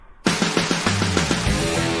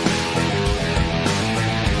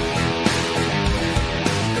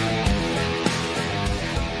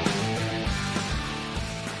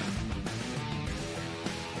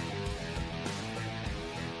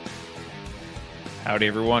Howdy,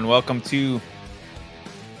 everyone. Welcome to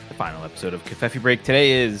the final episode of Covfefe Break.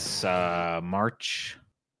 Today is March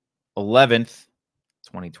 11th,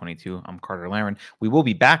 2022. I'm Carter Laren. We will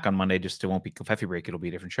be back on Monday, just it won't be Covfefe Break. It'll be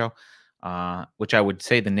a different show, which I would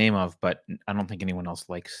say the name of, but I don't think anyone else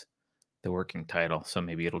likes the working title, so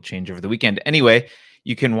maybe it'll change over the weekend. Anyway,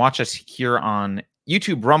 you can watch us here on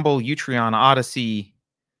YouTube, Rumble, Utreon, Odyssey,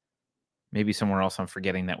 maybe somewhere else I'm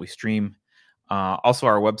forgetting that we stream. Also,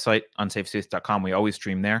 our website, unsafespace.com. We always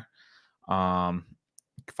stream there. You can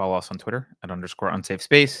follow us on Twitter at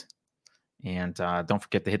 _unsafespace. And don't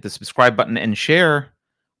forget to hit the subscribe button and share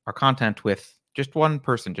our content with just one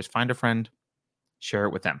person. Just find a friend, share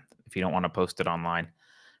it with them if you don't want to post it online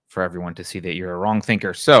for everyone to see that you're a wrong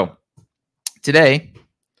thinker. So today,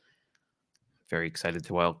 very excited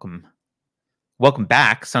to welcome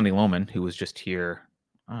back Sonny Lohmann, who was just here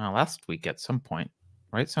last week at some point.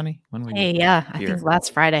 Right, Sonny? When were you here? I think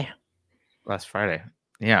last Friday. Last Friday.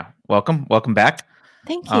 Yeah. Welcome back.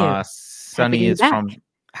 Thank you. Sonny is from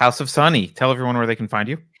House of Sonny. Tell everyone where they can find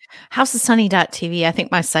you. houseofsunny.tv. I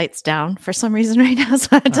think my site's down for some reason right now, so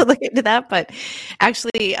I had to look into that. But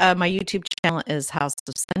actually, my YouTube channel is House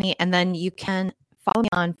of Sonny. And then you can follow me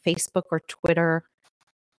on Facebook or Twitter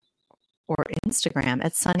or Instagram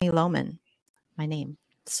at Sonny Lohmann, my name.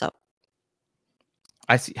 So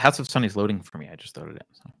I see House of Sonny's loading for me. I just loaded it.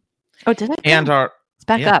 So. Oh, did it? And it's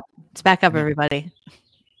back up. It's back up, everybody.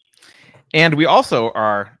 And we also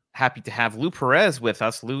are happy to have Lou Perez with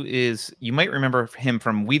us. Lou is, you might remember him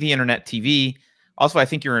from We the Internet TV. Also, I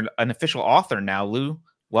think you're an official author now. Lou,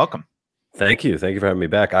 welcome. Thank you. Thank you for having me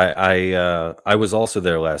back. I was also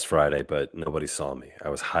there last Friday, but nobody saw me. I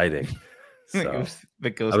was hiding. So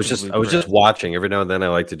I was just watching. Every now and then I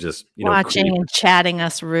like to just watching and chatting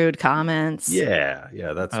us rude comments. Yeah,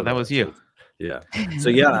 that's that was you. Yeah. So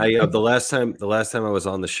yeah, the last time I was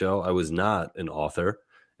on the show, I was not an author,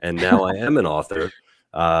 and now I am an author.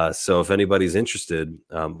 So if anybody's interested,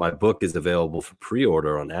 my book is available for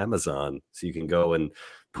pre-order on Amazon. So you can go and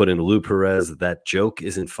put in Lou Perez, That Joke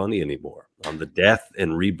Isn't Funny Anymore, on the death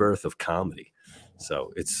and rebirth of comedy.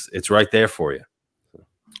 So it's right there for you.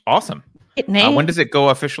 Awesome. When does it go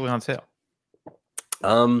officially on sale?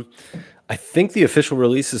 I think the official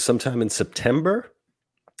release is sometime in September.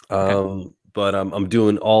 Okay. But I'm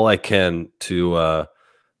doing all I can to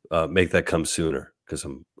make that come sooner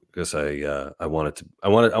because I want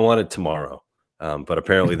it tomorrow. But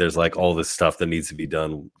apparently there's like all this stuff that needs to be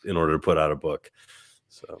done in order to put out a book.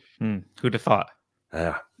 So who'd have thought?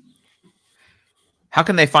 Yeah. How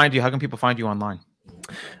can they find you? How can people find you online?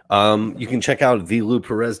 You can check out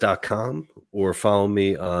thelouperez.com or follow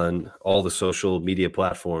me on all the social media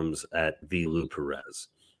platforms at thelouperez.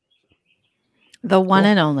 The one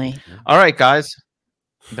and only. All right, guys.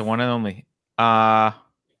 The one and only.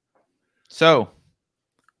 So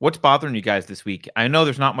what's bothering you guys this week? I know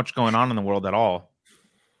there's not much going on in the world at all.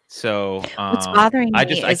 So what's bothering me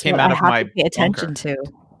is I came out of my pay attention to.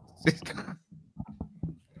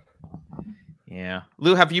 Yeah,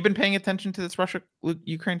 Lou, have you been paying attention to this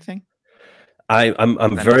Russia-Ukraine thing?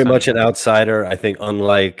 I'm very much an outsider. I think,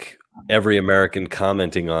 unlike every American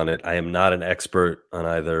commenting on it, I am not an expert on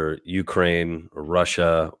either Ukraine or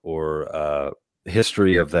Russia or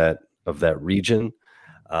history of that region.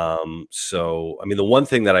 So, I mean, the one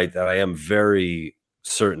thing that I am very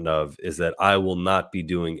certain of is that I will not be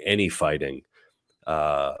doing any fighting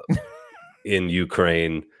in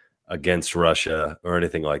Ukraine against Russia or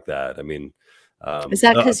anything like that. I mean. Is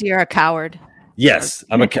that because you're a coward? Yes,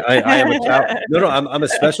 I am a coward. No, I'm a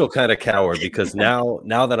special kind of coward because now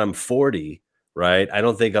that I'm 40, right? I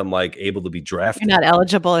don't think I'm like able to be drafted. You're not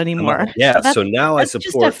eligible anymore. So now I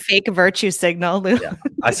support. Just a fake virtue signal, Lou. Yeah,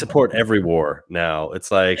 I support every war now. It's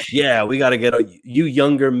like, we got to get you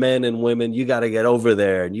younger men and women. You got to get over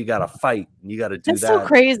there and you got to fight and you got to do that. That's so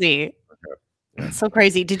crazy. It's so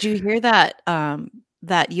crazy. Did you hear that?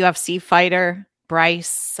 That UFC fighter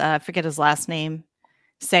Bryce, I forget his last name,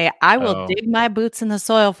 say, I will dig my boots in the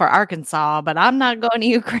soil for Arkansas, but I'm not going to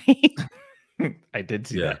Ukraine. I did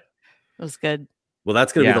see that. It was good. Well,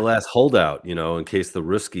 that's going to be the last holdout, in case the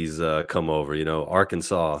Ruskies come over,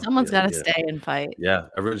 Arkansas. Someone's got to stay and fight. Yeah.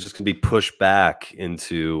 Everyone's just going to be pushed back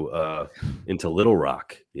into Little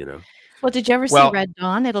Rock, Well, did you ever see Red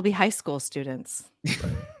Dawn? It'll be high school students.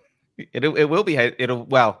 It will be.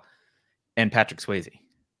 And Patrick Swayze.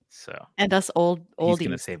 So and us oldies. He's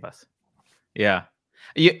going to save us. Yeah.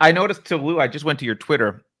 I noticed, to Lou, I just went to your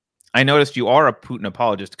Twitter. I noticed you are a Putin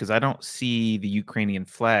apologist because I don't see the Ukrainian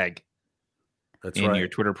flag in your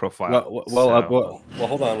Twitter profile. Well,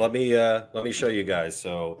 hold on. Let me show you guys.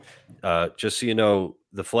 So just so you know,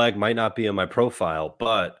 the flag might not be in my profile,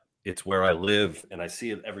 but It's where I live, and I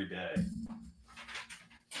see it every day.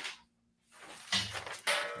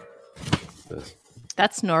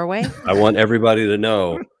 That's Norway. I want everybody to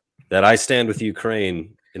know that I stand with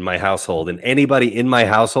Ukraine in my household, and anybody in my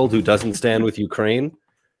household who doesn't stand with Ukraine,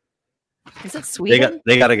 Is it Sweden?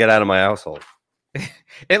 they got to get out of my household.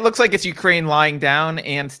 It looks like it's Ukraine lying down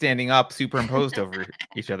and standing up, superimposed over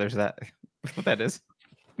each other. Is that what that is?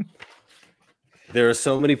 There are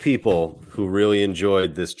so many people who really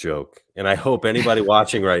enjoyed this joke, and I hope anybody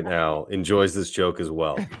watching right now enjoys this joke as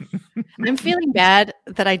well. I'm feeling bad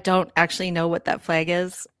that I don't actually know what that flag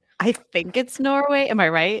is. I think it's Norway. Am I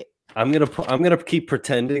right? I'm gonna keep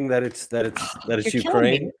pretending that it's You're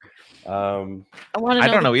Ukraine. I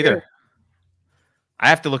don't know either. I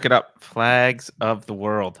have to look it up. Flags of the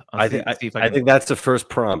world. I think that's the first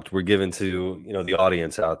prompt we're given to the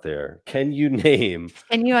audience out there. Can you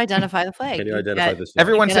identify the flag? Can you identify this?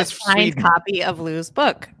 Everyone says a signed Sweden. Copy of Lou's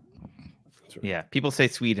book. Right. Yeah, people say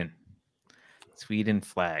Sweden. Sweden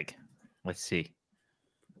flag. Let's see.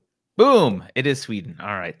 Boom! It is Sweden.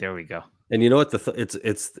 All right, there we go. And you know what?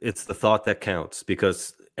 It's the thought that counts,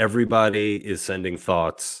 because everybody is sending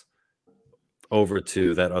thoughts over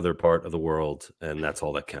to that other part of the world, and that's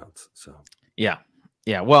all that counts. So yeah.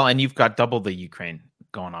 Well, and you've got double the Ukraine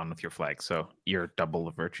going on with your flag, so you're double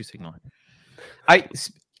the virtue signal. I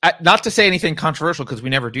not to say anything controversial, because we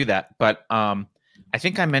never do that, but I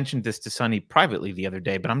think I mentioned this to Sonny privately the other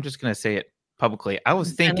day, but I'm just going to say it publicly. I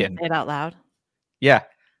was thinking, say it out loud. Yeah,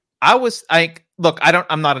 I was like, look,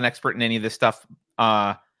 I'm not an expert in any of this stuff,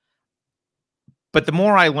 but the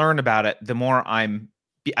more I learn about it, the more I've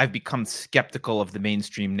become skeptical of the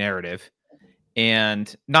mainstream narrative.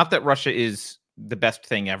 And not that Russia is the best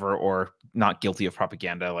thing ever or not guilty of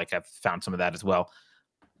propaganda. Like, I've found some of that as well.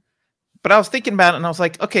 But I was thinking about it, and I was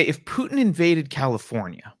like, okay, if Putin invaded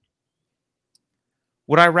California,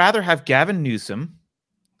 would I rather have Gavin Newsom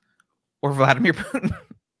or Vladimir Putin?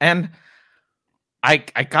 And I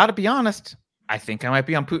got to be honest, I think I might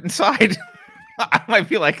be on Putin's side. I might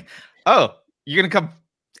be like, oh, you're going to come.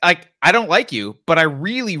 Like, I don't like you, but I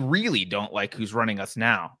really, really don't like who's running us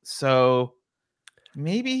now. So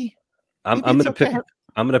maybe I'm going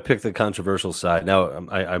to pick the controversial side. Now,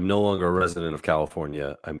 I'm no longer a resident of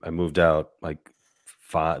California. I moved out like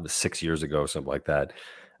 6 years ago, something like that.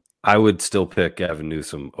 I would still pick Gavin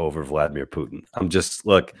Newsom over Vladimir Putin. I'm just,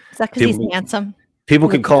 look. Is that because he's handsome? People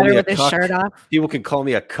can call me a cuck. Shirt off. People can call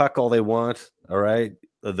me a cuck all they want. All right,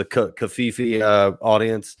 the Kafifi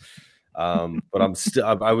audience. But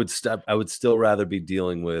I would still rather be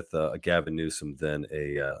dealing with a Gavin Newsom than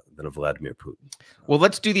a Vladimir Putin. Well,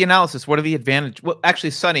 let's do the analysis. What are the advantages? Well,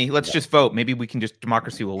 actually, Sonny, let's just vote. Maybe we can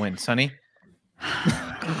democracy will win. Sonny?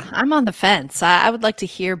 I'm on the fence. I would like to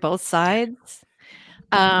hear both sides.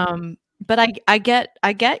 But I get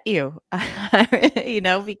you,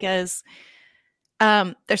 because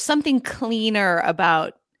there's something cleaner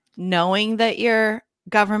about knowing that your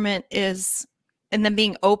government is, and then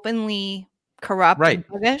being openly corrupt and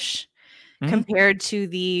buggish, compared to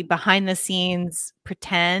the behind the scenes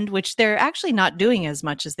pretend, which they're actually not doing as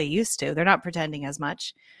much as they used to. They're not pretending as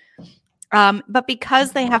much. But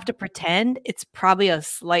because they have to pretend, it's probably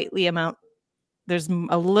there's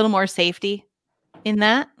a little more safety in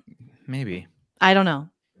that. Maybe. I don't know,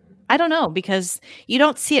 because you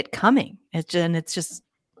don't see it coming. It's just,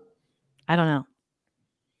 I don't know.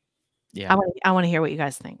 Yeah. I want to hear what you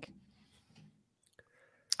guys think.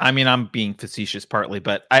 I mean, I'm being facetious partly,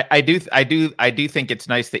 but I do think it's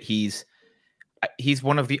nice that he's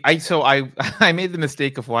one of the I made the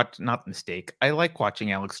mistake of I like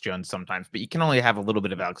watching Alex Jones sometimes, but you can only have a little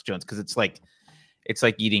bit of Alex Jones because it's like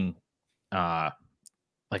eating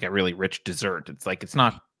like a really rich dessert. It's like, it's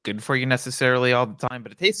not good for you necessarily all the time,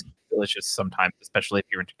 but it tastes delicious sometimes, especially if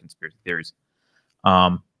you're into conspiracy theories.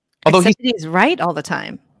 Although he's right all the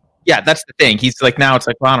time. Yeah, that's the thing. He's like, now it's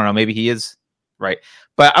like, well, I don't know, maybe he is right.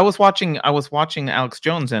 But I was watching Alex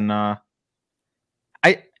Jones, and Lee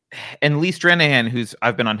Stranahan,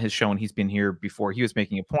 I've been on his show and he's been here before. He was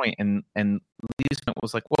making a point, and Lee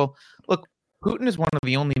was like, well, look, Putin is one of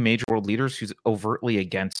the only major world leaders who's overtly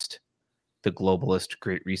against the globalist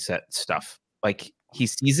Great Reset stuff. Like, he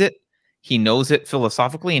sees it, he knows it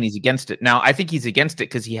philosophically, and he's against it. Now, I think he's against it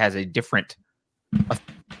because he has a different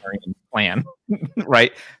plan,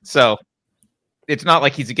 right? So it's not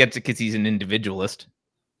like he's against it because he's an individualist.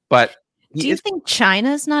 But do you think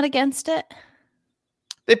China's not against it?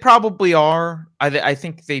 They probably are. I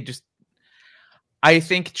think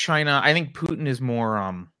Putin is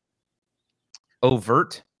more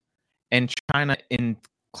overt, and China, in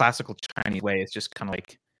classical Chinese way, is just kind of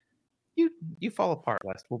like, you fall apart,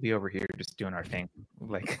 West. We'll be over here just doing our thing.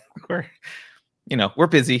 Like we're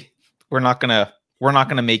busy. We're not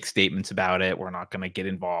gonna make statements about it. We're not gonna get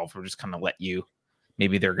involved. We're just gonna let you.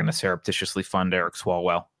 Maybe they're gonna surreptitiously fund Eric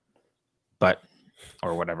Swalwell,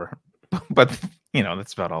 or whatever. But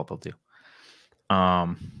that's about all they'll do.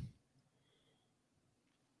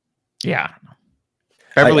 Yeah.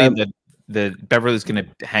 Beverly, Beverly's gonna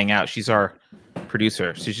hang out. She's our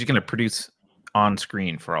producer, so she's gonna produce on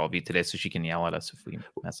screen for all of you today, so she can yell at us if we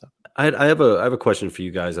mess up. I have a question for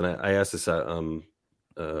you guys, and I asked this I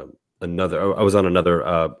was on another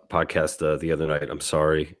podcast the other night. I'm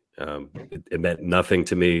sorry, it meant nothing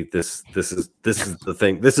to me. This is the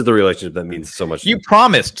thing. This is the relationship that means so much. You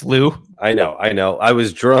promised, Lou. I know. I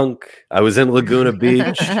was drunk. I was in Laguna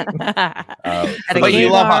Beach. But you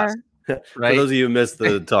love us. Right? For those of you who missed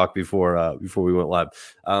the talk before we went live,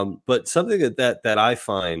 but something that I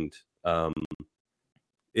find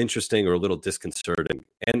interesting or a little disconcerting,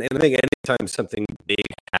 and I think anytime something big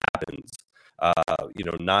happens,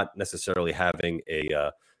 not necessarily having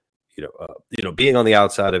a being on the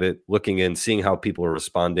outside of it, looking in, seeing how people are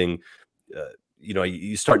responding,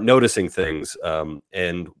 you start noticing things,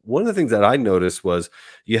 and one of the things that I noticed was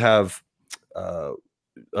you have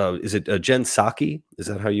is it Jen Psaki? Is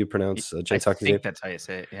that how you pronounce Jen Psaki's name? I think that's how you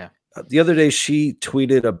say it, yeah. The other day, she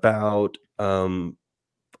tweeted about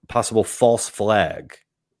possible false flag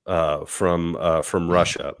from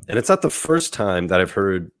Russia. And it's not the first time that I've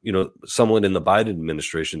heard, someone in the Biden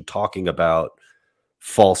administration talking about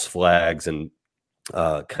false flags and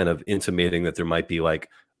kind of intimating that there might be like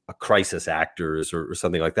a crisis actors or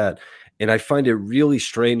something like that. And I find it really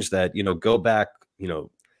strange that, go back,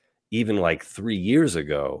 even like 3 years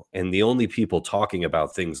ago, and the only people talking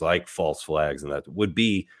about things like false flags and that would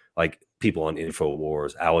be like people on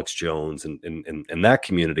InfoWars, Alex Jones, and that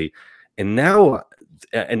community. And now,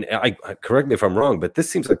 and I correct me if I'm wrong, but this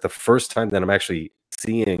seems like the first time that I'm actually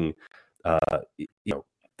seeing,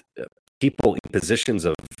 people in positions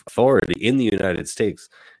of authority in the United States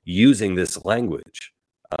using this language,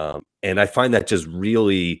 and I find that just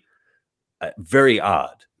really very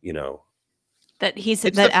odd, That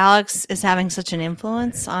that Alex is having such an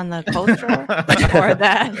influence on the culture, or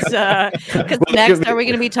that because next are we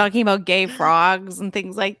going to be talking about gay frogs and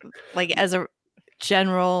things like as a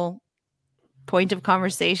general point of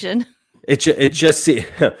conversation? It just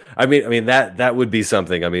I mean that would be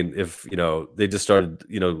something. I mean, if they just started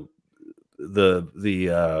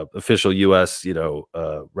the official U.S.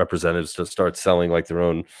 Representatives to start selling like their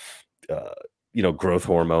own growth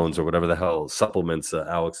hormones or whatever the hell supplements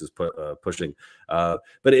Alex is pushing. But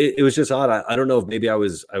it was just odd. I don't know if maybe I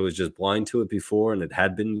was just blind to it before and it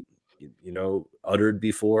had been, uttered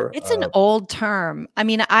before. It's an old term. I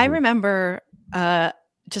mean, I remember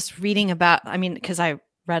just reading about, because I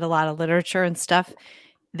read a lot of literature and stuff.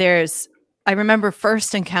 I remember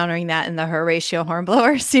first encountering that in the Horatio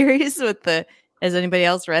Hornblower series has anybody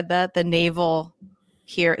else read that? The naval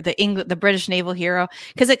here, the British naval hero,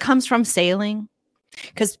 because it comes from sailing,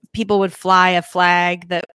 because people would fly a flag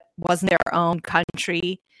that wasn't their own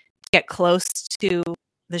country to get close to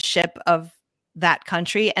the ship of that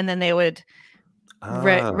country, and then they would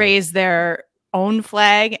raise their own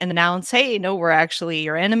flag and announce, hey, no, we're actually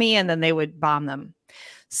your enemy, and then they would bomb them.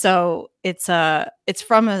 So it's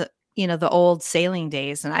from the old sailing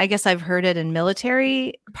days, and I guess I've heard it in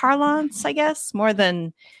military parlance, I guess, more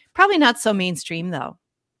than, probably not so mainstream though.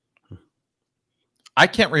 I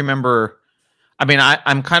can't remember. I mean,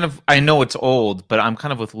 I know it's old, but I'm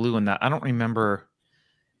kind of with Lou in that I don't remember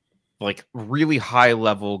like really high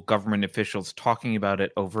level government officials talking about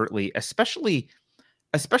it overtly, especially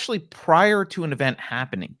prior to an event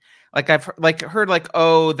happening. Like I've heard like,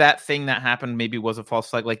 oh, that thing that happened maybe was a false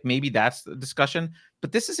flag. Like maybe that's the discussion.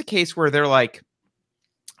 But this is a case where they're like,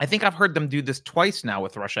 I think I've heard them do this twice now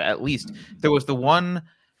with Russia, at least. There was the one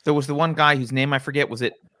guy whose name I forget. Was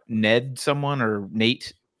it Ned someone or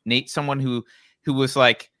Nate someone who was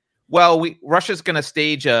like, well, Russia's going to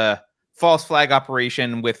stage a false flag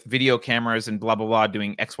operation with video cameras and blah, blah, blah,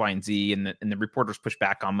 doing X, Y, and Z. And the reporters pushed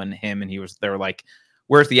back on him. And they were like,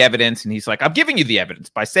 where's the evidence? And he's like, I'm giving you the evidence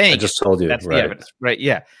by saying I just told you that's right. the evidence. Right.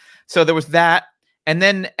 Yeah. So there was that. And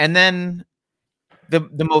then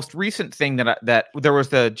the most recent thing that there was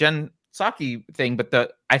the Jen Psaki thing,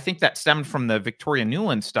 but I think that stemmed from the Victoria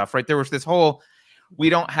Nuland stuff, right? There was this whole, we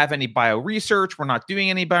don't have any bio research. We're not doing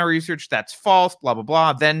any bio research. That's false, blah, blah,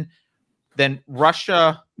 blah. Then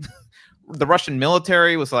Russia, the Russian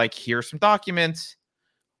military was like, here's some documents.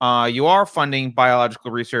 You are funding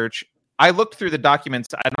biological research. I looked through the documents.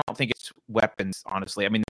 I don't think it's weapons, honestly. I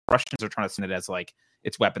mean, the Russians are trying to send it as like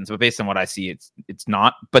it's weapons, but based on what I see, it's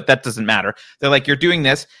not. But that doesn't matter. They're like, you're doing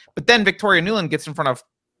this, but then Victoria Nuland gets in front of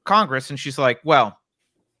Congress and she's like, well,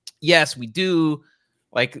 yes, we do.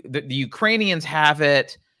 Like the Ukrainians have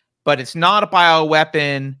it, but it's not a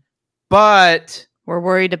bioweapon. But we're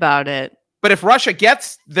worried about it. But if Russia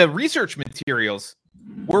gets the research materials,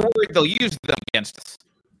 we're worried they'll use them against us.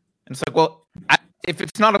 And it's like, well, if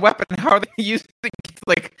it's not a weapon, how are they using it?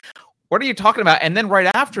 Like, what are you talking about? And then right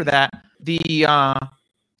after that, the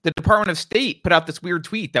Department of State put out this weird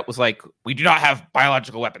tweet that was like, we do not have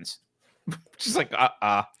biological weapons. Just like,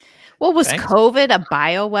 Well, was thanks. COVID a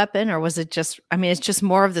bioweapon, or was it just, I mean, it's just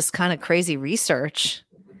more of this kind of crazy research.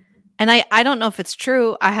 And I don't know if it's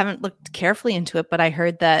true. I haven't looked carefully into it, but I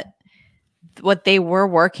heard that what they were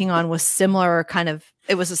working on was similar kind of,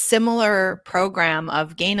 it was a similar program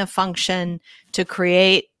of gain of function to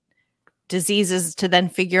create diseases to then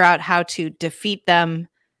figure out how to defeat them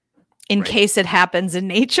in case it happens in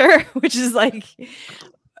nature, which is like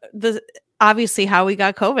obviously how we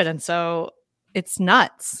got COVID. And so it's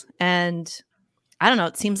nuts. And I don't know,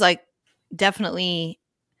 it seems like definitely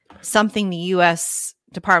something the U.S.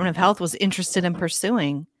 Department of Health was interested in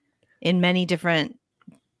pursuing in many different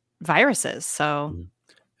viruses. So,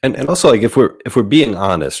 and also, like, if we're being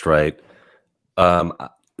honest, right?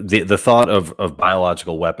 The thought of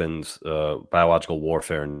biological weapons, biological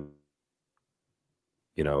warfare, and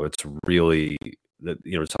it's really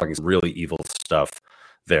we're talking some really evil stuff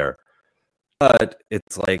there. But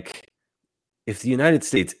it's like, if the United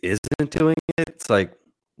States isn't doing it, it's like,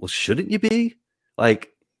 well, shouldn't you be? Like,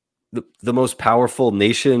 the most powerful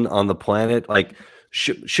nation on the planet, like,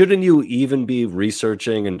 shouldn't you even be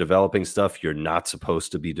researching and developing stuff you're not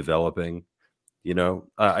supposed to be developing? Someone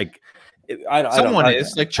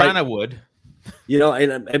is, like China would.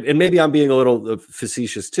 And maybe I'm being a little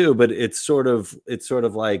facetious too, but it's sort of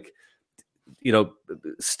like,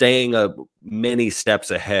 staying many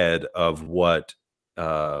steps ahead of what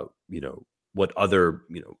what other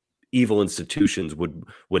evil institutions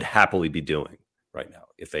would happily be doing right now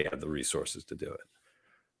if they had the resources to do it.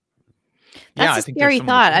 That's a scary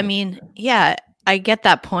thought. I mean, yeah, I get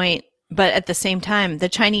that point. But at the same time, the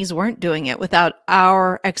Chinese weren't doing it without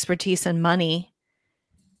our expertise and money.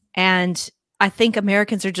 And I think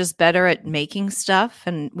Americans are just better at making stuff.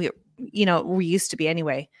 And we used to be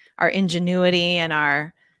anyway. Our ingenuity and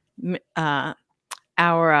our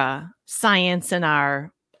science and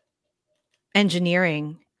our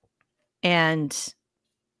engineering. And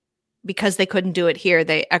because they couldn't do it here,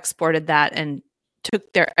 they exported that and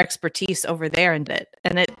took their expertise over there and did.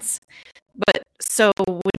 But so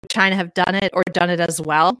would China have done it or done it as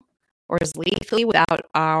well or as lethally without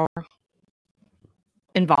our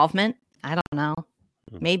involvement? I don't know.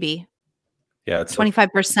 Maybe. Yeah, it's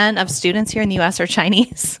 25% of students here in the U.S. are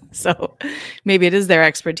Chinese, so maybe it is their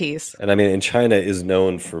expertise. And I mean, and China is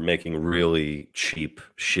known for making really cheap,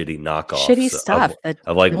 shitty knockoffs, shitty stuff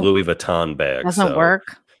of like Louis Vuitton bags. Doesn't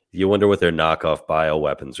work. You wonder what their knockoff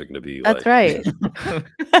bioweapons are going to be. That's like. right. Well,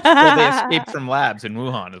 they escaped from labs in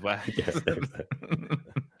Wuhan as well.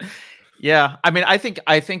 Yeah, I mean, I think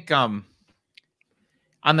on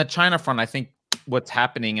the China front, I think what's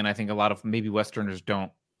happening, and I think a lot of maybe Westerners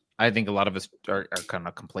don't. I think a lot of us are kind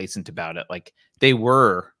of complacent about it. Like, they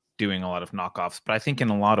were doing a lot of knockoffs, but I think in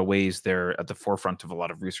a lot of ways they're at the forefront of a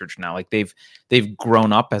lot of research now. Like, they've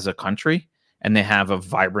grown up as a country, and they have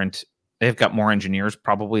they've got more engineers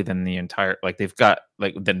probably than the entire, like, they've got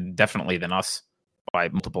definitely than us by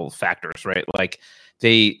multiple factors, right? Like,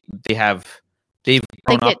 they've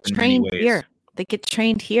grown up in many ways. Here. They get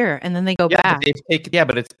trained here, and then they go back.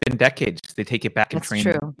 But it's been decades. They take it back and train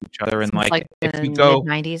each other. And like if you go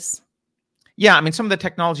mid-90s. Yeah, I mean, some of the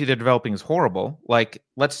technology they're developing is horrible. Like,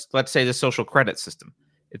 let's say the social credit system.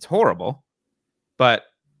 It's horrible, but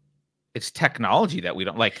it's technology that we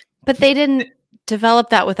don't like. But they didn't develop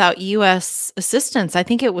that without U.S. assistance. I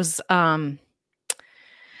think it was. I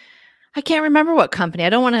can't remember what company. I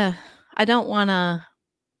don't want to.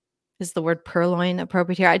 Is the word purloin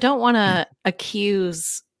appropriate here? I don't want to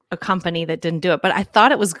accuse a company that didn't do it, but I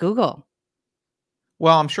thought it was Google.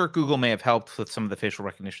 Well, I'm sure Google may have helped with some of the facial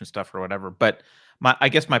recognition stuff or whatever. But I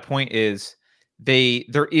guess my point is,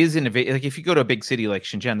 there is innovation. Like, if you go to a big city like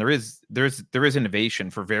Shenzhen, there is innovation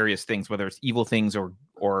for various things, whether it's evil things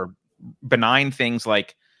or benign things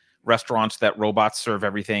like restaurants that robots serve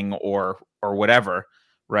everything or whatever,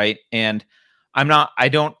 right? And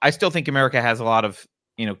I still think America has a lot of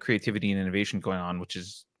creativity and innovation going on, which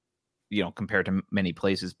is, compared to many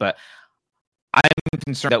places. But I'm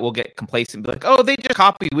concerned that we'll get complacent and be like, oh, they just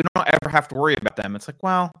copy. We don't ever have to worry about them. It's like,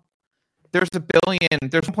 well, there's a billion,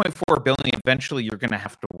 there's 1.4 billion. Eventually, you're going to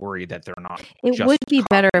have to worry that they're not. It just would be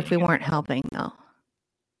better if we copying it. weren't helping, though.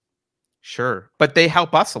 Sure, but they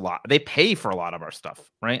help us a lot. They pay for a lot of our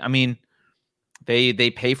stuff, right? I mean, they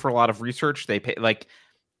pay for a lot of research. They pay, like,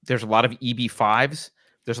 there's a lot of EB5s.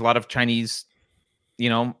 There's a lot of Chinese,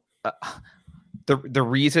 the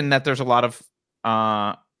reason that there's a lot of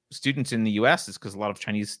students in the US is because a lot of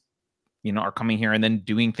Chinese, are coming here and then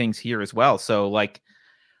doing things here as well. So, like,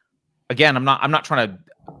 again, I'm not trying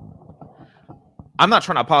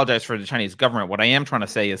to apologize for the Chinese government. What I am trying to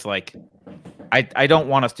say is, like, I don't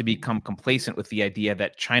want us to become complacent with the idea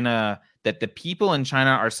that that the people in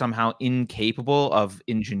China are somehow incapable of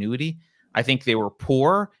ingenuity. I think they were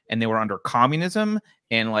poor and they were under communism,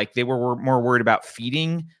 and, like, they were more worried about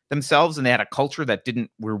feeding themselves, and they had a culture that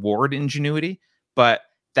didn't reward ingenuity. But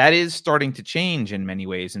that is starting to change in many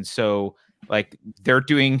ways. And so, like, they're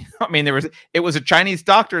doing, it was a Chinese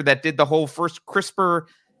doctor that did the whole first CRISPR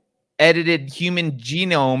edited human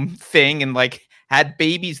genome thing, and, like, had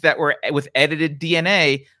babies that were with edited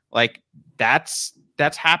DNA. Like, that's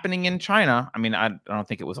happening in China. I mean, I don't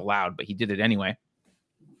think it was allowed, but he did it anyway.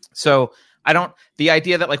 So the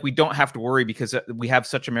idea that, like, we don't have to worry because we have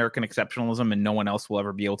such American exceptionalism and no one else will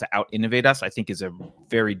ever be able to out innovate us, I think is a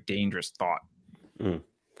very dangerous thought. Mm.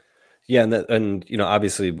 Yeah. And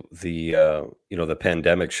obviously the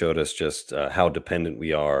pandemic showed us just how dependent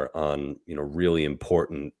we are on, really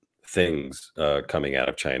important things coming out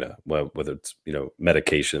of China, whether it's,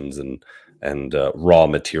 medications and raw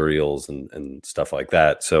materials and stuff like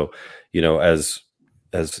that. So,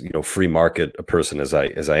 as free market a person as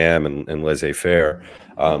I am and laissez-faire,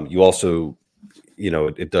 you also,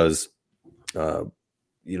 it does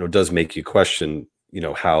does make you question,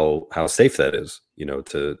 how safe that is,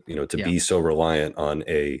 to be so reliant on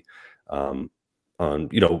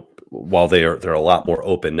while they're a lot more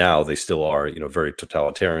open now, they still are, very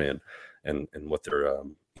totalitarian and what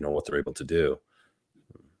they're able to do.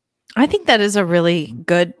 I think that is a really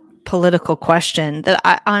good political question that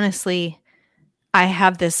I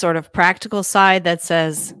have this sort of practical side that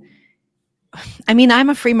says, I'm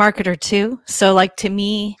a free marketer too. So, like, to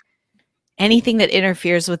me, anything that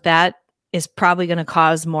interferes with that is probably going to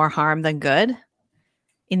cause more harm than good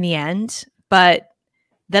in the end. But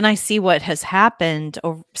then I see what has happened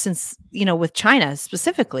since, with China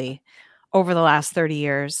specifically over the last 30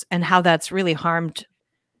 years and how that's really harmed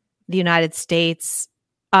the United States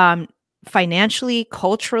financially,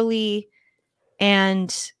 culturally,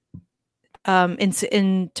 and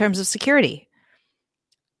in terms of security.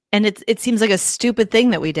 And it seems like a stupid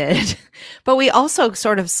thing that we did, but we also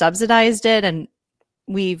sort of subsidized it, and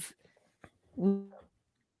we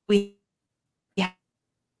have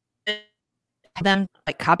them,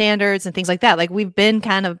 like, cop standards and things like that. Like, we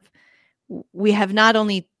have not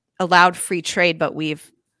only allowed free trade, but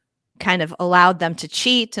we've kind of allowed them to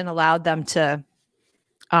cheat and allowed them to,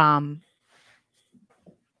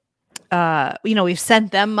 we've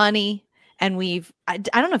sent them money, and I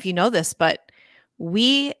don't know if you know this, but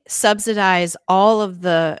we subsidize all of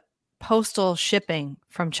the postal shipping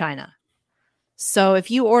from China. So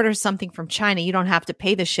if you order something from China, you don't have to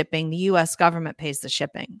pay the shipping. The US government pays the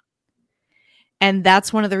shipping. And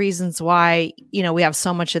that's one of the reasons why, we have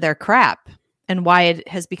so much of their crap and why it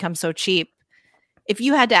has become so cheap. If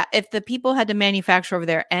the people had to manufacture over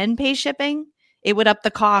there and pay shipping, it would up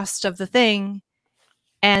the cost of the thing.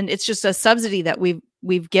 And it's just a subsidy that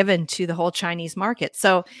we've given to the whole Chinese market.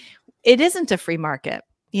 So it isn't a free market,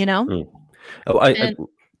 Oh, I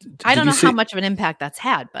don't know how much of an impact that's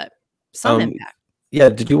had, but some impact. Yeah.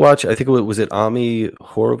 Did you watch, I think was it Ami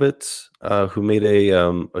Horowitz, who made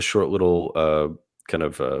a short little kind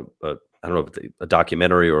of I don't know, a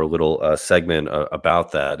documentary or a little segment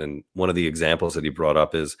about that. And one of the examples that he brought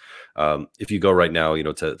up is if you go right now,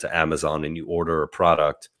 to Amazon and you order a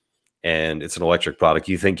product and it's an electric product,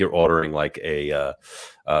 you think you're ordering like a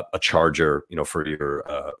charger, for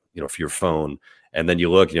your phone. And then you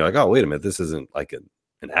look and you're like, oh, wait a minute, this isn't like an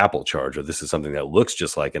Apple charger. This is something that looks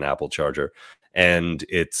just like an Apple charger. And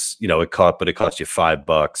it's, it cost you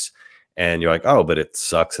 $5 and you're like, oh, but it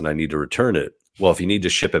sucks and I need to return it. Well, if you need to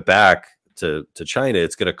ship it back to China,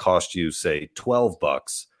 it's going to cost you, say,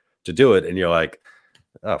 $12 to do it. And you're like,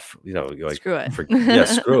 oh, you're like, screw it.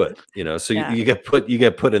 Screw it. So yeah. you get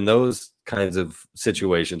put in those kinds of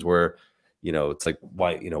situations where, it's like,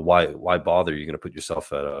 why bother? You're going to put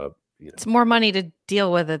yourself at a, it's more money to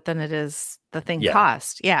deal with it than it is the thing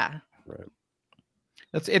cost. Yeah. Right.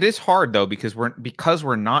 It is hard though, because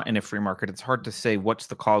we're not in a free market. It's hard to say what's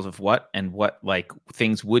the cause of what and what like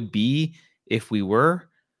things would be if we were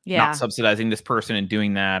not subsidizing this person and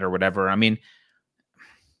doing that or whatever. I mean,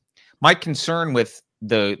 my concern with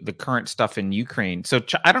the current stuff in Ukraine. So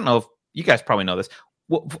I don't know if you guys probably know this.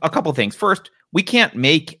 Well, a couple of things. First, we can't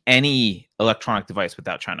make any electronic device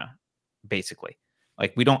without China. Basically,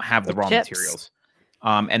 like we don't have the raw chips. materials,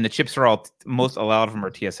 and the chips are a lot of them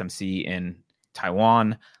are TSMC in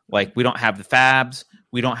Taiwan. Like we don't have the fabs,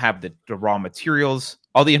 we don't have the raw materials.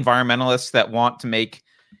 All the environmentalists that want to make,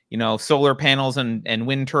 solar panels and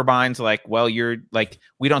wind turbines, like, well, you're like,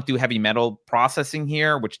 we don't do heavy metal processing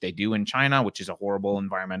here, which they do in China, which is a horrible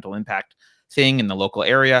environmental impact thing in the local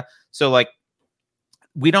area. So like,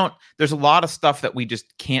 there's a lot of stuff that we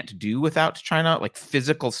just can't do without China, like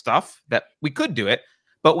physical stuff that we could do it,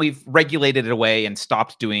 but we've regulated it away and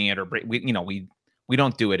stopped doing it, or we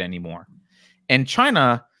don't do it anymore. And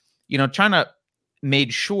China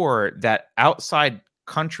made sure that outside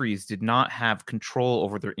countries did not have control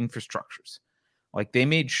over their infrastructures. Like they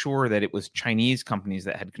made sure that it was Chinese companies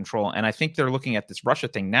that had control. And I think they're looking at this Russia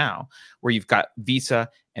thing now, where you've got Visa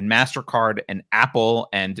and MasterCard and Apple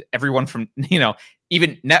and everyone from,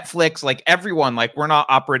 even Netflix, like everyone, like we're not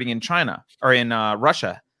operating in China or in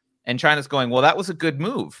Russia. And China's going, well, that was a good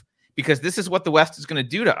move because this is what the West is going to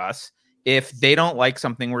do to us if they don't like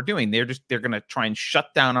something we're doing. They're going to try and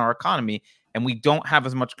shut down our economy. And we don't have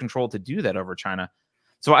as much control to do that over China.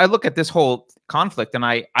 So I look at this whole conflict and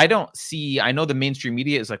I know the mainstream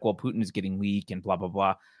media is like, well, Putin is getting weak and blah, blah,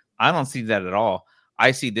 blah. I don't see that at all.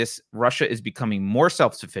 I see this. Russia is becoming more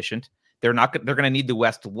self-sufficient. They're going to need the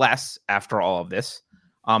West less after all of this.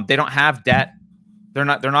 They don't have debt. They're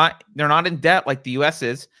not in debt like the US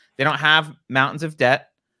is. They don't have mountains of debt.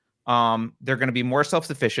 They're going to be more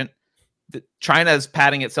self-sufficient. China is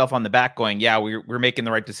patting itself on the back going, yeah, we're making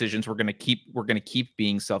the right decisions. We're going to keep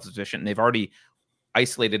being self-sufficient. And they've already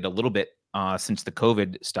isolated a little bit since the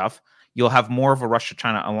COVID stuff. You'll have more of a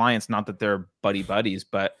Russia-China alliance, not that they're buddies,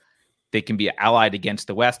 but they can be allied against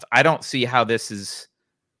the West. I don't see how this is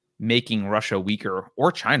making Russia weaker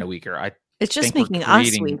or China weaker. It's just making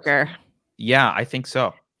us weaker. Yeah, I think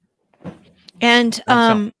so. And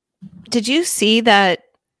did you see that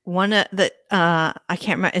one of the I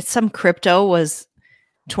can't remember, it's some crypto was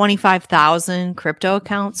 25,000 crypto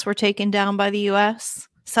accounts were taken down by the US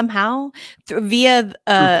somehow through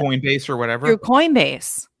Coinbase or whatever. Through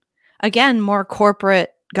Coinbase. Again, more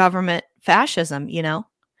corporate government fascism,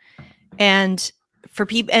 And for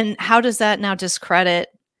people, and how does that now discredit?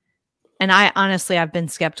 And I've been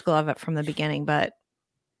skeptical of it from the beginning, but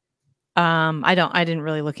I didn't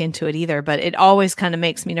really look into it either, but it always kind of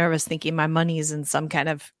makes me nervous thinking my money is in some kind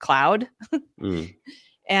of cloud.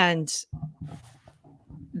 And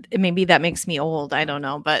maybe that makes me old. I don't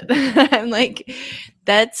know, but I'm like,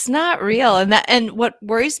 that's not real. And what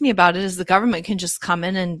worries me about it is the government can just come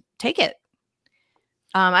in and take it.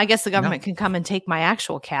 I guess the government can come and take my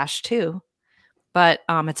actual cash too, but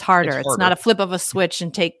it's harder. It's not a flip of a switch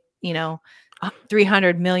and take,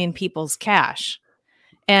 300 million people's cash.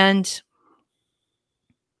 And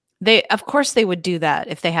of course they would do that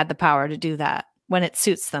if they had the power to do that when it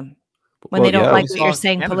suits them, when they don't like what you're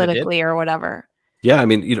saying politically or whatever. Yeah. I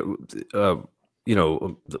mean,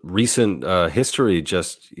 recent history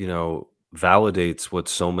just, validates what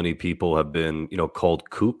so many people have been, called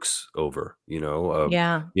kooks over,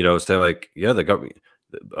 say like, yeah,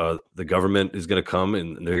 the government is going to come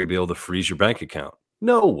and they're going to be able to freeze your bank account.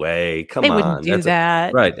 No way. Come on. They wouldn't do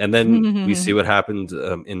that. Right. And then we see what happened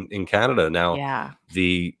in Canada. Now,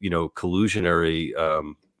 the,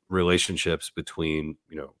 collusionary relationships between,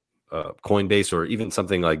 Coinbase or even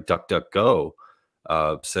something like DuckDuckGo,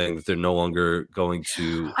 saying that they're no longer going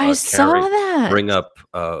to bring up,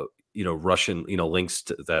 Russian, links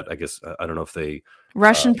to that. I guess, I don't know if they...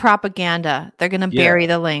 Russian propaganda. They're going to bury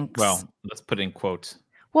the links. Well, let's put in quotes.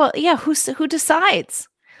 Well, yeah. Who decides?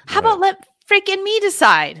 How about let freaking me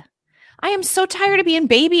decide? I am so tired of being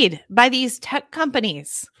babied by these tech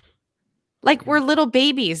companies. Like we're little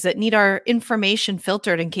babies that need our information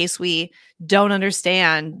filtered in case we don't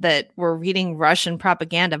understand that we're reading Russian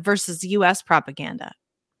propaganda versus US propaganda.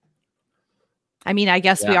 I mean, I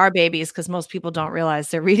guess we are babies because most people don't realize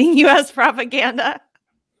they're reading US propaganda.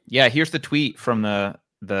 Yeah, here's the tweet from the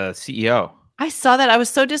CEO. I saw that. I was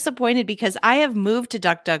so disappointed because I have moved to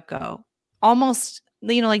DuckDuckGo almost,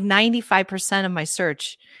 like 95% of my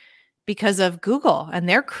search because of Google and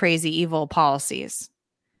their crazy evil policies.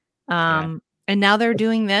 And now they're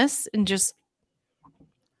doing this and just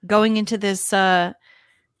going into this,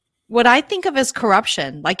 what I think of as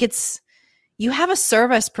corruption. Like you have a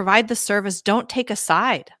service, provide the service. Don't take a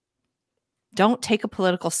side. Don't take a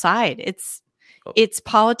political side. It's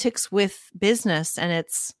politics with business. And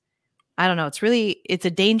I don't know. It's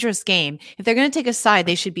a dangerous game. If they're going to take a side,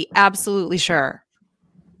 they should be absolutely sure.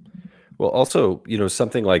 Well, also,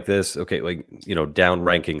 something like this, okay, like,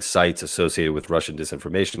 downranking sites associated with Russian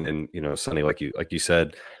disinformation, and Sonny, like you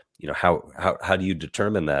said, how do you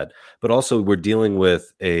determine that? But also, we're dealing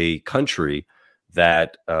with a country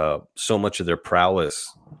that so much of their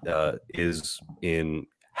prowess is in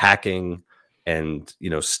hacking and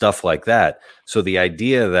stuff like that. So the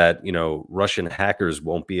idea that Russian hackers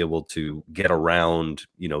won't be able to get around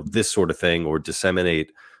this sort of thing or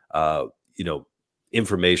disseminate you know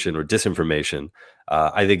information or disinformation,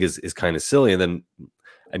 I think is kind of silly. And then,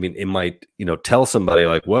 I mean, it might, tell somebody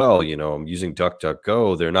like, well, I'm using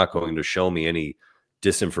DuckDuckGo. They're not going to show me any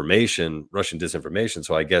disinformation, Russian disinformation.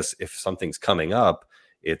 So I guess if something's coming up,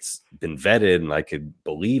 it's been vetted and I could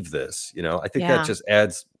believe this. I think that just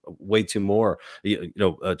adds way too more,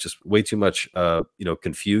 just way too much,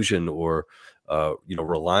 confusion or,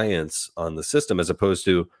 reliance on the system, as opposed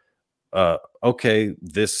to, okay,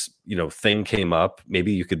 this thing came up,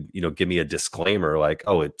 maybe you could give me a disclaimer like,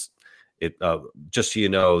 oh, just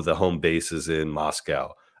so the home base is in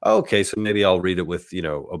Moscow. Okay, so maybe I'll read it with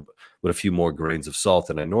with a few more grains of salt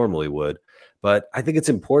than I normally would. But I think it's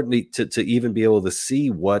important to even be able to see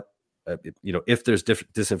what if there's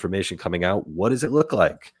disinformation coming out, what does it look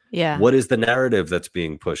like? Yeah. What is the narrative that's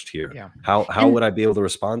being pushed here? Yeah. How would I be able to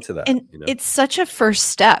respond to that? And it's such a first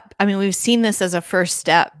step. I mean, we've seen this as a first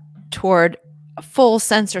step toward full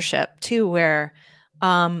censorship too, where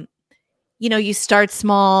you start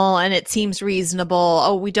small and it seems reasonable.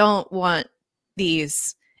 Oh, we don't want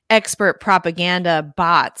these expert propaganda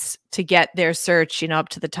bots to get their search up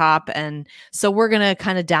to the top, and so we're going to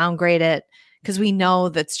kind of downgrade it because we know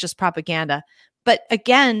that's just propaganda. But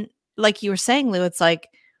again, like you were saying, Lou, it's like,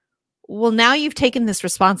 well, now you've taken this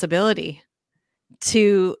responsibility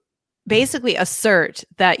to basically assert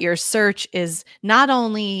that your search is not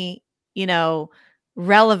only,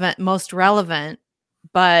 most relevant,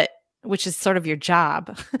 but which is sort of your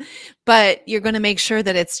job, but you're going to make sure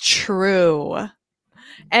that it's true.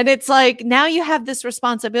 And it's like, now you have this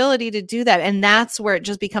responsibility to do that. And that's where it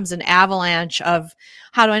just becomes an avalanche of,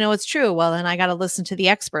 how do I know it's true? Well, then I got to listen to the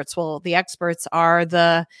experts. Well, the experts are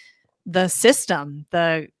the system,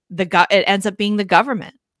 it ends up being the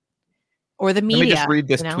government or the media. Let me just read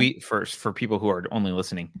this tweet first for people who are only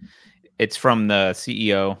listening. It's from the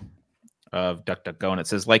CEO of DuckDuckGo, and it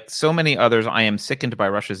says, like so many others, I am sickened by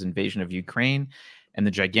Russia's invasion of Ukraine and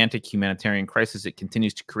the gigantic humanitarian crisis it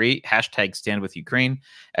continues to create. Hashtag stand with Ukraine.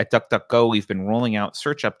 At DuckDuckGo, we've been rolling out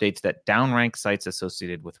search updates that downrank sites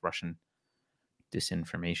associated with Russian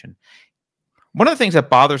disinformation. One of the things that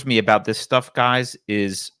bothers me about this stuff, guys,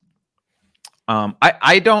 is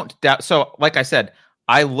I don't doubt. So like I said,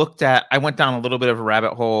 I went down a little bit of a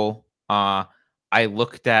rabbit hole. I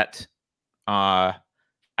looked at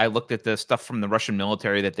the stuff from the Russian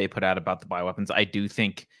military that they put out about the bioweapons. I do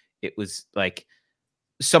think it was like,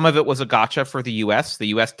 some of it was a gotcha for the U.S. The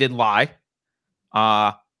U.S. did lie.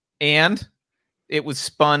 And it was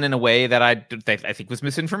spun in a way that I think was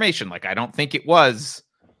misinformation. Like, I don't think it was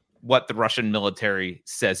what the Russian military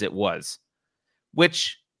says it was,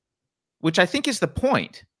 which I think is the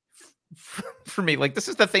point for me. Like, this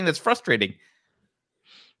is the thing that's frustrating.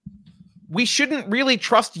 We shouldn't really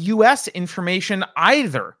trust U.S. information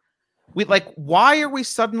either. Why are we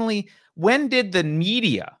suddenly, when did the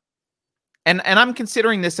media, and I'm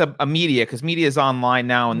considering this a media because media is online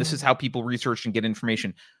now, and this is how people research and get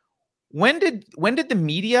information. When did the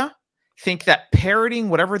media think that parroting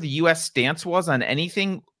whatever the U.S. stance was on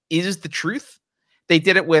anything is the truth? They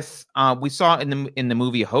did it with, we saw in the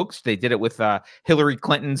movie Hoax, they did it with Hillary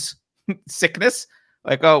Clinton's sickness.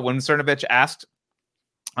 Like, oh, when Cernovich asked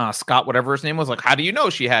Scott, whatever his name was, like, how do you know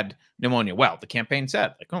she had pneumonia? Well, the campaign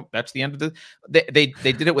said, like, oh, that's the end of the. They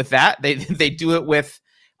did it with that. They do it with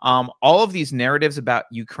all of these narratives about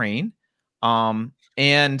Ukraine,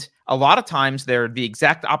 and a lot of times they're the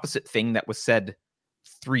exact opposite thing that was said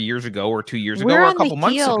 3 years ago or 2 years ago or a couple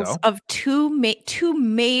months ago. Of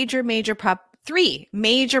three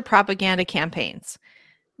major propaganda campaigns,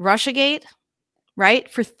 Russiagate, right,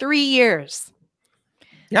 for 3 years.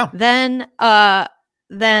 Yeah. Then COVID.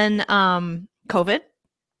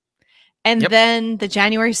 And then the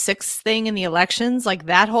January 6th thing in the elections, like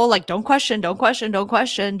that whole, like, don't question, don't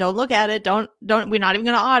look at it. Don't, we're not even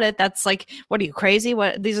going to audit. That's like, what are you, crazy?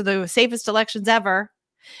 What, these are the safest elections ever.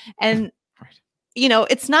 And,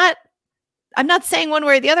 it's not, I'm not saying one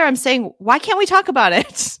way or the other. I'm saying, why can't we talk about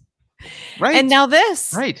it? Right. And now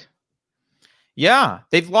this. Right. Yeah.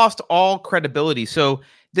 They've lost all credibility. So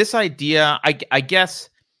this idea, I guess,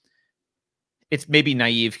 it's maybe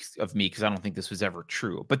naive of me because I don't think this was ever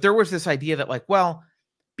true. But there was this idea that, like, well,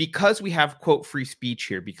 because we have, quote, free speech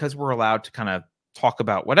here, because we're allowed to kind of talk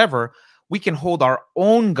about whatever, we can hold our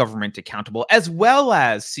own government accountable, as well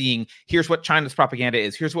as seeing, here's what China's propaganda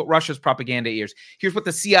is, here's what Russia's propaganda is, here's what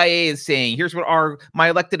the CIA is saying, here's what my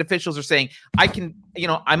elected officials are saying. I can,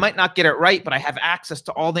 I might not get it right, but I have access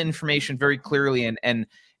to all the information very clearly, and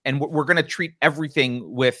we're going to treat everything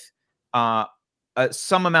with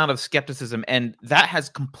some amount of skepticism, and that has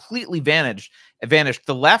completely vanished.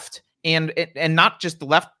 The left, and not just the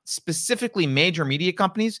left, specifically major media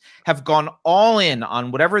companies, have gone all in on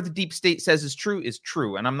whatever the deep state says is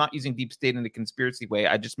true. And I'm not using deep state in a conspiracy way.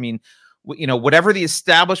 I just mean, whatever the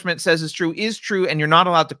establishment says is true, and you're not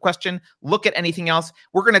allowed to question, look at anything else.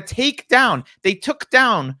 We're going to they took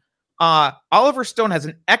down, Oliver Stone has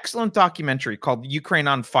an excellent documentary called Ukraine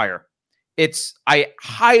on Fire. I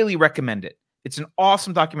highly recommend it. It's an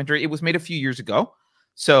awesome documentary. It was made a few years ago,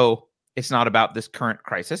 so it's not about this current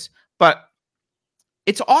crisis. But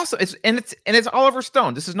it's awesome. It's Oliver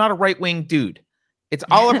Stone. This is not a right-wing dude. It's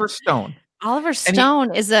Oliver Stone. Oliver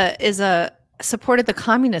Stone is a supported the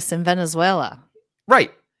communists in Venezuela.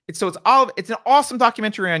 Right. It's an awesome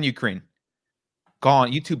documentary on Ukraine.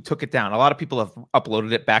 Gone. YouTube took it down. A lot of people have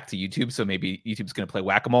uploaded it back to YouTube, so maybe YouTube's going to play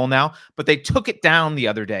whack-a-mole now. But they took it down the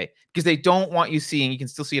other day because they don't want you seeing. You can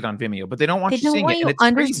still see it on Vimeo, but they don't want you seeing it. They don't want you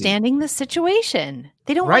understanding the situation.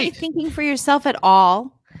 They don't want you thinking for yourself at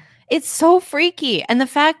all. It's so freaky. And the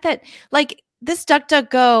fact that, like, this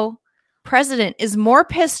DuckDuckGo president is more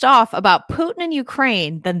pissed off about Putin and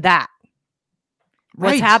Ukraine than that.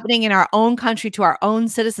 What's happening in our own country to our own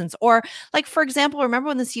citizens. Or, like, for example, remember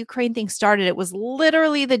when this Ukraine thing started? It was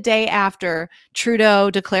literally the day after Trudeau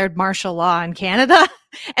declared martial law in Canada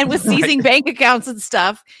and was seizing bank accounts and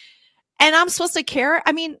stuff. And I'm supposed to care?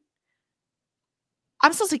 I mean,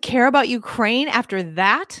 I'm supposed to care about Ukraine after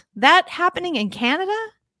that happening in Canada?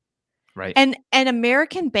 Right. And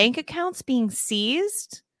American bank accounts being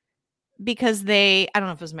seized because I don't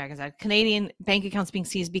know if it was American, Canadian bank accounts being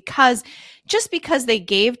seized because they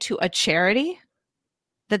gave to a charity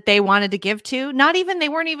that they wanted to give to. They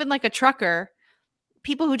weren't even like a trucker,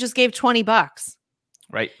 people who just gave $20.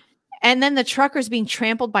 Right. And then the truckers being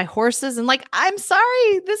trampled by horses. And, like, I'm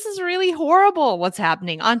sorry, this is really horrible what's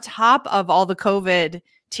happening on top of all the COVID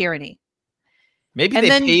tyranny. Maybe they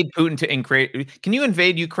paid Putin to invade. Can you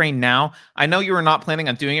invade Ukraine now? I know you were not planning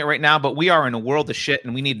on doing it right now, but we are in a world of shit,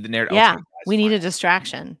 and we need the narrative. Yeah, we need a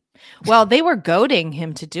distraction. Well, they were goading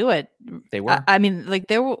him to do it. They were. I mean, like,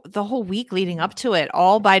 the whole week leading up to it,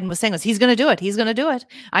 all Biden was saying was, he's going to do it. He's going to do it.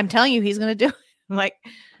 I'm telling you, he's going to do it. I'm like,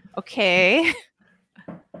 okay.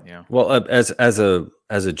 Yeah. Well, as a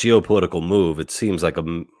geopolitical move, it seems like a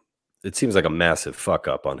massive fuck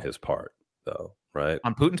up on his part, though. Right.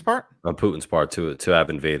 On Putin's part? On Putin's part to have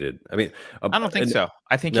invaded. I mean, I don't think so.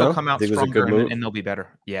 I think he'll come out stronger and they'll be better.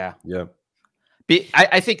 Yeah. Yeah.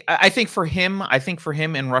 I think for him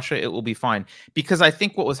in Russia, it will be fine, because I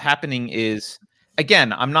think what was happening is, again,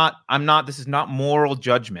 this is not moral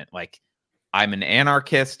judgment. Like, I'm an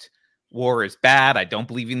anarchist. War is bad. I don't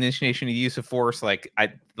believe in the initiation of the use of force. I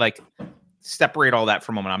separate all that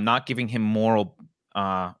for a moment. I'm not giving him moral.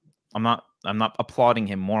 I'm not applauding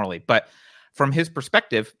him morally, but from his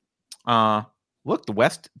perspective, look, the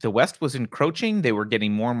West was encroaching. They were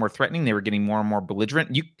getting more and more threatening. They were getting more and more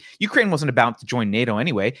belligerent. Ukraine wasn't about to join NATO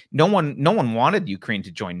anyway. No one wanted Ukraine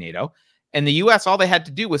to join NATO. And the U.S., all they had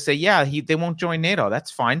to do was say, yeah, they won't join NATO.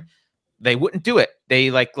 That's fine. They wouldn't do it.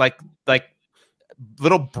 They like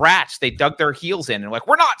little brats. They dug their heels in and, like,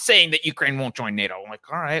 we're not saying that Ukraine won't join NATO. I'm like,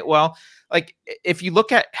 all right, well, like, if you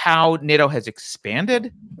look at how NATO has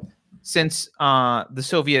expanded since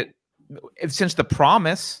since the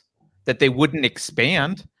promise that they wouldn't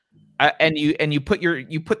expand, and you put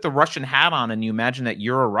the Russian hat on and you imagine that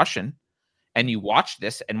you're a Russian and you watch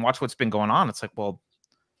this and watch what's been going on, it's like, well,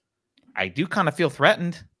 I do kind of feel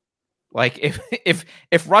threatened. Like,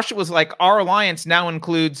 if Russia was like, our alliance now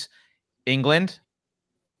includes England,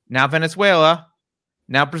 now Venezuela,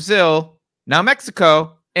 now Brazil, now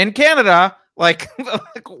Mexico, and Canada, that's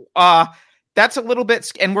a little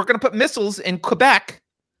bit, and we're going to put missiles in Quebec.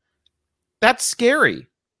 That's scary.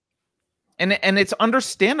 And it's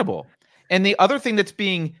understandable. And the other thing that's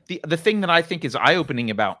being the thing that I think is eye-opening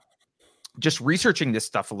about just researching this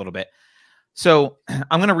stuff a little bit. So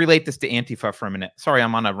I'm going to relate this to Antifa for a minute. Sorry,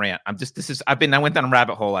 I'm on a rant. I went down a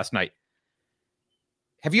rabbit hole last night.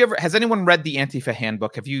 Has anyone read the Antifa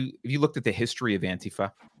handbook? Have you looked at the history of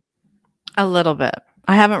Antifa? A little bit.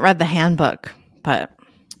 I haven't read the handbook, but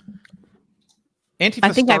Antifa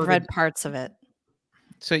I think I've read parts of it.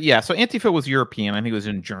 So Antifa was European. I think it was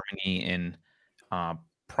in Germany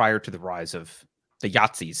prior to the rise of the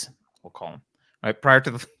Yazis, we'll call them, right? Prior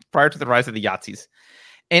to the rise of the Yazis.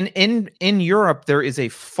 And in Europe, there is a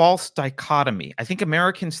false dichotomy. I think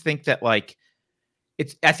Americans think that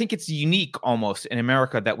I think it's unique almost in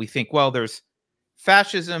America that we think, well, there's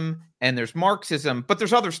fascism and there's Marxism, but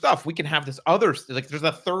there's other stuff. We can have this other, there's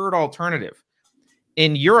a third alternative.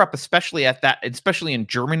 In Europe, especially in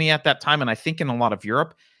Germany at that time, and I think in a lot of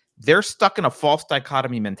Europe, they're stuck in a false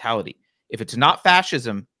dichotomy mentality. If it's not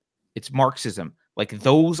fascism, it's Marxism. Like,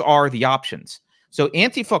 those are the options. So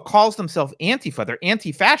Antifa calls themselves Antifa. They're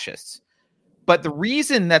anti-fascists. But the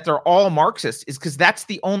reason that they're all Marxist is because that's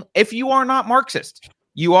the only, if you are not Marxist,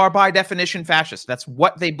 you are by definition fascist. That's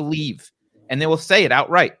what they believe. And they will say it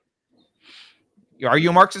outright. Are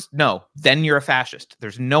you a Marxist? No. Then you're a fascist.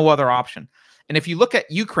 There's no other option. And if you look at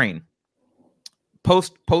Ukraine,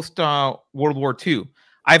 post World War II,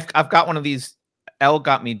 I've got one of these. Elle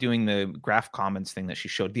got me doing the graph commons thing that she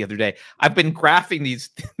showed the other day. I've been graphing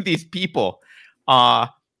these people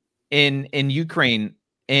in Ukraine,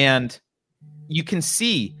 and you can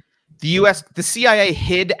see the CIA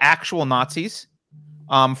hid actual Nazis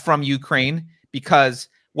from Ukraine, because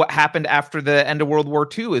what happened after the end of World War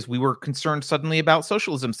II is we were concerned suddenly about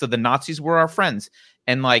socialism. So the Nazis were our friends.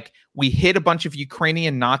 And we hid a bunch of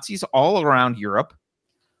Ukrainian Nazis all around Europe.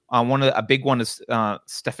 A big one is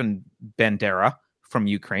Stefan Bandera from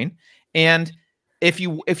Ukraine. And if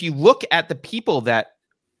you look at the people that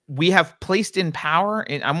we have placed in power,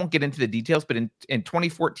 and I won't get into the details, but in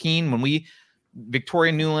 2014, when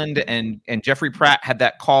Victoria Nuland and Jeffrey Pratt had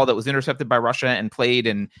that call that was intercepted by Russia and played,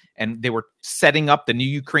 and they were setting up the new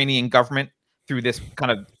Ukrainian government through this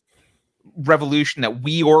kind of revolution that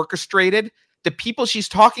we orchestrated. The people she's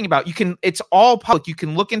talking about, it's all public. You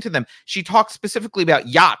can look into them. She talks specifically about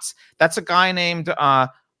yachts. That's a guy named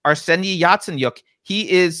Arseniy Yatsenyuk.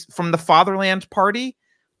 He is from the Fatherland Party.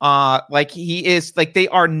 They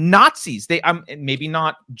are Nazis. They maybe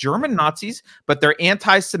not German Nazis, but they're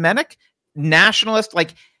anti-Semitic, nationalist.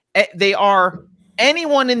 They are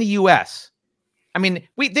anyone in the U.S. I mean,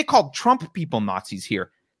 they called Trump people Nazis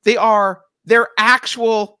here. They're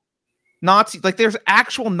actual Nazis. There's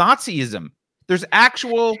actual Nazism. There's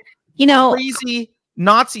actual crazy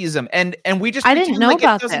Nazism, and we just didn't know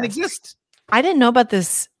about it doesn't this. exist. I didn't know about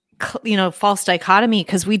this, false dichotomy,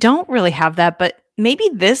 because we don't really have that. But maybe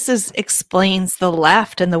this explains the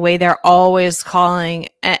left and the way they're always calling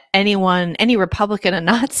any Republican a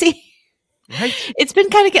Nazi. Right. It's been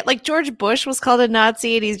kind of George Bush was called a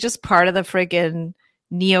Nazi, and he's just part of the friggin'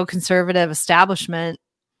 neoconservative establishment,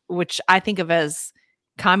 which I think of as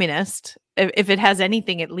communist. If it has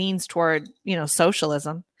anything, it leans toward,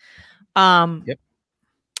 socialism. Yep.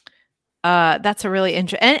 That's a really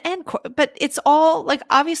interesting, but it's all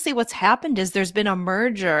obviously what's happened is there's been a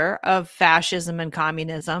merger of fascism and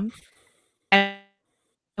communism, and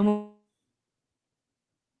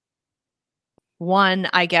one,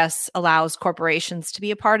 I guess, allows corporations to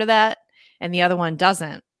be a part of that, and the other one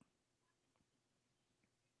doesn't.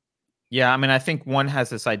 Yeah, I mean, I think one has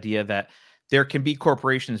this idea that there can be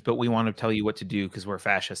corporations, but we want to tell you what to do because we're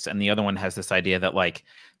fascists. And the other one has this idea that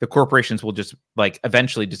the corporations will just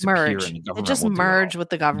eventually disappear. Merge. And the government just will merge with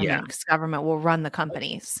the government, because government will run the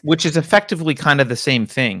companies. Which is effectively kind of the same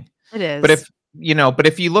thing. It is. But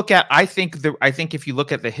if you look at, I think if you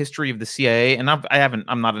look at the history of the CIA, and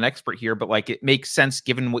I'm not an expert here, but it makes sense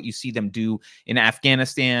given what you see them do in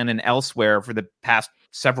Afghanistan and elsewhere for the past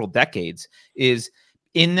several decades, is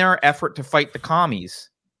in their effort to fight the commies,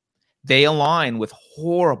 they align with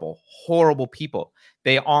horrible, horrible people.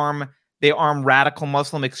 They arm radical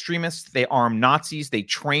Muslim extremists. They arm Nazis. They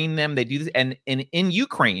train them. They do this. And in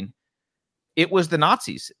Ukraine, it was the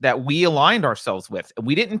Nazis that we aligned ourselves with.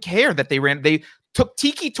 We didn't care that they took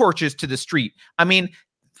tiki torches to the street. I mean,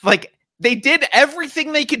 they did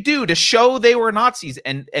everything they could do to show they were Nazis,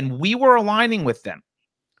 and we were aligning with them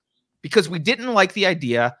because we didn't like the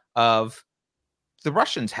idea of the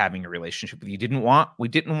Russians having a relationship with you. We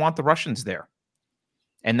didn't want the Russians there.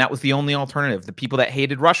 And that was the only alternative. The people that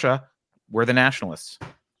hated Russia were the nationalists.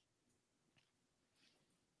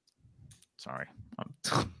 Sorry.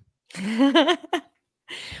 Well,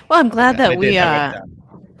 I'm glad that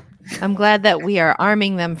I'm glad that we are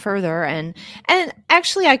arming them further. And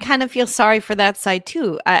actually, I kind of feel sorry for that side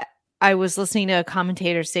too. I was listening to a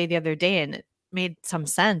commentator say the other day, and it made some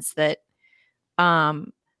sense that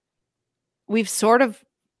we've sort of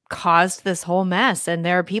caused this whole mess, and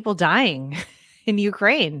there are people dying in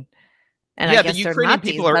Ukraine. And I guess the they're Ukrainian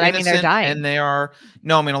Nazis, people are but innocent, they're dying. and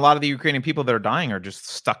a lot of the Ukrainian people that are dying are just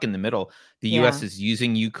stuck in the middle. The U.S. is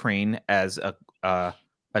using Ukraine as a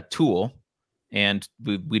tool, and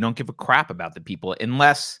we don't give a crap about the people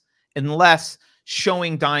unless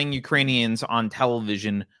showing dying Ukrainians on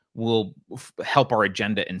television help our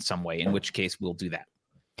agenda in some way, in which case we'll do that.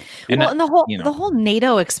 And the whole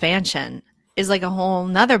NATO expansion is like a whole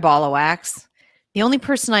nother ball of wax. The only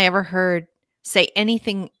person I ever heard say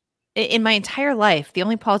anything in my entire life, the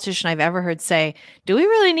only politician I've ever heard say, "Do we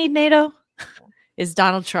really need NATO?" is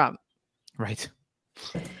Donald Trump. Right.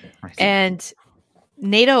 And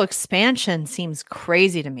NATO expansion seems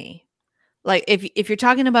crazy to me. Like if you're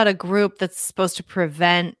talking about a group that's supposed to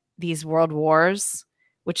prevent these world wars,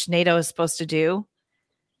 which NATO is supposed to do,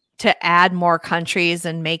 to add more countries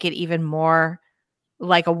and make it even more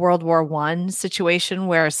like a World War I situation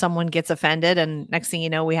where someone gets offended and next thing you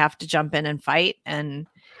know, we have to jump in and fight, and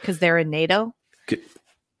because they're in NATO.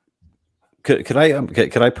 Could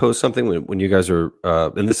I pose something when you guys are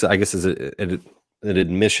and this I guess is an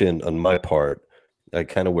admission on my part,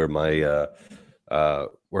 kind of where my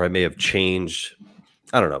where I may have changed.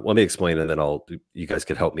 I don't know. Let me explain it, and then you guys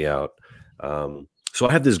could help me out. So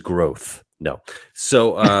I have this growth. No,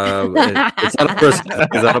 so it's not a person.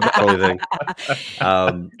 It's not a bodily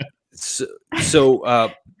thing. So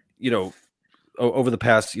over the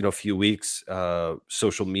past few weeks,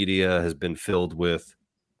 social media has been filled with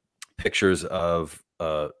pictures of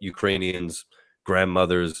Ukrainians,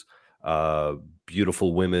 grandmothers,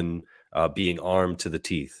 beautiful women being armed to the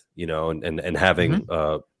teeth, and having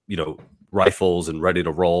rifles and ready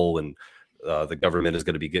to roll, and the government is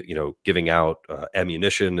going to be giving out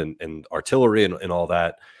ammunition and artillery and all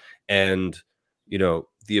that. And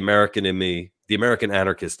the American in me, the American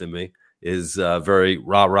anarchist in me, is very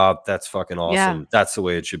rah. That's fucking awesome. Yeah. That's the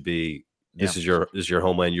way it should be. This is your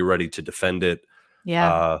homeland. You're ready to defend it.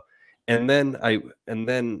 Yeah. And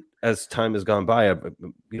then as time has gone by, I've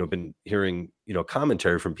been hearing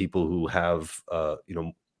commentary from people who have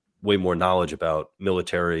way more knowledge about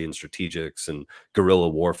military and strategics and guerrilla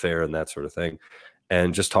warfare and that sort of thing,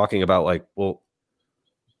 and just talking about like, well,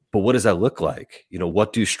 but what does that look like?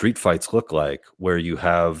 What do street fights look like where you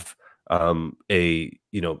have an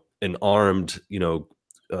armed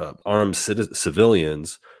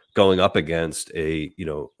civilians going up against a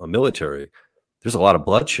military? There's a lot of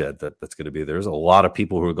bloodshed that's going to be there. There's a lot of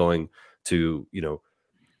people who are going to,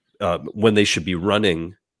 when they should be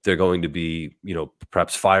running, they're going to be,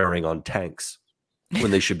 perhaps firing on tanks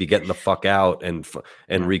when they should be getting the fuck out and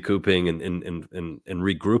recouping and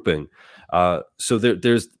regrouping. So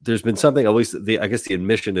there's been something, at least I guess the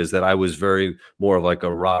admission is that I was very more of like a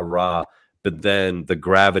rah, but then the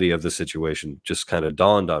gravity of the situation just kind of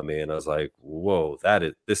dawned on me, and I was like, whoa,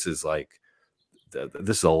 this is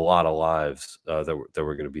a lot of lives that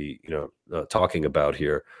we're going to be talking about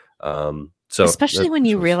here. So especially when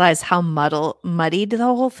you realize how muddied the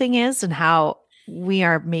whole thing is and how we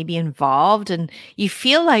are maybe involved, and you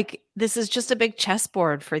feel like this is just a big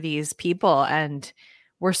chessboard for these people and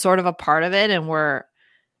we're sort of a part of it,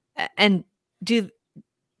 and did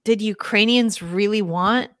Ukrainians really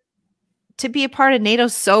want to be a part of NATO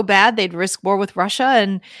so bad they'd risk war with Russia?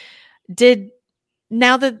 And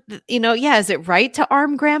now that, is it right to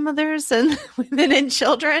arm grandmothers and women and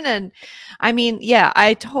children? And I mean,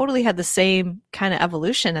 I totally had the same kind of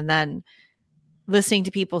evolution. And then listening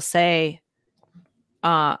to people say,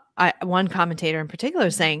 one commentator in particular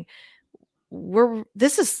saying,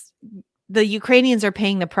 the Ukrainians are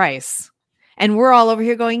paying the price. And we're all over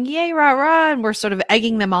here going, yay, rah, rah. And we're sort of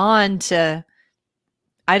egging them on to,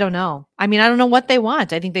 I don't know. I mean, I don't know what they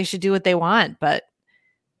want. I think they should do what they want, but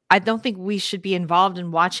I don't think we should be involved,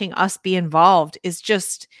 and watching us be involved is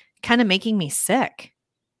just kind of making me sick.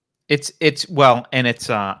 It's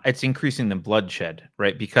increasing the bloodshed,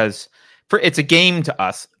 right? Because it's a game to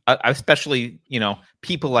us, especially,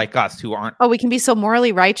 people like us who aren't. Oh, we can be so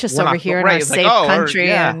morally righteous over here in our safe country.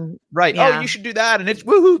 Right. Yeah. Oh, you should do that. And it's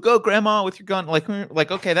woohoo, go grandma with your gun. Like,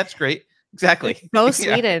 okay, that's great. Exactly. Go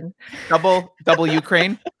Sweden. Double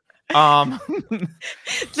Ukraine.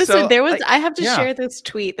 Listen, I have to share this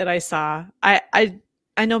tweet that I saw. I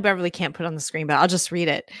know Beverly can't put it on the screen, but I'll just read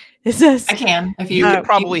it. It says, I can. If you could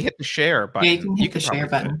probably hit the share button. Yeah, you can hit the share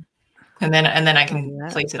button. And then I can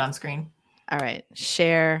place it on screen. All right.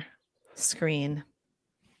 Share screen.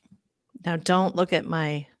 Now don't look at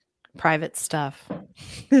my private stuff.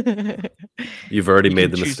 You've already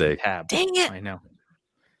made the mistake. Dang it. I know.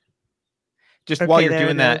 Just while you're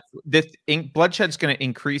doing that, this bloodshed's going to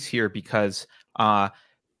increase here because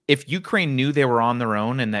if Ukraine knew they were on their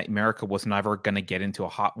own and that America was never going to get into a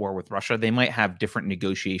hot war with Russia, they might have different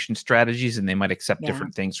negotiation strategies and they might accept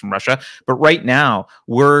different things from Russia. But right now,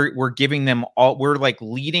 we're giving them all. We're like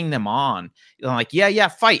leading them on. Like,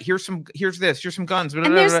 fight. Here's some guns. And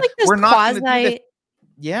there's like this quasi.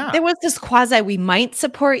 Yeah, there was this quasi. We might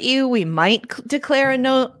support you. We might declare a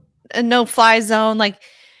no-fly zone. Like,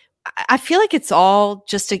 I feel like it's all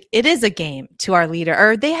just it is a game to our leader,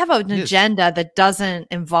 or they have an agenda that doesn't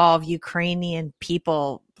involve Ukrainian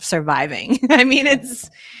people surviving. I mean, it's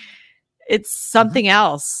something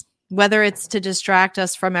else, whether it's to distract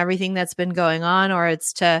us from everything that's been going on, or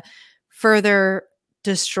it's to further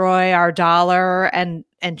destroy our dollar and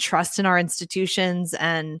trust in our institutions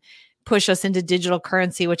and push us into digital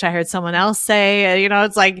currency, which I heard someone else say.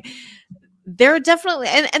 It's like they're definitely,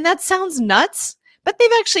 and that sounds nuts, but they've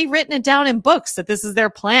actually written it down in books that this is their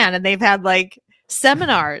plan, and they've had like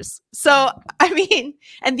seminars. So, I mean,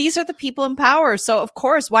 and these are the people in power. So of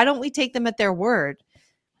course, why don't we take them at their word?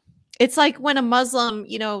 It's like when a Muslim,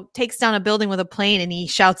 takes down a building with a plane and he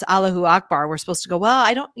shouts Allahu Akbar. We're supposed to go, well,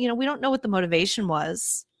 we don't know what the motivation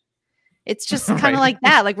was. It's just kind of like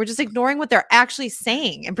that. Like we're just ignoring what they're actually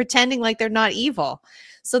saying and pretending like they're not evil.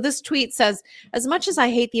 So this tweet says, as much as I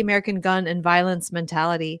hate the American gun and violence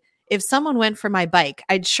mentality, if someone went for my bike,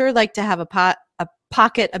 I'd sure like to have a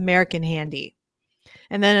pocket American handy.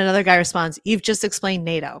 And then another guy responds, you've just explained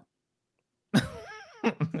NATO.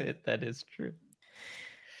 That is true.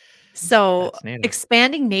 So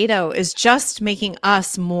expanding NATO is just making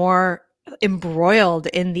us more embroiled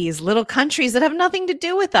in these little countries that have nothing to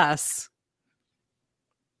do with us.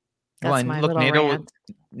 That's my little rant.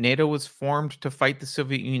 NATO was formed to fight the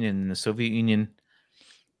Soviet Union, and the Soviet Union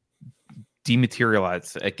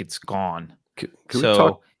dematerialized. Like it's gone. Can we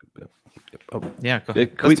talk? Yeah, go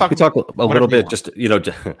ahead. Can we talk a little bit? Just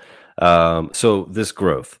so this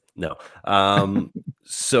growth. No.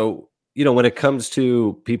 So when it comes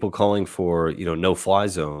to people calling for no-fly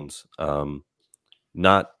zones,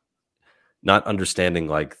 not understanding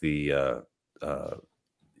like the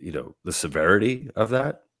severity of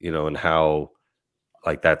that, and how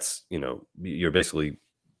like that's you're basically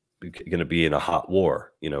going to be in a hot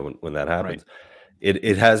war, when that happens. Right.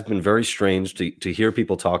 It has been very strange to hear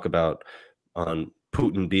people talk about on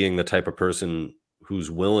Putin being the type of person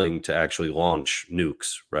who's willing to actually launch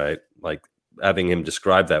nukes, right? Like having him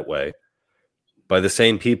described that way by the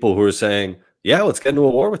same people who are saying, yeah, let's get into a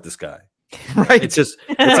war with this guy. Right. It's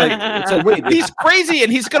like wait, he's crazy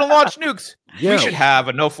and he's going to launch nukes. Yeah. We should have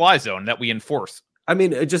a no-fly zone that we enforce. I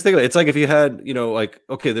mean, just think of it. It's like if you had,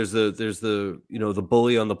 okay, there's the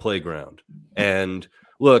bully on the playground, and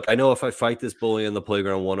look, I know if I fight this bully on the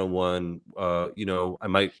playground one-on-one, I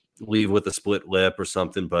might leave with a split lip or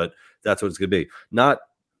something, but that's what it's gonna be.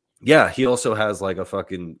 He also has like a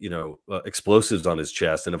fucking, explosives on his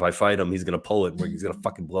chest, and if I fight him, he's gonna pull it, where he's gonna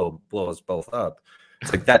fucking blow us both up.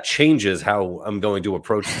 It's like that changes how I'm going to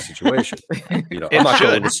approach the situation.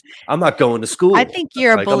 I'm not going to school. I think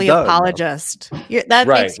you're a bully apologist. That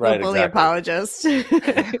makes you a bully apologist.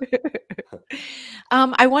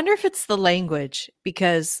 I wonder if it's the language,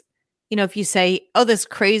 because if you say, "Oh, this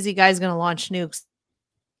crazy guy's going to launch nukes,"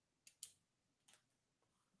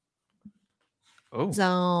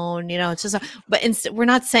 zone, it's just. But instead, we're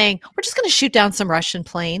not saying we're just going to shoot down some Russian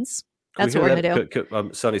planes. That's what we're going to do.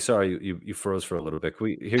 Sonny, sorry, you froze for a little bit. Can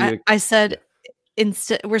we hear you? I said,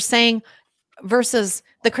 instead, we're saying versus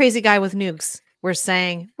the crazy guy with nukes, we're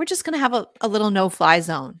saying we're just going to have a little no-fly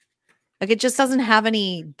zone. Like it just doesn't have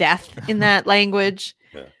any death in that language.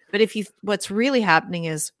 Yeah. But what's really happening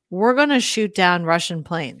is we're going to shoot down Russian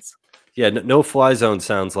planes. Yeah, no-fly zone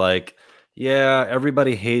sounds like, yeah,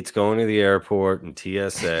 everybody hates going to the airport and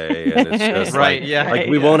TSA, and it's just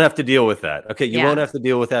we won't have to deal with that. Okay, you won't have to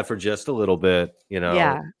deal with that for just a little bit,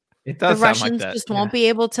 Yeah, it does. The Russians just won't be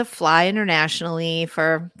able to fly internationally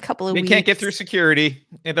for a couple of weeks. They can't get through security.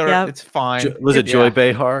 It's fine. Was it Joy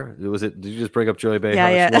Behar? Did you just bring up Joy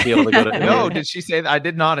Behar? Yeah. She won't be able to go to No, did she say that? I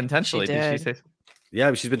did not intentionally. Did she say?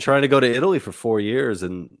 Yeah, she's been trying to go to Italy for 4 years,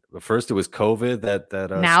 and first it was COVID that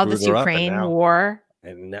now this Ukraine war.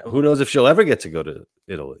 And now, who knows if she'll ever get to go to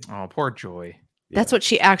Italy? Oh, poor Joy. That's what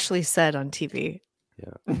she actually said on TV.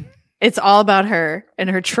 Yeah. It's all about her and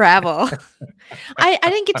her travel. I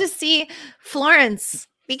didn't get to see Florence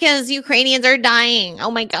because Ukrainians are dying. Oh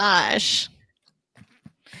my gosh.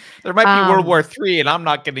 There might be World War III, and I'm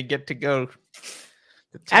not going to get to go.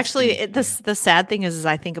 Actually, the sad thing is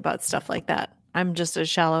I think about stuff like that. I'm just as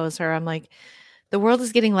shallow as her. I'm like, the world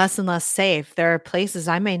is getting less and less safe. There are places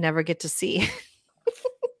I may never get to see.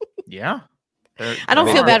 Yeah. I don't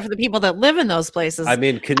feel bad for the people that live in those places. I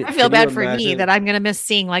mean, I feel bad for me that I'm going to miss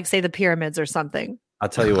seeing, like, say, the pyramids or something. I'll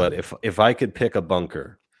tell you what, if I could pick a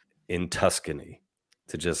bunker in Tuscany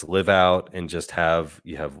to just live out and just have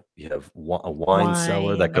a wine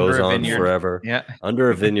cellar that goes on forever, under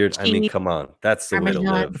a vineyard. I mean, come on, that's the way to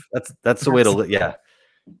live. That's the way to live. Yeah,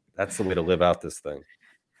 that's the way to live out this thing.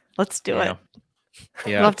 Let's do it.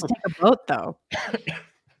 Yeah, we'll have to take a boat though.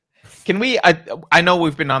 Can we? I know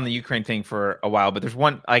we've been on the Ukraine thing for a while, but there's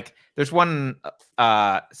one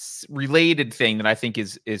related thing that I think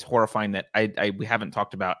is horrifying that we haven't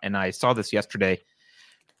talked about, and I saw this yesterday.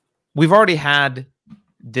 We've already had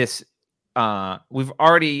this. We've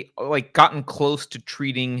already gotten close to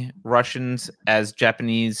treating Russians as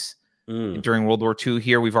Japanese during World War II.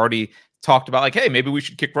 Here, we've already talked about hey, maybe we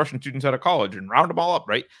should kick Russian students out of college and round them all up,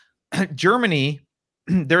 right? Germany,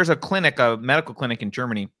 there's a medical clinic in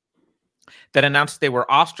Germany that announced they were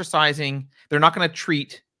ostracizing. They're not going to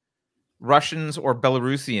treat Russians or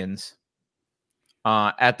Belarusians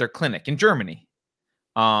at their clinic in Germany.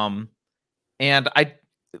 And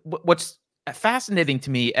what's fascinating to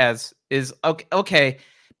me is okay,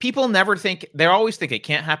 people never think, they always think it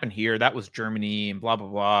can't happen here. That was Germany and blah, blah,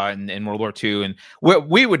 blah, and in World War II. And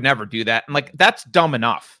we would never do that. And that's dumb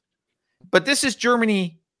enough. But this is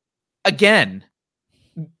Germany again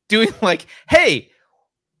doing hey,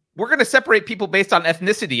 we're going to separate people based on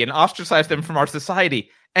ethnicity and ostracize them from our society.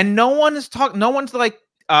 And no one's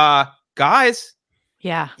guys,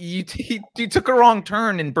 yeah, you took a wrong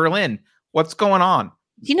turn in Berlin. What's going on?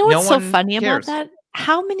 You know what's so funny about that?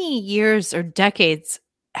 How many years or decades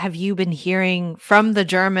have you been hearing from the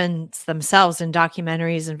Germans themselves in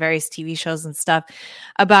documentaries and various TV shows and stuff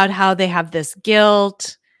about how they have this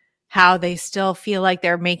guilt, how they still feel like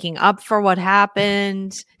they're making up for what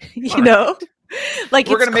happened, you know?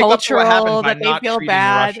 It's cultural that they feel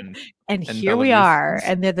bad. And here we are,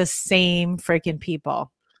 and they're the same freaking people.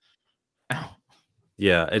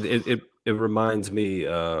 Yeah, it reminds me,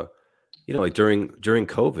 during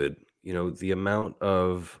COVID, the amount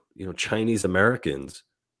of Chinese Americans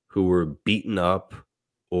who were beaten up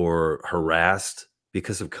or harassed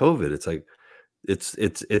because of COVID.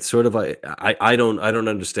 It's sort of I don't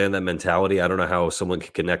understand that mentality. I don't know how someone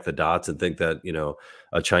can connect the dots and think that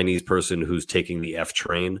a Chinese person who's taking the F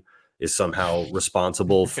train is somehow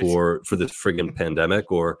responsible for this friggin'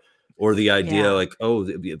 pandemic, or the idea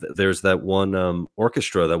there's that one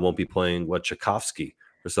orchestra that won't be playing Tchaikovsky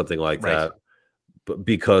or something like that, but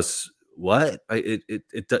because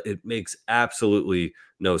it makes absolutely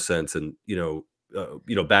no sense. And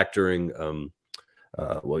back during the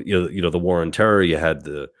war on terror, you had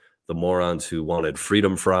the morons who wanted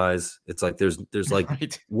freedom fries. It's there's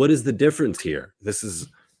what is the difference here?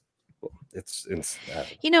 It's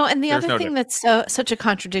and the other thing that's such a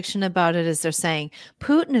contradiction about it is they're saying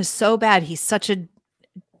Putin is so bad, he's such a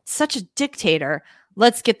dictator,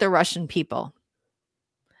 let's get the Russian people.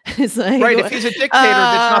 It's right, if he's a dictator,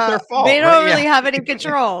 that's not their fault. They don't really have any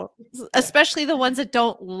control, especially the ones that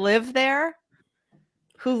don't live there,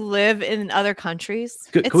 who live in other countries.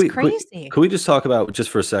 It's crazy. Can we just talk about just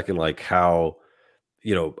for a second, how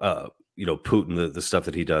Putin, the stuff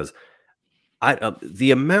that he does?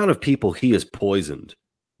 The amount of people he has poisoned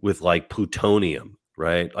with plutonium,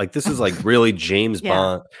 right? This is really James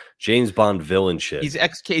Bond villain shit. He's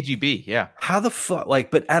ex-KGB, yeah. How the fuck?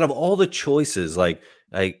 But out of all the choices, I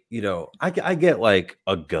get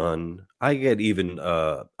a gun, I get even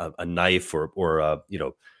a knife or a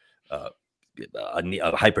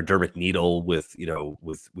hypodermic needle with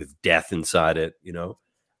death inside it.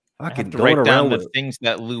 I have to write down the things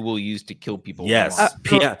that Lou will use to kill people. Yes,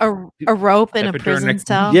 a rope in a prison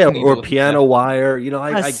cell. Yeah, or piano wire.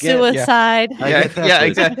 I get suicide. Yeah,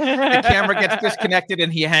 exactly. The camera gets disconnected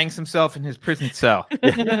and he hangs himself in his prison cell.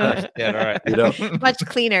 Yeah, all right. Much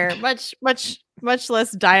cleaner, much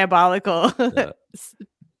less diabolical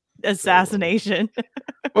assassination.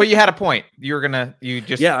 Well, you had a point. I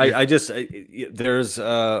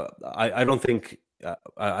don't think.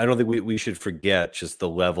 I don't think we should forget just the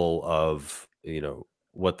level of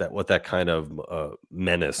what that kind of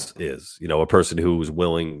menace is. A person who's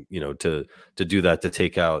willing to do that, to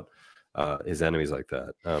take out his enemies like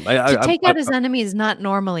that. To take out his enemies, not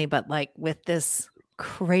normally, but with this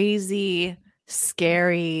crazy,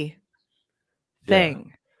 scary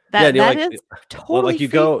thing. That is totally you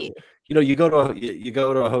freaky. You go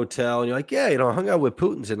to a hotel and you're I hung out with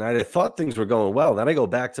Putin tonight. I thought things were going well. Then I go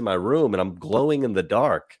back to my room and I'm glowing in the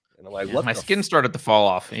dark. And I'm what? My skin started to fall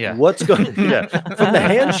off. Yeah. What's going? Yeah. From the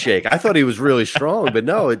handshake, I thought he was really strong, but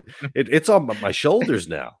no, it's on my shoulders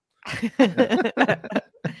now.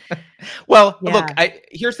 Well, look,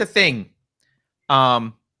 here's the thing.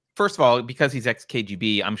 First of all, because he's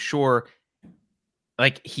ex-KGB, I'm sure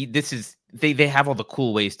they have all the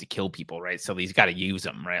cool ways to kill people, right? So he's got to use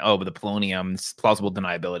them, right? Oh, but the polonium, plausible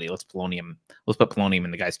deniability. Let's put polonium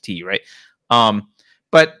in the guy's tea, right?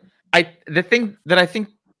 But the thing that I think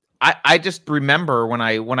I just remember when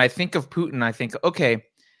I think of Putin, I think, okay,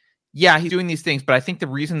 yeah, he's doing these things, but I think the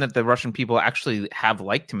reason that the Russian people actually have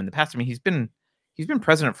liked him in the past, I mean, he's been he's been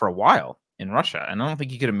president for a while in Russia, and I don't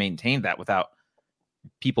think he could have maintained that without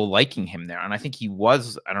people liking him there. And I think he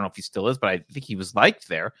was, I don't know if he still is, but I think he was liked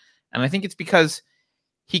there. And I think it's because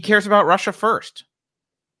he cares about Russia first.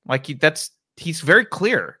 Like he's very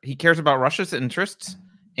clear. He cares about Russia's interests,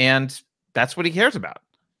 and that's what he cares about.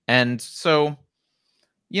 And so,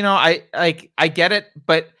 I get it,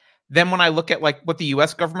 but then when I look at like what the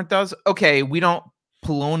US government does, okay, we don't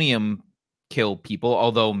polonium kill people,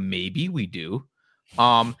 although maybe we do.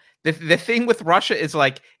 The thing with Russia is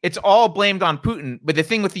like it's all blamed on Putin, but the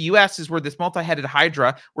thing with the US is we're this multi-headed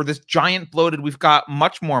hydra, we're this giant bloated, we've got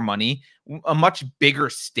much more money, a much bigger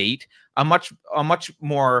state, a much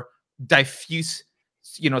more diffuse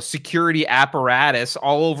security apparatus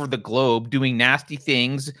all over the globe, doing nasty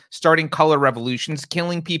things, starting color revolutions,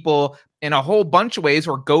 killing people in a whole bunch of ways,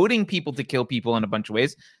 or goading people to kill people in a bunch of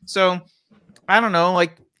ways. So I don't know,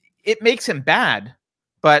 like it makes him bad,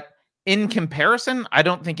 but in comparison, I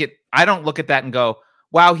don't look at that and go,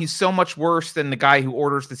 wow, he's so much worse than the guy who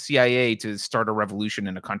orders the CIA to start a revolution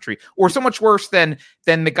in a country, or so much worse than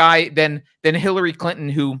Hillary Clinton,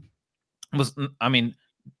 who was, I mean,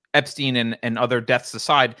 Epstein and other deaths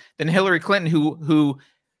aside, than Hillary Clinton, who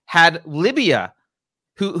had Libya,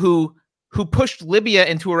 who pushed Libya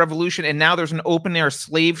into a revolution, and now there's an open air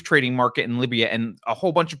slave trading market in Libya, and a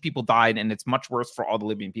whole bunch of people died, and it's much worse for all the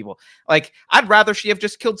Libyan people. Like, I'd rather she have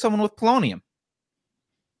just killed someone with polonium.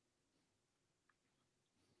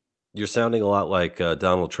 You're sounding a lot like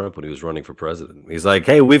Donald Trump when he was running for president. He's like,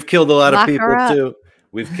 hey, we've killed a lot of people too.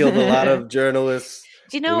 We've killed a lot of journalists.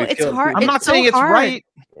 It's hard. I'm not saying it's right.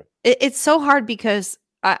 It's so hard because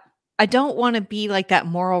I don't want to be like that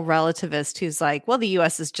moral relativist who's like, well, the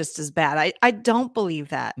US is just as bad. I don't believe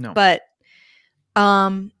that. No. But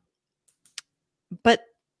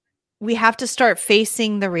we have to start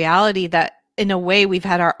facing the reality that in a way we've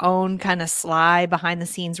had our own kind of sly behind the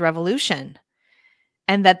scenes revolution,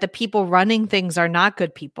 and that the people running things are not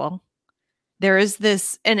good people. There is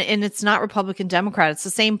this, and it's not Republican, Democrat. It's the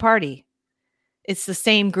same party. It's the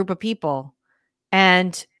same group of people.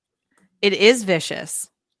 And it is vicious.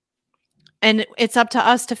 And it's up to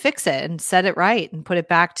us to fix it and set it right and put it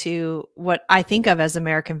back to what I think of as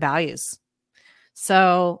American values.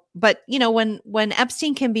 So, but when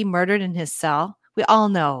Epstein can be murdered in his cell, we all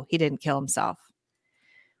know he didn't kill himself.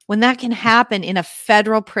 When that can happen in a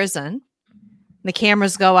federal prison, the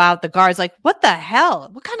cameras go out, the guards like, what the hell?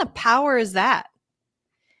 What kind of power is that?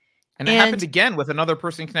 And it happened again with another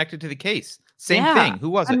person connected to the case. Same thing. Who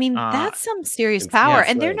was it? I mean, that's some serious power.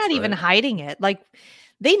 And they're not even hiding it. Like,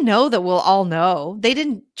 they know that we'll all know. They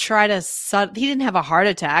didn't try to, he didn't have a heart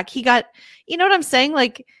attack. He got, you know what I'm saying?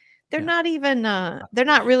 Like, they're not even, they're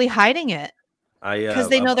not really hiding it. Because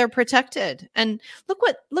they know they're protected. And look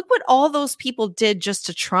what all those people did just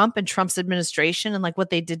to Trump and Trump's administration, and like what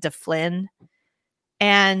they did to Flynn.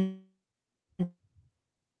 And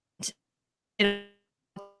it'll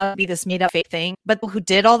be this made up fake thing. But who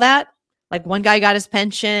did all that? Like, one guy got his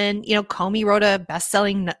pension. Comey wrote a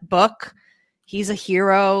best-selling book. He's a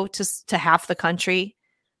hero to half the country.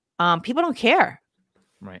 People don't care.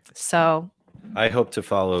 Right. So I hope to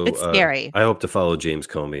follow. It's scary. I hope to follow James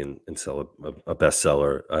Comey and sell a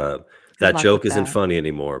bestseller. That joke isn't funny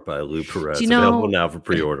anymore by Lou Perez. Available now for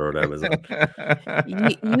pre-order on Amazon.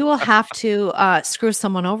 You will have to screw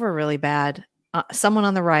someone over really bad. Someone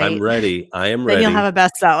on the right. I'm ready. I am ready. Then you'll have a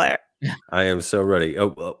bestseller. I am so ready.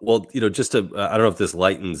 Oh, well, just to, I don't know if this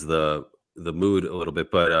lightens the mood a little bit,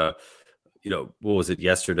 but what was it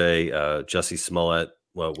yesterday? Jussie Smollett.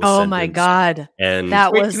 Oh my God! And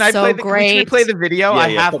that was so great. Can we play the video? Yeah, I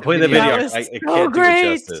have to play the video. I can't do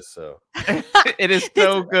it justice. So it is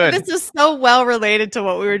so good. This is so well related to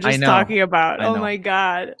what we were just talking about. Oh my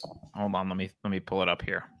God! Hold on, let me pull it up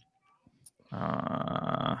here.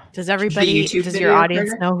 Does your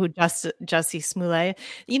audience know who Jussie Smollett?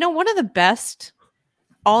 One of the best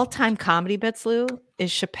all-time comedy bits, Lou,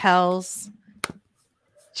 is Chappelle's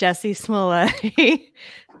Jussie Smollett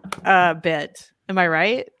bit. Am I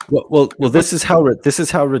right? Well. This is how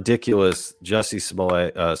ridiculous Jussie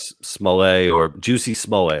Smollett or Juicy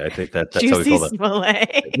Smollett. I think that's how we call it.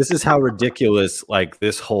 Smollett. This is how ridiculous like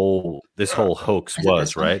this whole hoax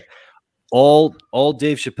was, right? All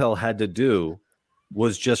Dave Chappelle had to do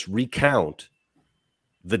was just recount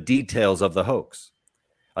the details of the hoax.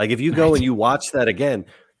 Like, if you go and you watch that again,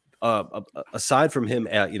 aside from him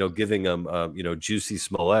giving him Juicy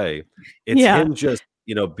Smollett, it's him just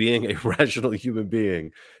being a rational human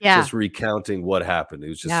being, just recounting what happened. It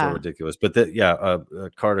was just so ridiculous. But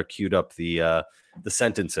Carter queued up the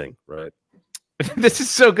sentencing, right? This is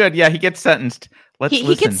so good. Yeah, he gets sentenced. Let's he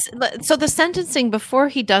listen. gets so the sentencing before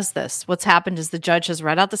he does this. What's happened is the judge has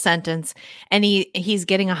read out the sentence, and he's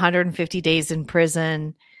getting 150 days in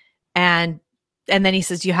prison, and then he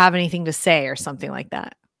says, "Do you have anything to say?" or something like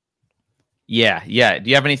that. Yeah. Do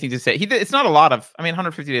you have anything to say? It's not a lot of. I mean,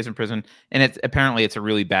 150 days in prison, and it's apparently it's a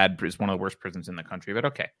really bad. It's one of the worst prisons in the country. But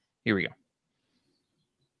okay, here we go.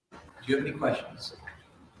 Do you have any questions?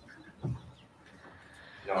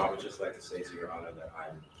 No, I would just like to say to Your Honor that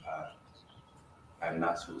I'm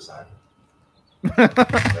not suicidal. That's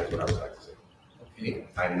what I would like to say. Okay.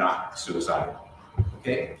 I'm not suicidal.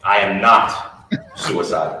 Okay. I am not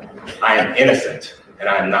suicidal. I am innocent, and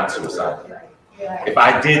I am not suicidal. If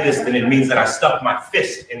I did this, then it means that I stuck my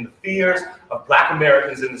fist in the fears of Black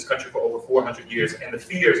Americans in this country for over 400 years and the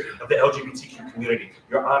fears of the LGBTQ community.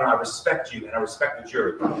 Your Honor, I respect you and I respect the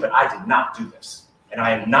jury, but I did not do this. And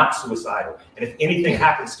I am not suicidal. And if anything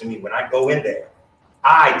happens to me when I go in there,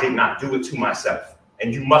 I did not do it to myself.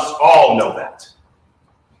 And you must all know that.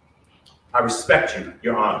 I respect you,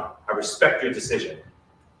 Your Honor. I respect your decision.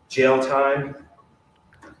 Jail time.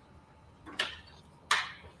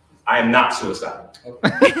 I am not suicidal.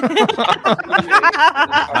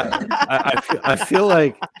 I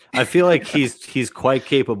feel like he's quite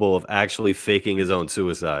capable of actually faking his own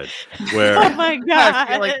suicide. Where Oh my god! I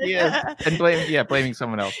feel like he is, and blaming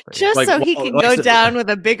someone else. Just Like, so he well, can like go I said- down with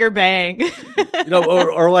a bigger bang.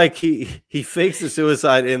 or like he fakes the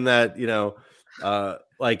suicide in that,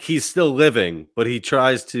 like he's still living, but he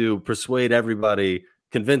tries to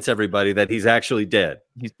convince everybody that he's actually dead.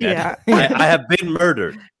 He's dead. Yeah. I have been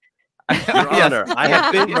murdered. Your Honor, I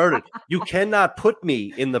have been murdered. You cannot put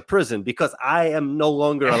me in the prison because I am no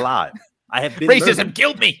longer alive. I have been Racism murdered.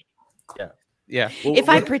 killed me. Yeah. Well, If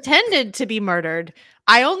I pretended to be murdered,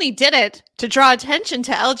 I only did it to draw attention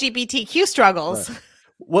to LGBTQ struggles. Right.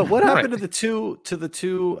 What happened to the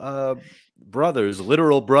two brothers,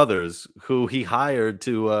 literal brothers, who he hired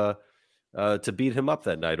to beat him up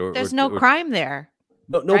that night? There's no crime there.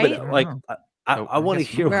 No, right? but like I want to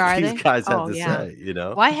hear Where what are these they? guys have Oh, to yeah.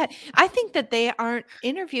 say. I think that they aren't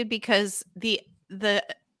interviewed because the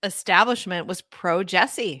establishment was pro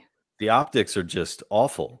Jesse. The optics are just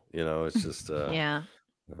awful. It's just Yeah.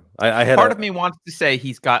 I had Part of me wants to say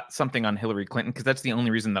he's got something on Hillary Clinton because that's the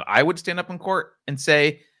only reason that I would stand up in court and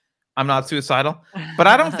say I'm not suicidal. But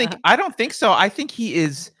I don't think so. I think he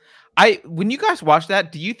is. When you guys watch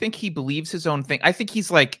that, do you think he believes his own thing? I think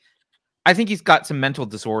he's got some mental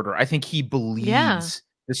disorder. I think he believes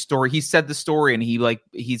the story. He said the story and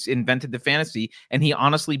he's invented the fantasy and he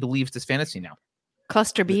honestly believes this fantasy now.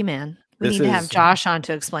 Cluster B man. We This need to have is- Josh on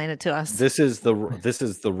to explain it to us. This is the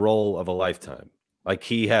role of a lifetime. Like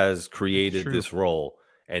he has created True. this role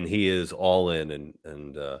and he is all in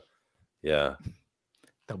and yeah.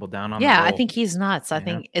 Double down on Yeah, the I role. think he's nuts. I Yeah.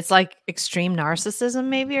 think it's like extreme narcissism,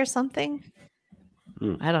 maybe, or something.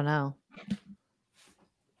 I don't know.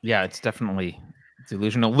 Yeah, it's definitely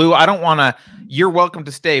delusional. Lou, you're welcome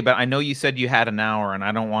to stay, but I know you said you had an hour and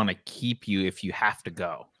I don't want to keep you if you have to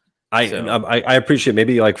go. I appreciate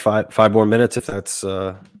maybe like five more minutes if that's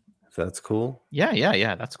cool.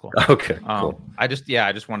 Yeah, that's cool. Okay, cool. I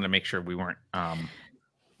just wanted to make sure we weren't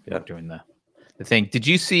doing the thing. Did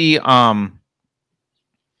you see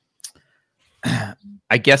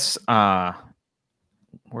I guess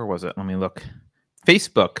where was it? Let me look.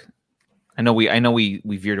 Facebook. I know we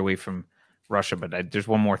veered away from Russia, but there's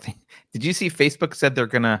one more thing. Did you see Facebook said they're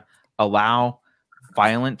going to allow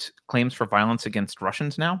claims for violence against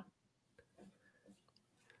Russians now?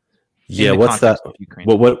 Yeah, what's that?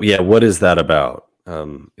 What is that about?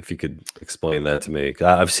 If you could explain that to me.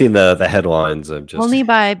 I've seen the headlines. I'm just Only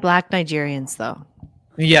by Black Nigerians, though.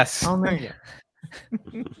 Yes. Only.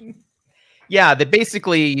 Yeah,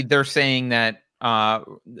 they're saying that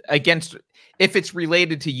against if it's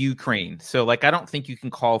related to Ukraine. So like I don't think you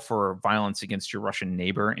can call for violence against your Russian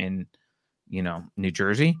neighbor in New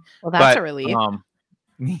Jersey. Well, that's a relief.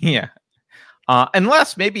 Yeah.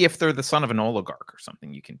 Unless maybe if they're the son of an oligarch or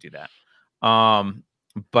something, you can do that.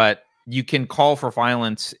 But you can call for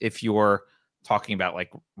violence if you're talking about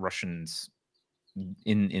like Russians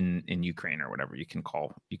in Ukraine or whatever. You can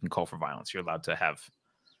call for violence. You're allowed to have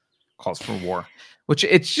calls for war, which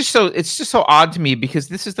it's just so odd to me because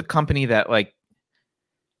this is the company that like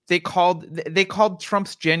they called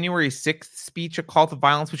Trump's January 6th speech a call to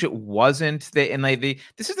violence, which it wasn't.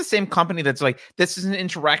 This is the same company that's like, this is an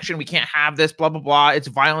insurrection. We can't have this, blah, blah, blah. It's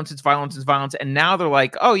violence. It's violence. It's violence. And now they're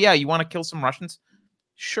like, oh yeah, you want to kill some Russians?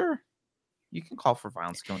 Sure. You can call for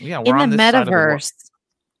violence. Yeah. We're In on the this side of the war. metaverse,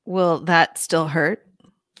 will that still hurt?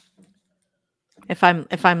 If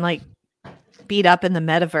I'm like beat up in the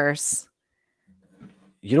metaverse,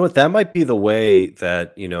 You know what? That might be the way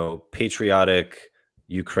that, patriotic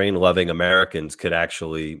Ukraine-loving Americans could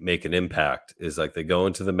actually make an impact, is like they go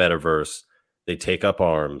into the metaverse, they take up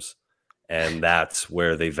arms, and that's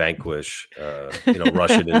where they vanquish,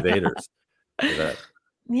 Russian invaders.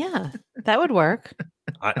 Yeah, that would work.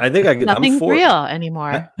 I think I could. Nothing's I'm 40. real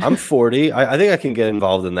anymore. I'm 40. I think I can get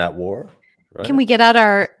involved in that war. Right? Can we get out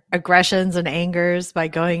our aggressions and angers by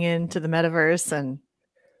going into the metaverse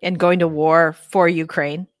and going to war for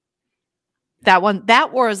Ukraine? That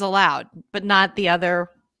war is allowed, but not the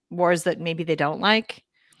other wars that maybe they don't like.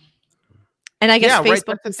 And I guess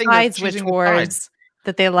Facebook decides which wars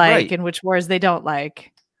that they like and which wars they don't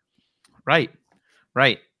like. Right.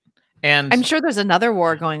 And I'm sure there's another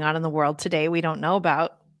war going on in the world today we don't know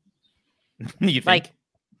about. You think? Like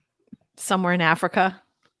somewhere in Africa.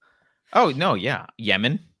 Oh, no, yeah.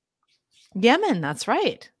 Yemen, that's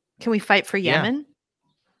right. Can we fight for Yemen?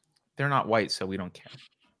 They're not white, so we don't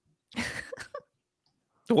care.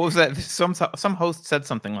 What was that? Some host said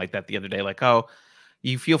something like that the other day, like, "Oh,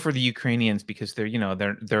 you feel for the Ukrainians because they're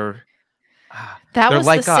that they're was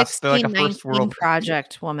like the us. They're like a 1619 first world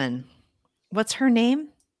project woman. What's her name?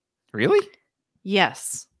 Really?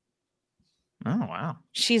 Yes. Oh, wow.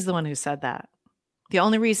 She's the one who said that. The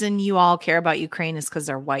only reason you all care about Ukraine is because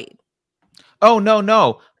they're white. Oh,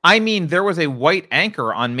 no. I mean, there was a white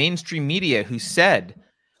anchor on mainstream media who said,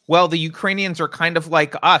 well, the Ukrainians are kind of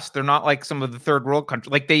like us. They're not like some of the third world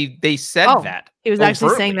countries. Like they said that. He was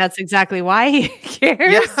actually saying that's exactly why he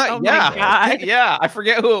cares. My God. Yeah. I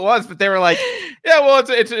forget who it was, but they were like, yeah, well,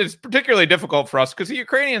 it's particularly difficult for us because the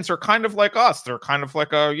Ukrainians are kind of like us. They're kind of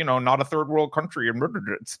like a, not a third world country. And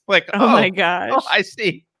it's like, oh my gosh. Oh, I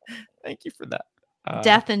see. Thank you for that.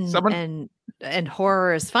 Death and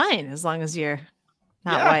horror is fine as long as you're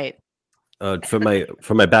not white. For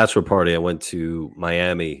my bachelor party, I went to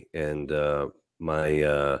Miami, and my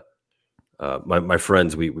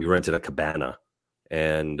friends, we rented a cabana,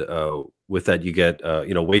 and with that you get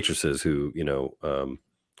waitresses who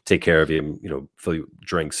take care of you, fill you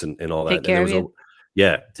drinks and all that. Take care of you.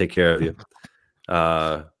 Take care of you.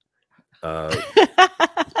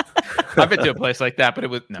 I've been to a place like that, but it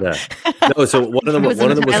was no. Yeah. No, so one of them was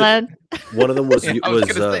one of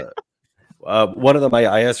them.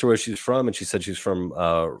 I asked her where she's from, and she said she's from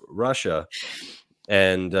Russia,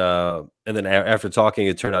 and then after talking,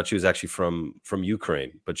 it turned out she was actually from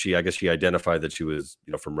Ukraine, but I guess she identified that she was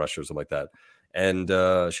from Russia or something like that, and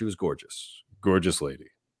she was gorgeous lady.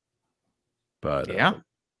 But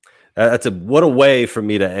what a way for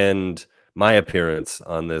me to end my appearance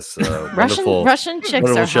on this Russian chicks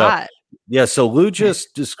are show. hot. Yeah, so Lou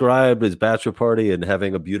just described his bachelor party and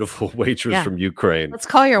having a beautiful waitress from Ukraine. Let's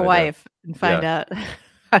call your wife and find out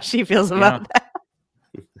how she feels about that.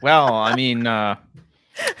 Well, I mean,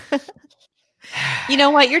 you know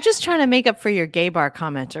what? You're just trying to make up for your gay bar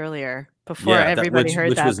comment earlier before everybody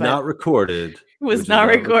heard that. Which was not recorded. Was not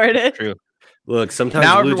recorded. True. Look, sometimes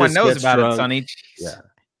now Lou everyone knows about drunk. it, Sonny. Yeah.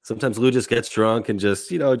 Sometimes Lou just gets drunk and just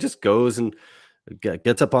goes and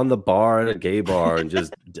gets up on the bar at a gay bar and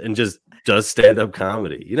just does stand-up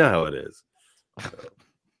comedy. You know how it is.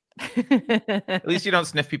 At least you don't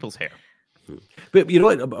sniff people's hair. But you know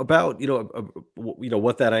what about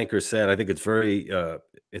what that anchor said? I think it's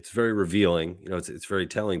very revealing. It's very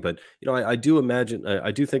telling. But I do imagine,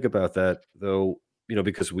 I do think about that though.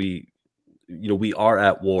 Because we are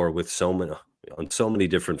at war with on so many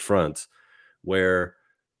different fronts. Where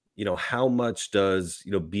how much does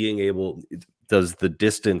does the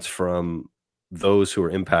distance from those who are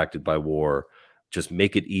impacted by war just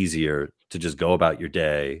make it easier to just go about your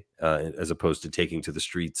day as opposed to taking to the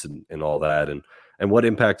streets and all that, and what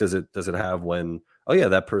impact does it have when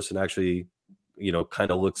that person actually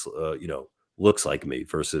kind of looks like me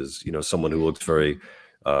versus someone who looks very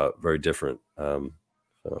very different.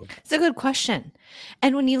 It's a good question.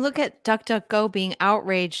 And when you look at DuckDuckGo being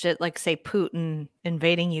outraged at, like, say, Putin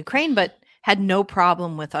invading Ukraine, but had no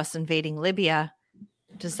problem with us invading Libya,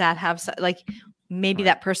 does that have maybe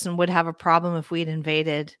that person would have a problem if we'd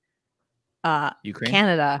invaded Ukraine?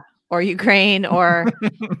 Canada or Ukraine or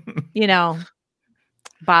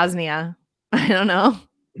Bosnia? I don't know.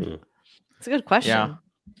 It's a good question. Yeah.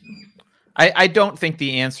 I don't think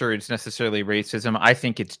the answer is necessarily racism. I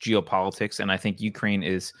think it's geopolitics, and I think Ukraine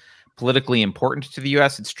is politically important to the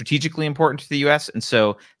U.S. It's strategically important to the U.S., and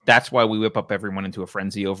so that's why we whip up everyone into a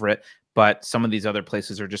frenzy over it. But some of these other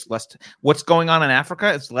places are just less. What's going on in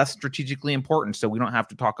Africa is less strategically important, so we don't have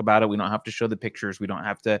to talk about it. We don't have to show the pictures. We don't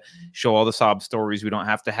have to show all the sob stories. We don't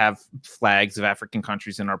have to have flags of African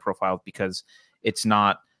countries in our profile because it's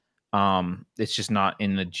not. It's just not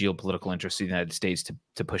in the geopolitical interest of the United States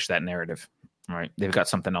to push that narrative. Right. They've got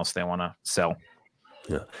something else they want to sell.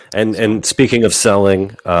 Yeah. And speaking of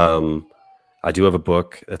selling, I do have a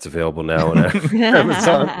book that's available now on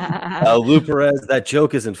Amazon. Lou Perez, that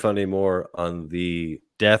joke isn't fun anymore on the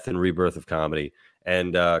death and rebirth of comedy.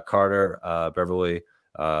 And Carter, Beverly,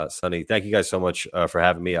 Sonny, thank you guys so much for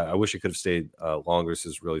having me. I wish I could have stayed longer. This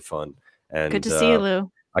is really fun. And Good to see you,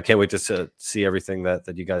 Lou. I can't wait to see everything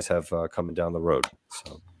that you guys have coming down the road.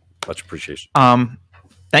 So much appreciation.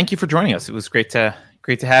 Thank you for joining us. It was great to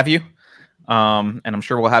have you. And I'm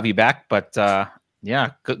sure we'll have you back. But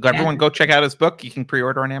yeah, everyone go check out his book. You can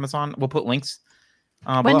pre-order on Amazon. We'll put links.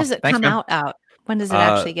 When below. does it Thanks, come man. out? When does it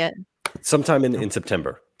actually get? Sometime in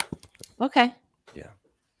September. Okay. Yeah.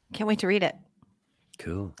 Can't wait to read it.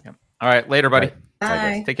 Cool. Yep. All right, later, buddy. Bye,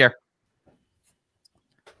 guys. Take care.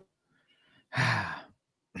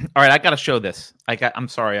 All right, I got to show this. I'm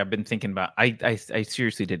sorry. I've been thinking about. I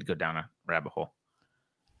seriously did go down a rabbit hole.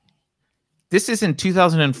 This is in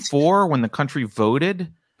 2004 when the country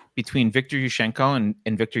voted between Viktor Yushchenko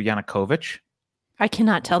and Viktor Yanukovych. I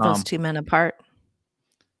cannot tell those two men apart.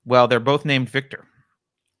 Well, they're both named Victor,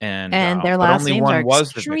 and their but last only names one are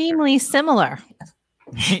was extremely similar.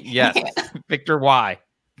 Yes, Victor Y.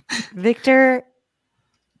 Victor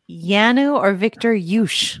Yanu or Victor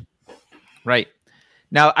Yush. Right.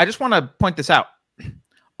 Now, I just want to point this out.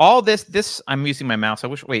 All this, I'm using my mouse.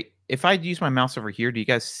 Wait, if I use my mouse over here, do you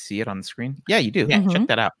guys see it on the screen? Yeah, you do. Yeah. Check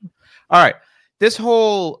that out. All right. This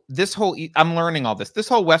whole, I'm learning all this. This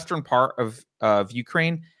whole western part of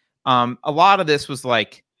Ukraine, a lot of this was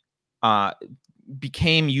like,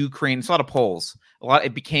 became Ukraine. It's a lot of Poles.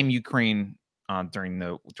 It became Ukraine during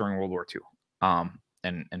World War II,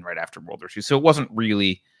 and right after World War II. So it wasn't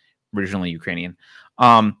really originally Ukrainian.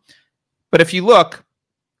 But if you look,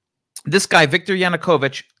 this guy Viktor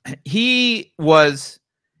Yanukovych, he was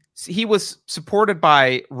supported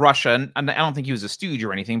by Russia, and I don't think he was a stooge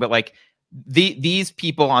or anything, but like these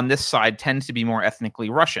people on this side tend to be more ethnically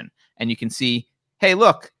Russian, and you can see, hey,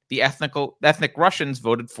 look, the ethnic Russians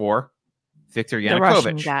voted for Viktor Yanukovych, the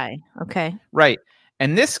Russian guy. Okay, right,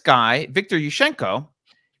 and this guy Viktor Yushchenko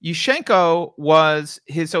was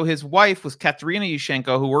his wife was Katerina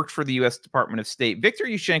Yushchenko, who worked for the U.S. Department of State. Viktor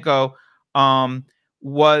Yushchenko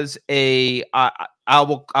was I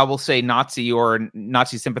will say Nazi or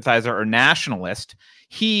Nazi sympathizer or nationalist.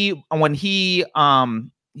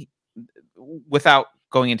 Without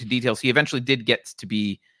going into details, he eventually did get to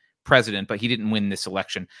be president, but he didn't win this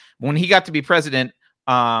election. When he got to be president,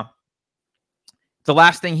 the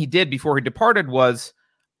last thing he did before he departed was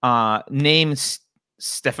name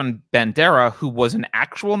Stefan Bandera, who was an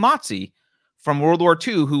actual Nazi from World War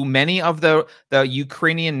II, who many of the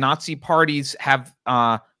Ukrainian Nazi parties have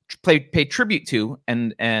paid tribute to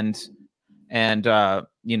and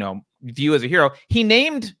view as a hero. He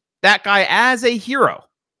named that guy as a hero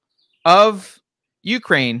of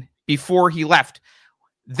Ukraine before he left.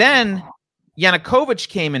 Then Yanukovych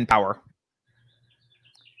came in power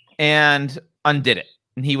and undid it.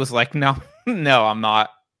 And he was like, no, I'm not.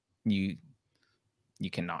 You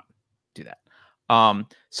cannot do that.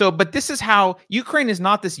 But this is how Ukraine is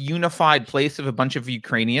not this unified place of a bunch of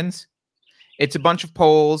Ukrainians. It's a bunch of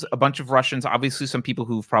Poles, a bunch of Russians, obviously some people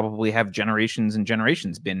who probably have generations and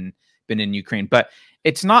generations been in Ukraine, but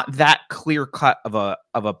it's not that clear cut of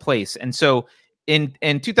a place. And so in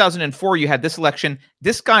 2004, you had this election.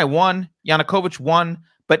 This guy won, Yanukovych won,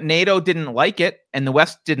 but NATO didn't like it, and the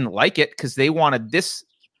West didn't like it because they wanted this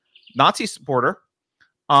Nazi supporter.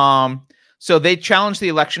 So they challenged the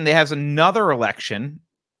election. They have another election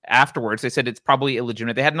afterwards. They said it's probably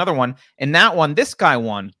illegitimate. They had another one, and that one, this guy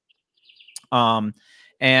won.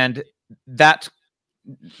 And that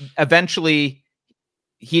eventually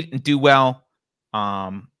he didn't do well.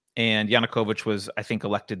 And Yanukovych was, I think,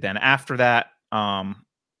 elected then after that. I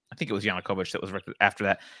think it was Yanukovych that was elected after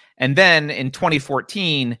that. And then in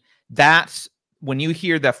 2014, that's when you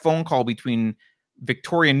hear that phone call between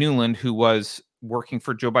Victoria Nuland, who was working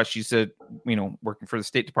for Joe Biden. She's working for the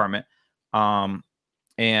State Department, and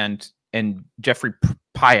Jeffrey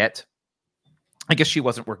Pyatt. I guess she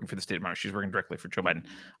wasn't working for the State Department. She's working directly for Joe Biden.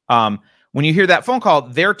 When you hear that phone call,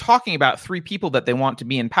 they're talking about three people that they want to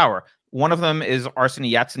be in power. One of them is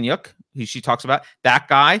Arseniy Yatsenyuk, who she talks about. That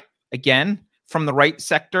guy, again, from the right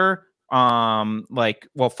sector,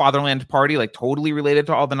 Fatherland Party, like totally related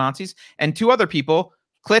to all the Nazis. And two other people,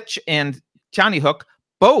 Klitsch and Tjanihook,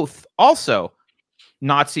 both also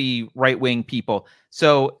Nazi right-wing people.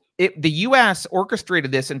 So the U.S.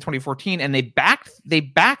 orchestrated this in 2014, and they backed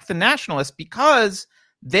the nationalists because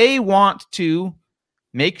they want to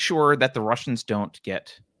make sure that the Russians don't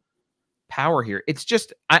get power here. It's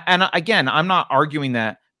just, and again, I'm not arguing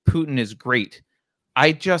that Putin is great.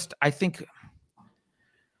 I think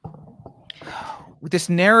this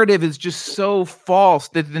narrative is just so false.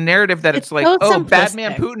 The narrative that it's like, so oh, bad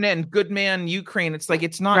man simplistic. Putin and good man Ukraine. It's like,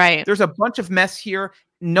 it's not. Right. There's a bunch of mess here.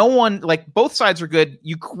 No one, like, both sides are good.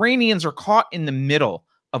 Ukrainians are caught in the middle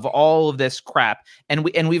of all of this crap, and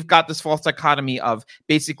we've got this false dichotomy of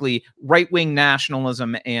basically right-wing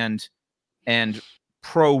nationalism and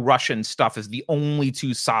pro-Russian stuff as the only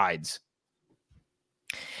two sides.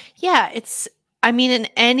 Yeah, I mean, in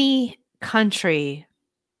any country,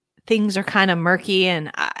 things are kind of murky,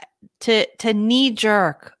 and to knee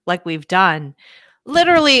jerk like we've done,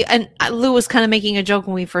 literally. And Lou was kind of making a joke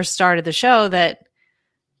when we first started the show that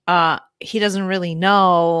he doesn't really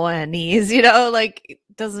know, and he's like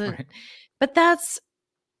doesn't. Right. But that's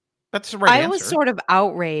the right answer. I was sort of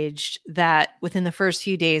outraged that within the first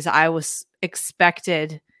few days I was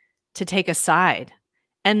expected to take a side,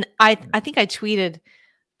 and I think I tweeted.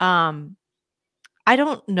 I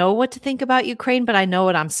don't know what to think about Ukraine, but I know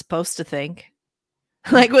what I'm supposed to think.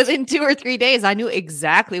 Like within 2 or 3 days, I knew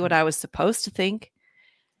exactly what I was supposed to think.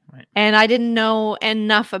 Right. And I didn't know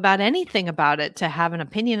enough about anything about it to have an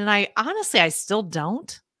opinion. And I still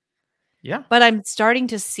don't. Yeah. But I'm starting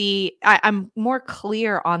to see, I'm more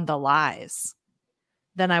clear on the lies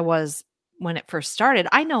than I was when it first started.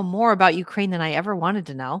 I know more about Ukraine than I ever wanted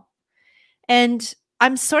to know. And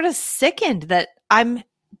I'm sort of sickened that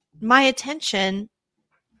my attention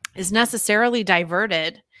is necessarily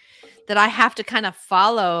diverted, that I have to kind of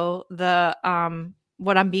follow the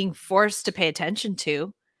what I'm being forced to pay attention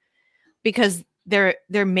to, because they're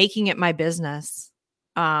making it my business,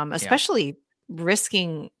 especially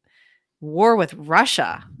risking war with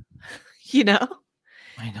Russia, I know.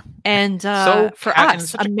 And for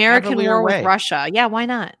us, American war with Russia. Yeah, why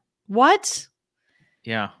not? What?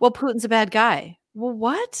 Yeah. Well, Putin's a bad guy. Well,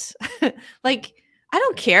 what? Like, I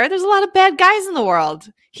don't care. There's a lot of bad guys in the world.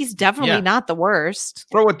 He's definitely not the worst.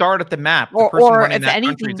 Throw a dart at the map. The person running that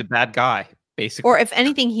country is a bad guy, basically. Or if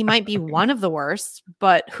anything, he might be one of the worst.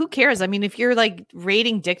 But who cares? I mean, if you're like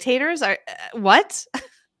rating dictators, what?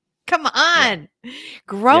 Come on. Yeah.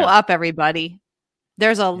 Grow up, everybody.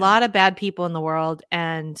 There's a lot of bad people in the world,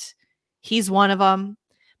 and he's one of them.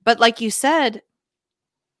 But like you said,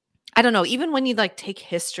 I don't know. Even when you like take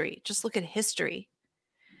history, just look at history.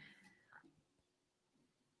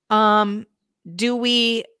 Do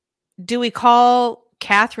we call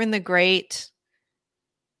Catherine the Great?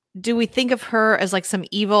 Do we think of her as like some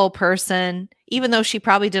evil person, even though she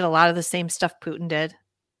probably did a lot of the same stuff Putin did?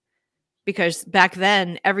 Because back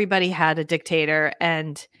then everybody had a dictator,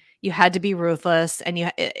 and you had to be ruthless,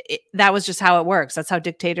 and that was just how it works. That's how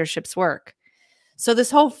dictatorships work. So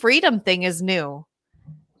this whole freedom thing is new,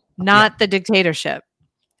 not the dictatorship.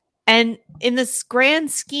 And in this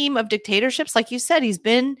grand scheme of dictatorships, like you said, he's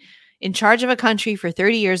been in charge of a country for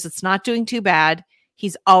 30 years. It's not doing too bad.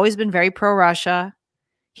 He's always been very pro-Russia.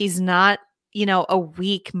 He's not, a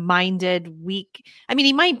weak-minded. I mean,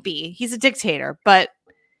 he might be. He's a dictator, but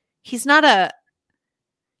he's not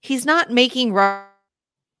making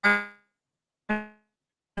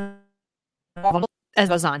as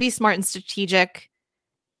goes on. He's smart and strategic,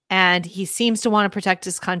 and he seems to want to protect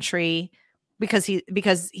his country because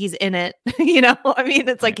he's in it. I mean,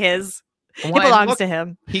 it's like his. It belongs to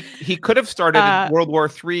him. He could have started World War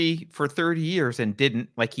III for 30 years and didn't.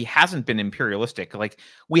 Like, he hasn't been imperialistic. Like,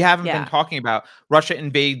 we haven't been talking about Russia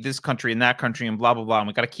invade this country and that country and blah blah blah. And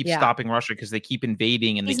we got to keep stopping Russia because they keep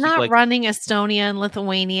invading, and he's they keep not running Estonia and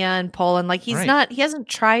Lithuania and Poland. Like, he's not. He hasn't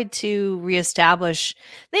tried to reestablish.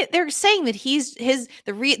 They're saying that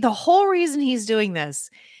the whole reason he's doing this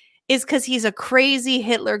is because he's a crazy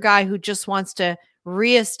Hitler guy who just wants to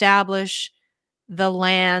reestablish the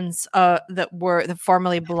lands that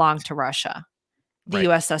formerly belonged to Russia, the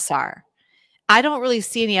USSR. I don't really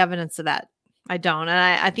see any evidence of that. I don't. And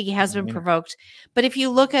I think he has been provoked. But if you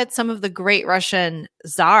look at some of the great Russian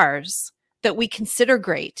czars that we consider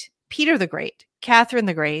great, Peter the Great, Catherine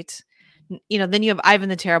the Great, then you have Ivan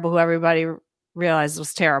the Terrible, who everybody realized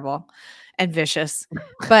was terrible and vicious.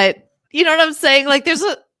 But you know what I'm saying? Like,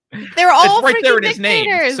 they're all it's right there in his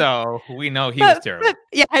dictators. Name, so we know he was terrible.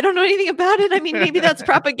 Yeah, I don't know anything about it. I mean, maybe that's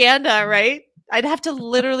propaganda, right? I'd have to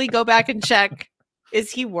literally go back and check.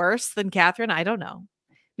 Is he worse than Catherine? I don't know.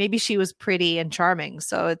 Maybe she was pretty and charming,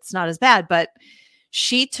 so it's not as bad. But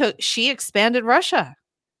she expanded Russia.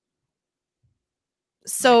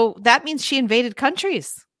 So that means she invaded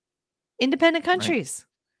countries, independent countries.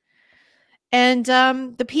 Right. And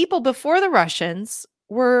the people before the Russians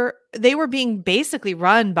were being basically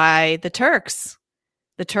run by the Turks.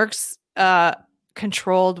 The Turks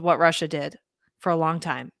controlled what Russia did for a long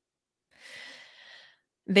time.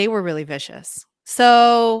 they were really vicious.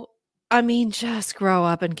 So, I mean, just grow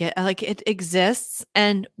up and get like it exists,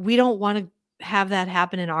 and we don't want to have that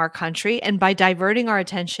happen in our country. And by diverting our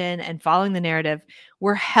attention and following the narrative,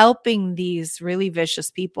 we're helping these really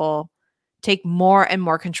vicious people take more and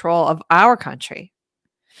more control of our country.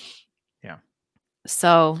 Yeah.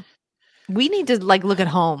 So we need to like look at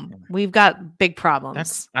home. We've got big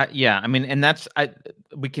problems. Yeah. I mean, and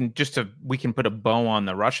we can put a bow on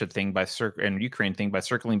the Russia thing and Ukraine thing by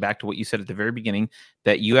circling back to what you said at the very beginning.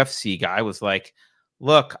 That UFC guy was like,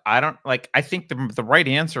 "Look, I think the right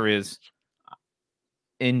answer is,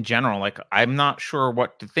 in general, like I'm not sure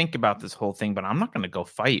what to think about this whole thing, but I'm not going to go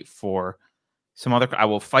fight for some other. I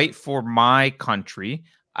will fight for my country.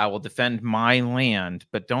 I will defend my land,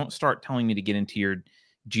 but don't start telling me to get into your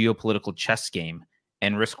geopolitical chess game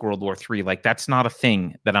and risk World War III. Like that's not a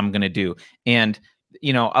thing that I'm going to do." And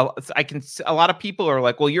a lot of people are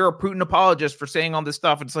like, "Well, you're a Putin apologist for saying all this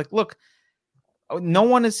stuff." It's like, look, no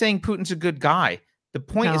one is saying Putin's a good guy. The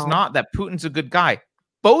point is not that Putin's a good guy.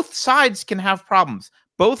 Both sides can have problems.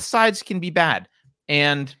 Both sides can be bad.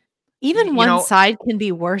 And even one side can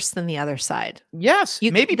be worse than the other side. Yes.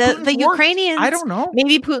 Maybe the Ukrainians, I don't know.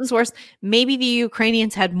 Maybe Putin's worse. Maybe the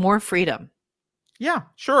Ukrainians had more freedom. Yeah,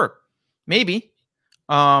 sure. Maybe.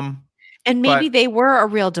 And maybe they were a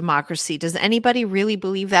real democracy. Does anybody really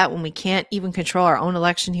believe that when we can't even control our own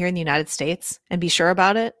election here in the United States and be sure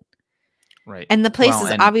about it? Right. And the place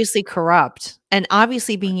is obviously corrupt and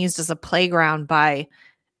obviously being used as a playground by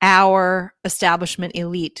our establishment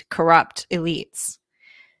elite, corrupt elites.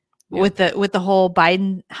 Yeah. With the whole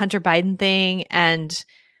Hunter Biden thing. And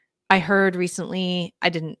I heard recently, I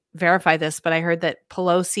didn't verify this, but I heard that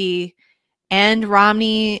Pelosi and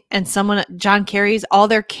Romney and John Kerry's, all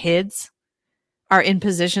their kids are in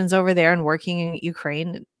positions over there and working in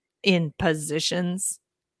Ukraine in positions.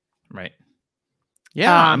 Right.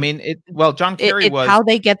 Yeah. I mean, John Kerry was how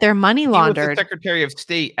they get their money laundered. He was the Secretary of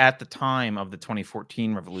State at the time of the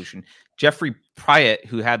 2014 revolution. Jeffrey Pyatt,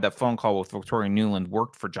 who had that phone call with Victoria Nuland,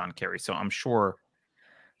 worked for John Kerry. So I'm sure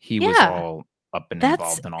he was all up and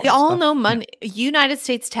involved in all this all stuff. know money. United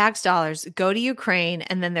States tax dollars go to Ukraine,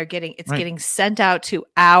 and then getting sent out to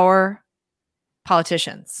our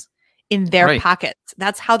politicians in their pockets.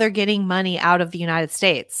 That's how they're getting money out of the United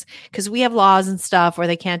States, because we have laws and stuff where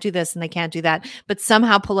they can't do this and they can't do that. But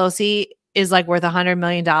somehow Pelosi is like worth $100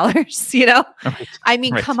 million, you know? Right. I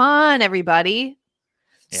mean, come on, everybody.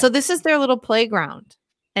 Yeah. So this is their little playground.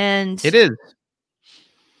 And it is.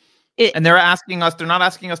 And they're not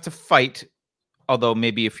asking us to fight, although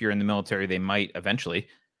maybe if you're in the military, they might eventually,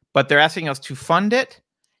 but they're asking us to fund it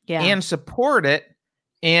and support it.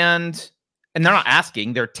 And they're not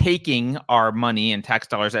asking, they're taking our money and tax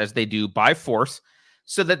dollars as they do by force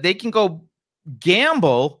so that they can go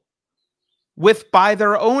gamble with, by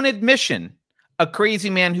their own admission, a crazy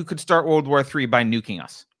man who could start World War III by nuking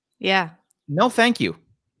us. Yeah. No, thank you.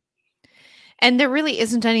 And there really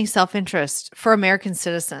isn't any self-interest for American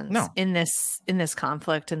citizens in this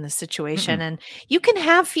conflict, in this situation. Mm-hmm. And you can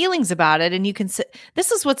have feelings about it, and you can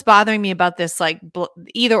this is what's bothering me about this like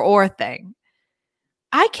either or thing.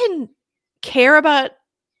 I can care about,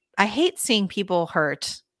 I hate seeing people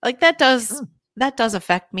hurt. Like that does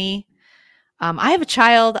affect me. I have a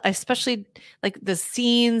child, especially like the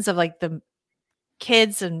scenes of like the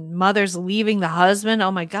kids and mothers leaving the husband.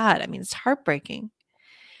 Oh my God. I mean, it's heartbreaking.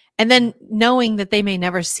 And then knowing that they may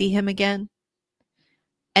never see him again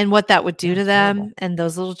and what that would do to them and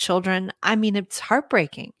those little children. I mean, it's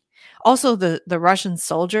heartbreaking. Also, the Russian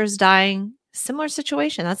soldiers dying, similar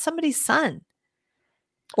situation. That's somebody's son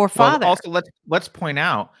or father. Well, also, let's point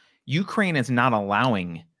out, Ukraine is not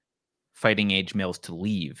allowing fighting age males to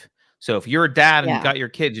leave. So if you're a dad and you got your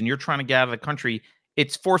kids and you're trying to get out of the country,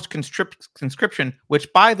 it's forced conscription,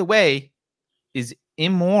 which, by the way, is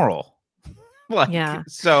immoral.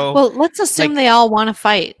 So well, let's assume they all want to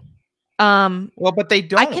fight. But they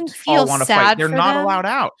don't. I can feel want to sad fight. They're for not them. allowed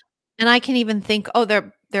out. And I can even think, oh,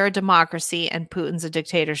 they're a democracy and Putin's a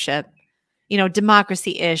dictatorship. You know,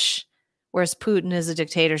 democracy-ish, whereas Putin is a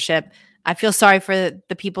dictatorship. I feel sorry for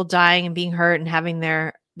the people dying and being hurt and having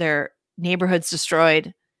their neighborhoods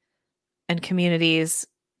destroyed and communities.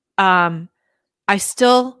 I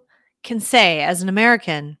still can say, as an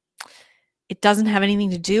American, it doesn't have anything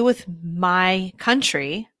to do with my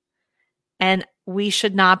country, and we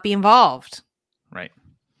should not be involved. Right.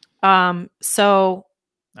 So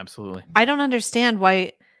absolutely. I don't understand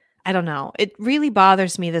why. I don't know. It really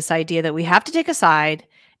bothers me, this idea that we have to take a side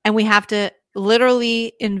and we have to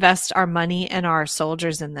literally invest our money and our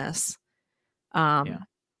soldiers in this. And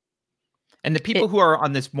the people who are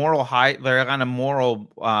on this moral high, they're on a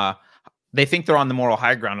moral they think they're on the moral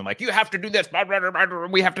high ground and like, you have to do this.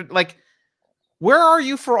 We have to like, where are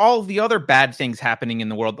you for all of the other bad things happening in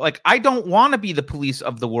the world? Like, I don't want to be the police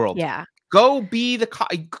of the world. Yeah. Go be the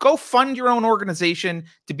go fund your own organization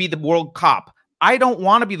to be the world cop. I don't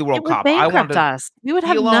want to be the world It would cop. I want bankrupt to us. We would be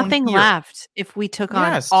have alone nothing here. left if we took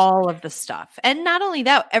on Yes. all of the stuff. And not only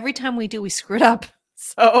that, every time we do, we screw it up.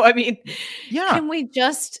 So, I mean, Yeah. can we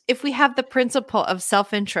just, if we have the principle of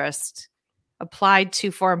self-interest applied to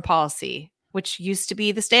foreign policy, which used to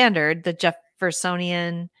be the standard, the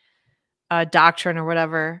Jeffersonian doctrine or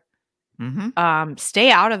whatever, stay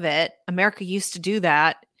out of it. America used to do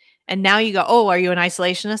that. And now you go, oh, are you an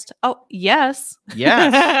isolationist? Oh, yes.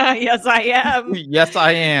 Yes. Yes, I am. Yes,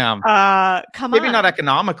 I am. Come Maybe on. not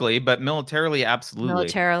economically, but militarily, absolutely.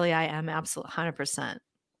 Militarily, I am absolutely 100%.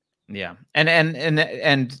 Yeah.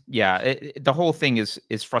 And yeah, the whole thing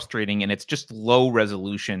is frustrating, and it's just low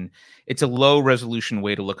resolution. It's a low resolution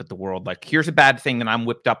way to look at the world. Like, here's a bad thing that I'm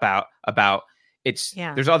whipped up about.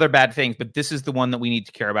 There's other bad things, but this is the one that we need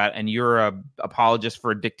to care about. And you're a apologist for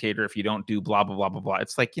a dictator if you don't do blah, blah, blah, blah, blah.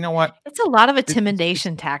 It's like, you know what? It's a lot of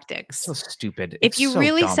intimidation tactics. So stupid. If you so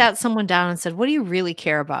really dumb. sat someone down and said, what do you really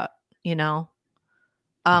care about? You know,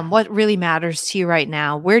 what really matters to you right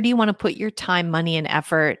now? Where do you want to put your time, money, and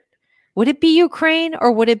effort? Would it be Ukraine,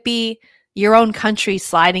 or would it be your own country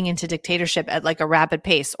sliding into dictatorship at like a rapid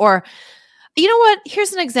pace? Or, you know what?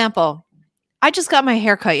 Here's an example. I just got my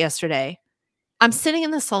hair cut yesterday. I'm sitting in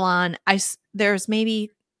the salon. There's maybe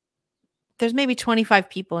 25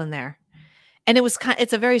 people in there, and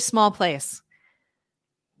it's a very small place.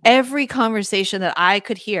 Every conversation that I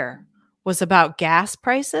could hear was about gas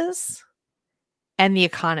prices and the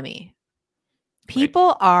economy.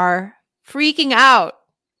 People are freaking out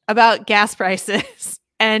about gas prices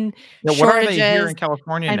and what shortages are they here in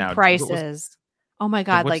California and now? prices. Oh my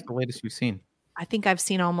God! What's Like the latest you've seen? I think I've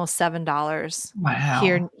seen almost $7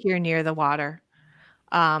 Wow. here near the water.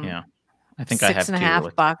 Yeah, I think I have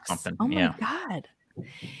 $6.50 bucks. something. Oh my Yeah. God.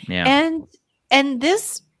 Yeah. And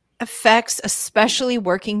this affects especially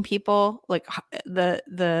working people, like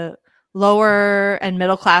the lower and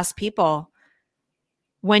middle class people.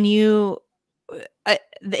 When it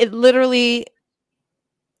literally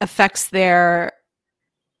affects their,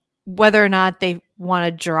 whether or not they want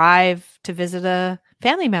to drive to visit a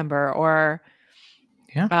family member or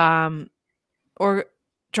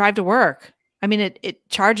drive to work. I mean, it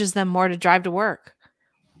charges them more to drive to work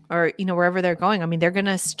or, you know, wherever they're going. I mean, they're going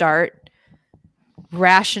to start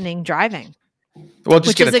rationing driving, Well,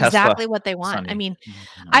 just which is get a Tesla, exactly what they want. Sonny. I mean,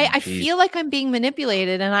 Oh, I geez. feel like I'm being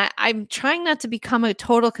manipulated, and I'm trying not to become a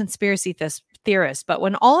total conspiracy theorist. But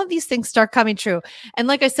when all of these things start coming true, and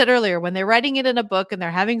like I said earlier, when they're writing it in a book and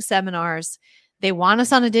they're having seminars, they want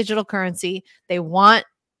us on a digital currency. They want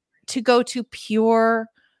to go to pure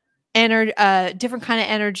energy, different kind of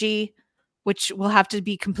energy, which we'll have to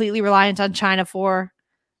be completely reliant on China for.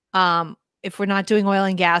 If we're not doing oil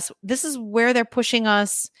and gas, this is where they're pushing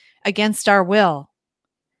us against our will.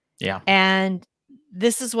 Yeah. And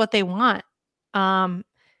this is what they want.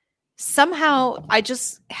 Somehow I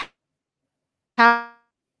just have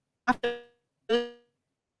to,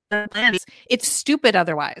 it's stupid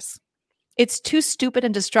otherwise. It's too stupid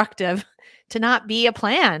and destructive to not be a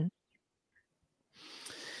plan.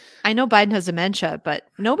 I know Biden has dementia, but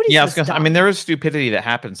nobody's. Yeah, I mean, there is stupidity that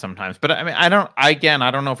happens sometimes, but I mean, I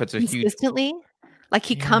don't know if it's a huge. Consistently, like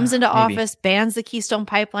he comes into office, bans the Keystone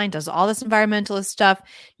Pipeline, does all this environmentalist stuff.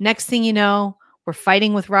 Next thing you know, we're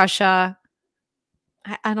fighting with Russia.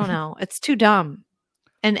 I don't know. It's too dumb.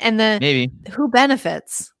 And who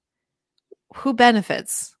benefits? Who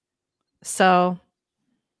benefits? So.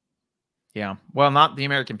 Yeah. Well, not the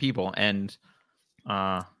American people, and.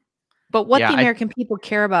 But what the American people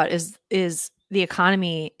care about is the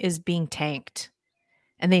economy is being tanked,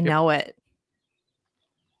 and they know it.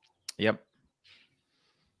 Yep.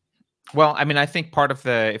 Well, I mean, I think part of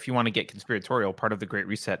if you want to get conspiratorial, part of the Great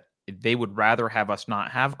Reset, they would rather have us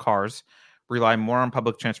not have cars, rely more on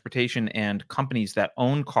public transportation and companies that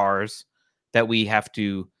own cars that we have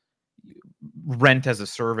to rent as a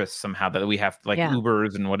service somehow, that we have like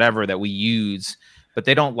Ubers and whatever that we use. But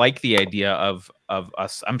they don't like the idea of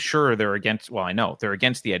us. I'm sure they're against. Well, I know they're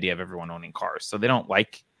against the idea of everyone owning cars. So they don't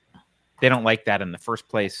like that in the first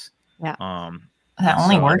place. Yeah. That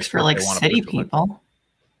only works for like city people.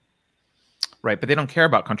 Right, but they don't care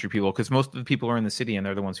about country people because most of the people are in the city and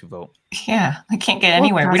they're the ones who vote. Yeah, they can't get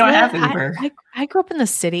anywhere. We don't have Uber. I grew up in the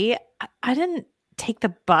city. I didn't take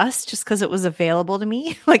the bus just because it was available to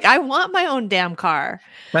me. Like, I want my own damn car.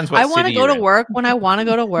 Depends what I want to city go you're to in. work when I want to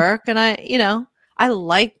go to work, and I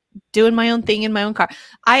like doing my own thing in my own car.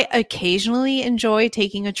 I occasionally enjoy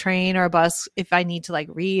taking a train or a bus if I need to like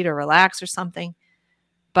read or relax or something.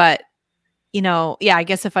 But, you know, yeah, I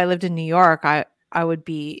guess if I lived in New York, I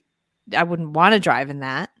wouldn't want to drive in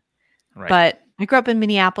that. Right. But I grew up in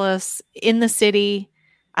Minneapolis, in the city.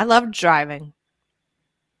 I loved driving.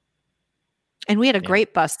 And we had a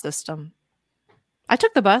great bus system. I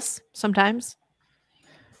took the bus sometimes.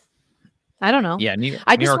 I don't know. Yeah,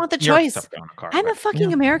 I just want the choice. I'm a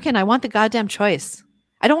fucking American. I want the goddamn choice.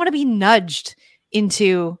 I don't want to be nudged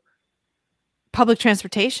into public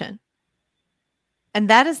transportation. And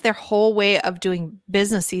that is their whole way of doing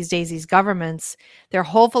business these days, these governments. Their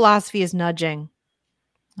whole philosophy is nudging.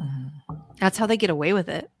 Mm-hmm. That's how they get away with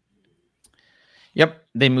it. Yep.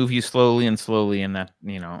 They move you slowly and that,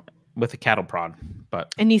 you know, with a cattle prod.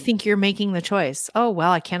 And you think you're making the choice. Oh,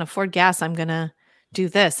 well, I can't afford gas. I'm going to do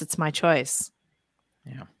this. It's my choice.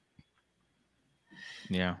 Yeah.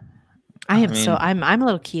 Yeah. I'm a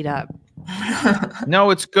little keyed up. No,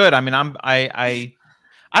 it's good. I mean, I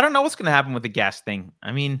don't know what's going to happen with the gas thing.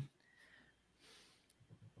 I mean,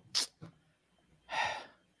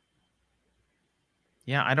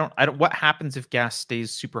 yeah, I don't, what happens if gas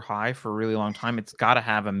stays super high for a really long time? It's got to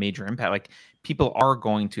have a major impact. Like people are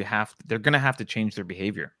going to they're going to have to change their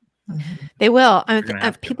behavior. They will.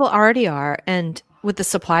 People already are. And with the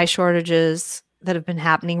supply shortages that have been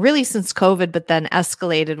happening really since COVID, but then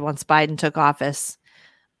escalated once Biden took office,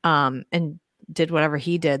 and did whatever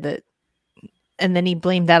he did, and then he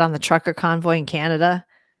blamed that on the trucker convoy in Canada.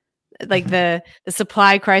 Like the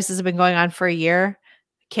supply crisis has been going on for a year.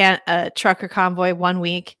 Trucker convoy 1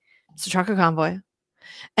 week. It's a trucker convoy.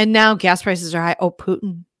 And now gas prices are high. Oh,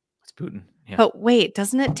 Putin. It's Putin. Yeah. But wait,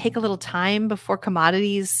 doesn't it take a little time before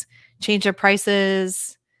commodities change their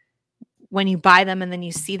prices when you buy them and then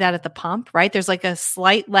you see that at the pump, right? There's like a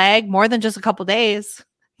slight lag, more than just a couple days,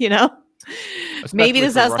 you know? Especially maybe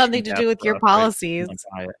this has something to do with your policies.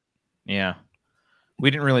 Right? Yeah. We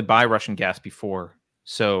didn't really buy Russian gas before.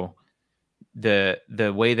 So the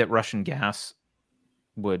way that Russian gas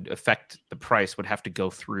would affect the price would have to go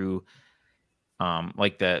through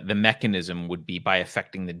like the mechanism would be by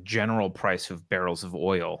affecting the general price of barrels of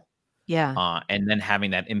oil. Yeah. And then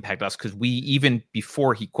having that impact us, because we, even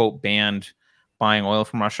before he quote banned buying oil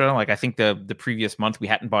from Russia, like I think the previous month we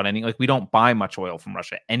hadn't bought any, like we don't buy much oil from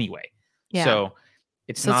Russia anyway. Yeah. So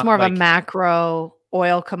it's more of a macro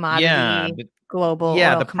oil commodity, global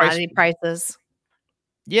oil commodity prices.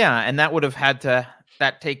 Yeah. And that would have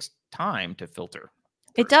that takes time to filter.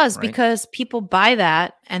 It does, right? Because people buy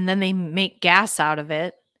that and then they make gas out of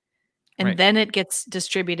it. And then it gets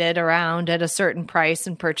distributed around at a certain price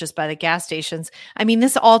and purchased by the gas stations. I mean,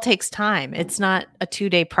 this all takes time. It's not a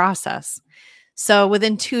 2-day process. So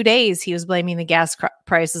within 2 days, he was blaming the gas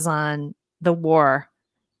prices on the war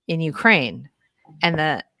in Ukraine. And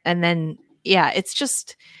then, it's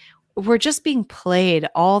just, we're just being played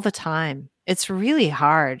all the time. It's really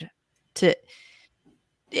hard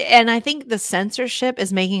and I think the censorship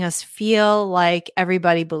is making us feel like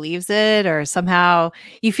everybody believes it, or somehow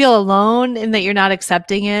you feel alone in that you're not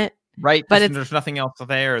accepting it. Right. But there's nothing else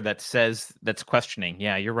there that's questioning.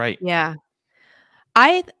 Yeah, you're right. Yeah.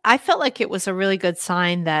 I felt like it was a really good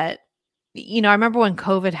sign that, you know, I remember when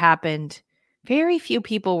COVID happened, very few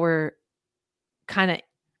people were kind of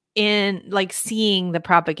seeing the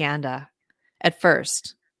propaganda at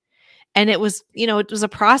first. And it was, you know, it was a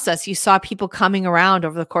process. You saw people coming around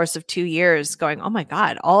over the course of 2 years going, oh my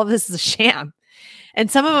God, all of this is a sham.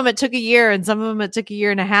 And some of them it took a year and some of them it took a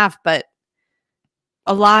year and a half. But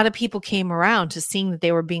a lot of people came around to seeing that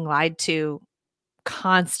they were being lied to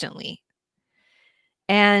constantly.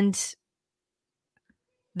 And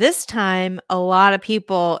this time, a lot of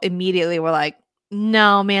people immediately were like,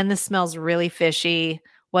 no, man, this smells really fishy.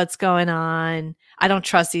 What's going on? I don't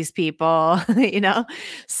trust these people, you know?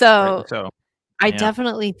 So I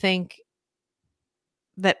definitely think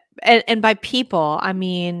that, and by people, I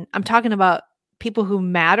mean, I'm talking about people who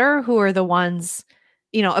matter, who are the ones,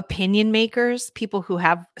 you know, opinion makers, people who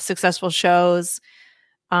have successful shows,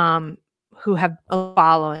 who have a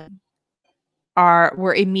following,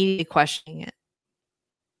 were immediately questioning it.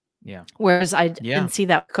 Yeah. Whereas I didn't see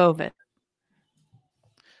that with COVID.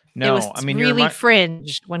 No, it was really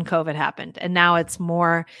fringed when COVID happened, and now it's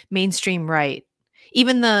more mainstream right.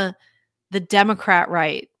 Even the Democrat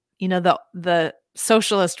right, you know, the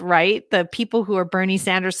socialist right, the people who are Bernie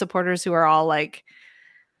Sanders supporters who are all like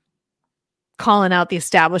calling out the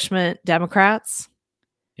establishment Democrats.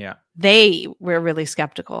 Yeah, they were really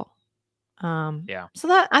skeptical. So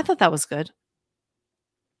I thought that was good.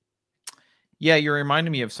 Yeah, you're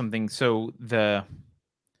reminding me of something. So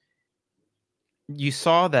You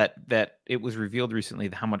saw that it was revealed recently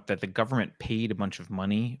how much that the government paid a bunch of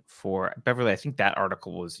money for Beverly. I think that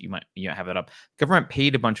article was you might have it up. Government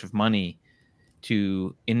paid a bunch of money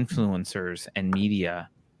to influencers and media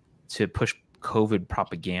to push COVID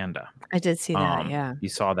propaganda. I did see that. Yeah. You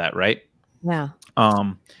saw that, right? Yeah.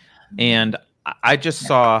 And I just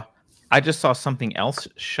saw something else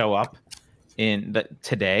show up in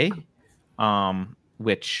today,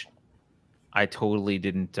 which I totally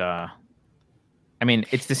didn't. I mean,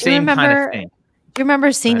 it's the same kind of thing. Do you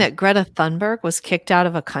remember seeing that Greta Thunberg was kicked out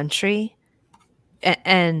of a country,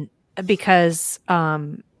 and because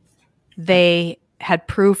they had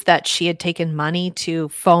proof that she had taken money to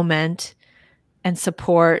foment and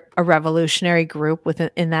support a revolutionary group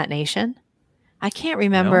in that nation? I can't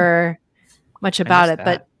remember much about it,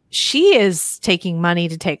 but she is taking money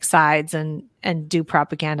to take sides and do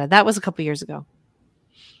propaganda. That was a couple years ago.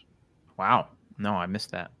 Wow. No, I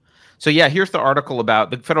missed that. So yeah, here's the article about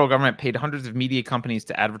the federal government paid hundreds of media companies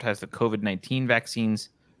to advertise the COVID-19 vaccines,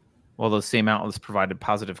 while those same outlets provided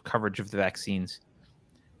positive coverage of the vaccines.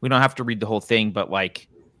 We don't have to read the whole thing, but like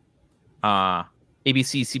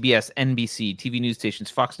ABC, CBS, NBC, TV news stations,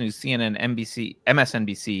 Fox News, CNN, NBC,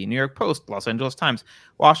 MSNBC, New York Post, Los Angeles Times,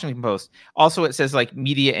 Washington Post. Also, it says like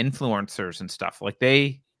media influencers and stuff. Like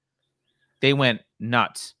they went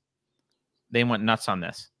nuts. They went nuts on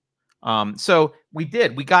this. So we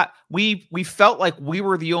felt like we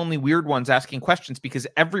were the only weird ones asking questions because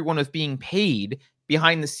everyone was being paid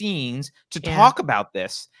behind the scenes to talk about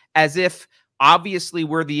this as if obviously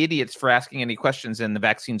we're the idiots for asking any questions and the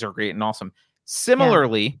vaccines are great and awesome.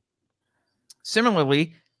 Similarly,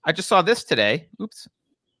 I just saw this today. Oops.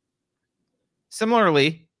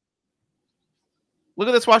 Similarly, look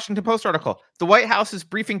at this Washington Post article. The White House is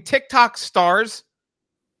briefing TikTok stars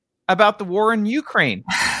about the war in Ukraine.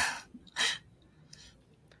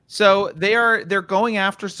 So they're going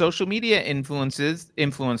after social media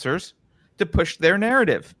influencers to push their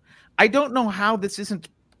narrative. I don't know how this isn't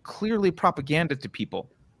clearly propaganda to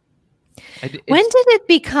people. When did it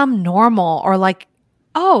become normal or like,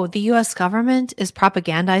 oh, the U.S. government is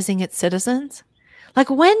propagandizing its citizens? Like,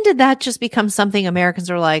 when did that just become something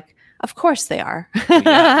Americans are like, of course they are. Well,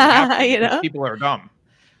 yeah, you know? People are dumb.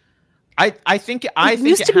 I think it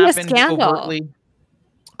happened overtly.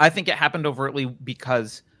 I think it happened overtly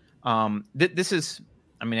because this is,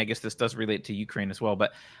 I mean, I guess this does relate to Ukraine as well,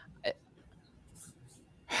 but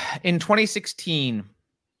in 2016,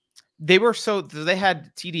 they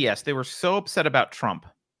had TDS. They were so upset about Trump,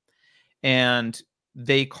 and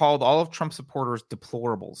they called all of Trump supporters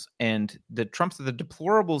deplorables. And the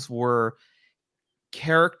deplorables were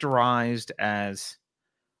characterized as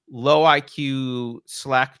low IQ,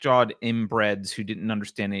 slack-jawed inbreds who didn't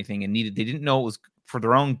understand anything and they didn't know it was for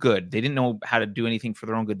their own good. They didn't know how to do anything for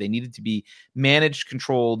their own good. They needed to be managed,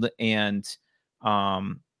 controlled, and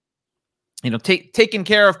taken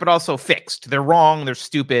care of, but also fixed. They're wrong. They're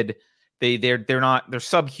stupid. They're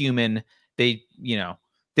subhuman. They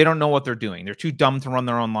don't know what they're doing. They're too dumb to run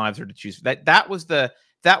their own lives or to choose. That was the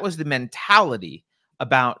mentality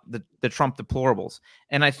about the Trump deplorables.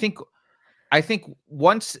 And I think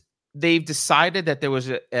once they've decided that there was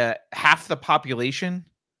a half the population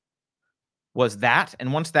was that,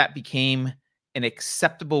 and once that became an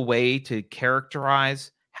acceptable way to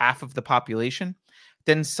characterize half of the population,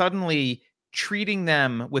 then suddenly treating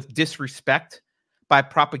them with disrespect by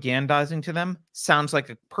propagandizing to them sounds like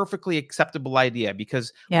a perfectly acceptable idea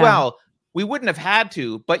because, well, we wouldn't have had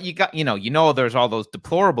to, but there's all those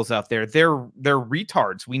deplorables out there. They're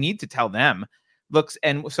retards. We need to tell them. Looks,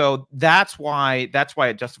 and so that's why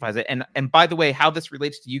it justifies it. And by the way, how this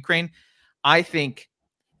relates to Ukraine, I think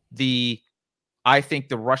the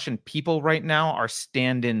Russian people right now are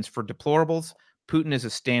stand-ins for deplorables. Putin is a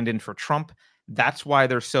stand-in for Trump. That's why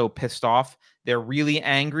they're so pissed off. They're really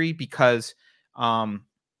angry because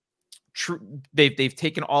they've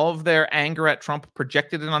taken all of their anger at Trump,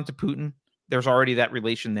 projected it onto Putin. There's already that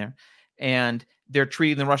relation there. And they're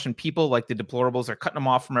treating the Russian people like the deplorables. They're cutting them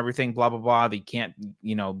off from everything, blah, blah, blah. They can't,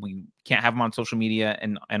 we can't have them on social media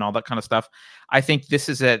and all that kind of stuff. I think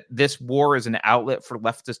this war is an outlet for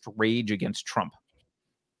leftist rage against Trump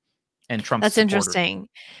and Trump's That's supporters. Interesting.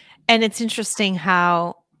 And it's interesting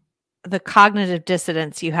how the cognitive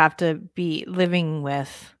dissonance you have to be living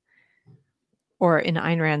with, or in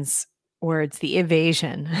Ayn Rand's words, the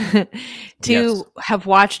evasion, to have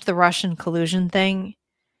watched the Russian collusion thing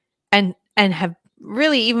and have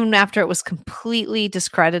really, even after it was completely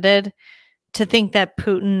discredited, to think that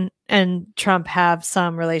Putin and Trump have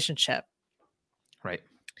some relationship. Right.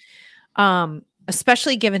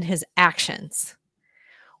 Especially given his actions,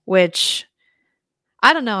 which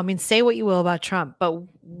I don't know. I mean, say what you will about Trump, but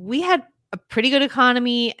we had a pretty good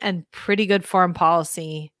economy and pretty good foreign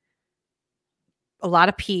policy, a lot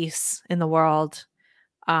of peace in the world.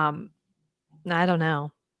 I don't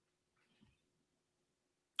know.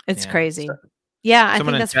 It's crazy. Yeah, I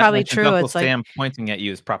think that's probably true. Uncle It's like, Sam pointing at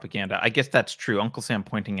you is propaganda. I guess that's true. Uncle Sam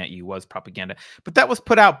pointing at you was propaganda, but that was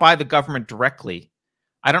put out by the government directly.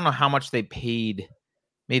 I don't know how much they paid.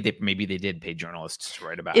 Maybe they did pay journalists to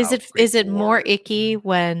write about. Is it more icky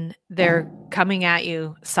when they're coming at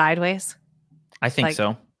you sideways? I think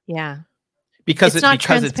so. Yeah, because it's not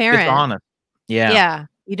transparent. It's dishonest. Yeah, yeah.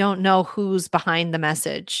 You don't know who's behind the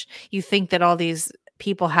message. You think that all these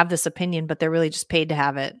people have this opinion, but they're really just paid to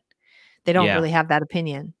have it. They don't really have that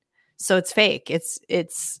opinion, so it's fake.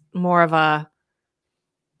 It's more of a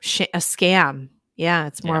scam. Yeah,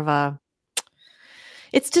 it's more of a.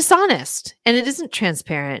 It's dishonest and it isn't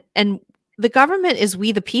transparent. And the government is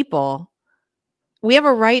we the people. We have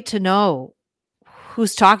a right to know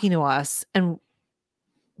who's talking to us and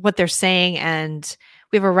what they're saying. And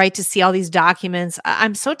we have a right to see all these documents.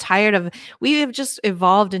 I'm so tired of, we have just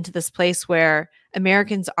evolved into this place where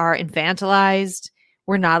Americans are infantilized.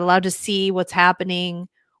 We're not allowed to see what's happening.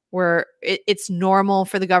 It's normal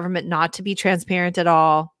for the government not to be transparent at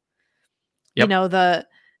all. Yep. You know,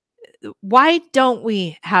 why don't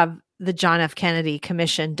we have the John F. Kennedy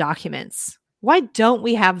Commission documents? Why don't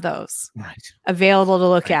we have those available to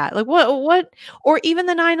look at? Like what, or even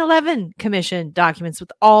the 9/11 Commission documents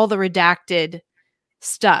with all the redacted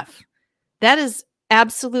stuff. That is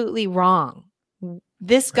absolutely wrong.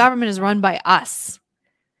 This government is run by us.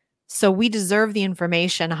 So we deserve the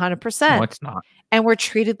information 100%. No, it's not. And we're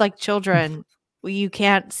treated like children. You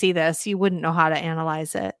can't see this. You wouldn't know how to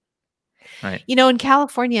analyze it. Right. You know, in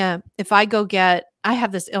California, if I go I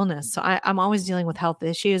have this illness, so I'm always dealing with health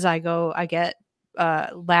issues. I get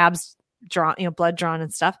labs drawn, blood drawn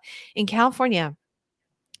and stuff. In California,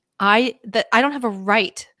 I don't have a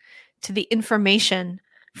right to the information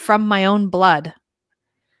from my own blood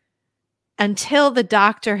until the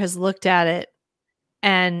doctor has looked at it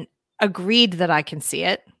and agreed that I can see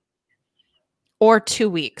it, or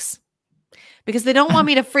 2 weeks, because they don't want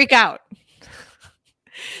me to freak out.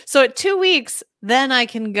 So at 2 weeks, then I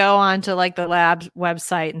can go on to like the lab's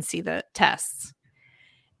website and see the tests.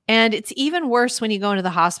 And it's even worse when you go into the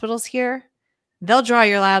hospitals here. They'll draw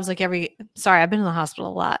your labs like sorry, I've been in the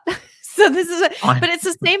hospital a lot. So but it's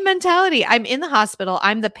the same mentality. I'm in the hospital.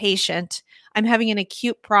 I'm the patient. I'm having an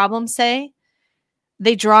acute problem, say.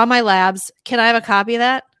 They draw my labs. Can I have a copy of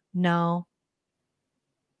that? No.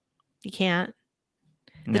 You can't.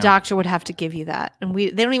 The doctor would have to give you that. And they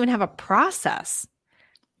don't even have a process.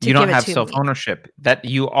 You don't have self-ownership. That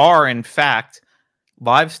you are, in fact,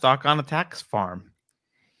 livestock on a tax farm.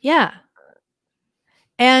 Yeah.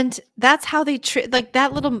 And that's how they treat, like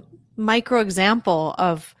that little micro example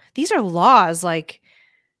of, these are laws. Like,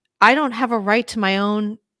 I don't have a right to my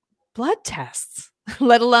own blood tests,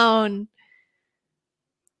 let alone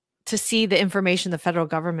to see the information the federal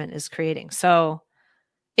government is creating. So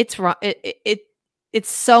it's wrong. It's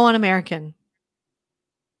so un-American.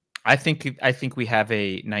 I think we have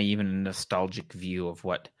a naive and nostalgic view of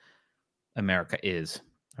what America is.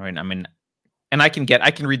 All right. I mean, and I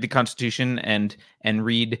can read the Constitution and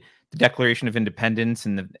read the Declaration of Independence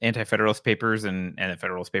and the Anti-Federalist Papers and the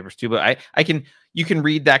Federalist Papers too. But you can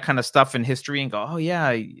read that kind of stuff in history and go, oh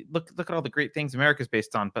yeah, look at all the great things America's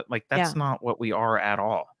based on. But like, that's not what we are at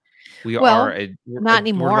all. Not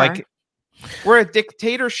anymore. We're a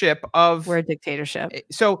dictatorship of. We're a dictatorship.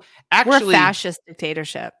 So actually, we're a fascist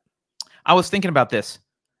dictatorship. I was thinking about this.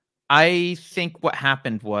 I think what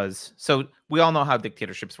happened was, so we all know how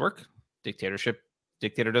dictatorships work.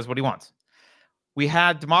 Dictator does what he wants. We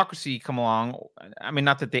had democracy come along. I mean,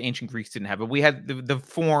 not that the ancient Greeks didn't have it. We had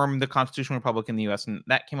the constitutional republic in the U.S. and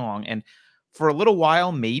that came along. And for a little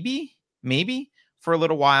while, maybe for a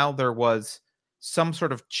little while, there was some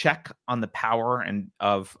sort of check on the power and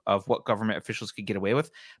of what government officials could get away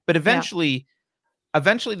with. But eventually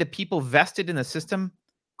the people vested in the system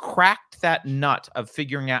cracked that nut of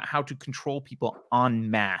figuring out how to control people en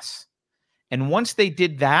masse. And once they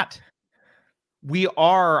did that, we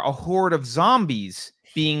are a horde of zombies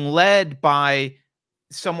being led by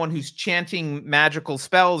someone who's chanting magical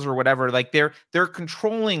spells or whatever. Like they're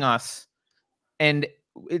controlling us, and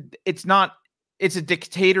it's a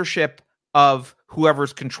dictatorship of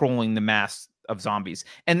whoever's controlling the mass of zombies.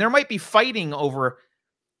 And there might be behind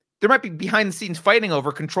the scenes fighting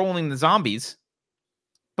over controlling the zombies,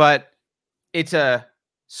 but it's a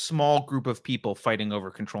small group of people fighting over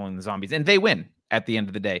controlling the zombies, and they win at the end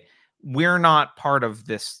of the day. We're not part of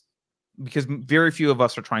this because very few of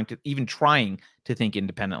us are trying to think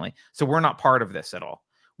independently. So we're not part of this at all.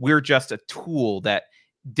 We're just a tool that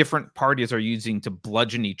different parties are using to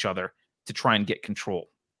bludgeon each other to try and get control.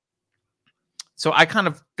 So I kind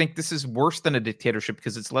of think this is worse than a dictatorship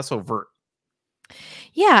because it's less overt.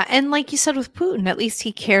 Yeah. And like you said with Putin, at least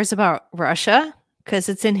he cares about Russia because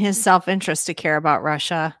it's in his self-interest to care about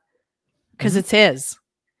Russia because it's his.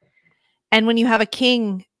 And when you have a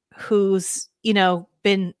king who's,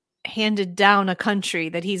 been handed down a country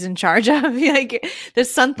that he's in charge of, like there's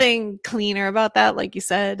something cleaner about that, like you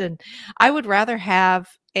said. And I would rather have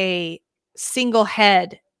a single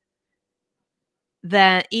head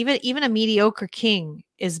than even a mediocre king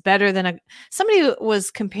is better than somebody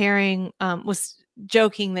was comparing, was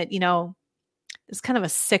joking that, it's kind of a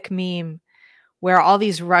sick meme where all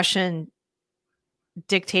these Russian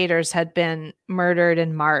dictators had been murdered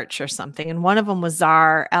in March or something. And one of them was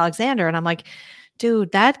Tsar Alexander. And I'm like,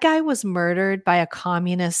 dude, that guy was murdered by a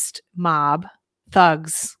communist mob,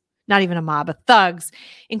 thugs, not even a mob, but thugs,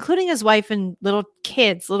 including his wife and little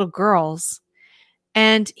kids, little girls.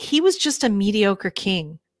 And he was just a mediocre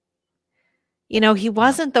king. He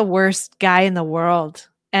wasn't the worst guy in the world.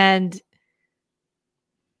 And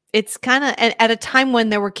it's kind of at a time when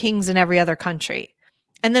there were kings in every other country.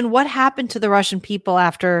 And then what happened to the Russian people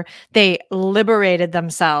after they liberated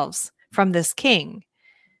themselves from this king?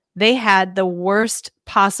 They had the worst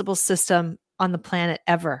possible system on the planet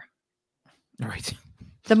ever. Right.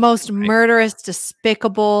 The most murderous,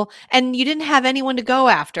 despicable, and you didn't have anyone to go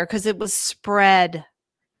after because it was spread,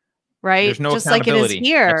 right? There's no just like it is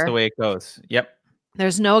here. That's the way it goes. Yep.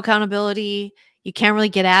 There's no accountability. You can't really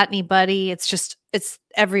get at anybody. It's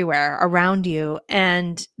everywhere around you.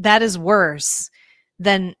 And that is worse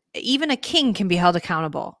than even a king can be held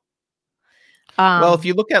accountable. Well, if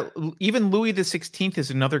you look at even Louis XVI is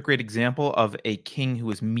another great example of a king who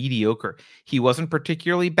was mediocre. He wasn't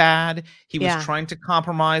particularly bad. He was trying to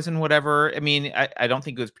compromise and whatever. I mean, I don't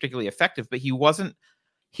think it was particularly effective, but he wasn't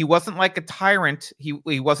like a tyrant.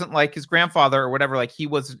 He wasn't like his grandfather or whatever. Like he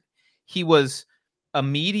was a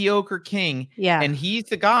mediocre king. Yeah. And he's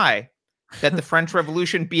the guy that the French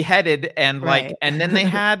Revolution beheaded and and then they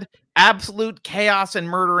had absolute chaos and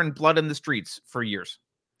murder and blood in the streets for years.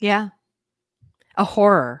 Yeah. A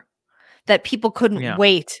horror that people couldn't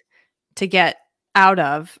wait to get out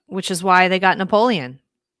of, which is why they got Napoleon.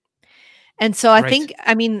 And so I think,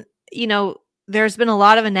 there's been a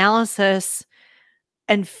lot of analysis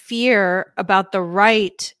and fear about the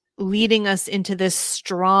right leading us into this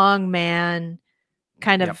strong man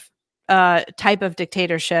kind of type of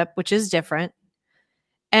dictatorship, which is different.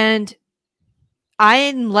 And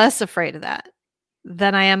I'm less afraid of that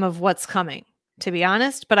than I am of what's coming, to be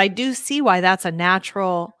honest. But I do see why that's a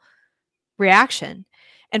natural reaction.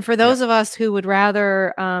 And for those of us who would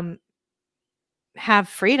rather have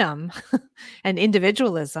freedom and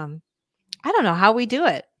individualism, I don't know how we do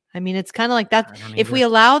it. I mean, it's kind of like that. If we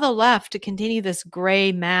allow the left to continue this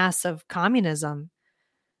gray mass of communism,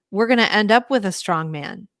 we're going to end up with a strong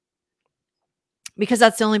man, because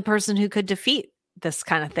that's the only person who could defeat this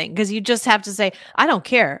kind of thing. Because you just have to say, I don't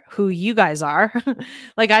care who you guys are.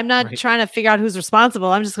 Like, I'm not trying to figure out who's responsible.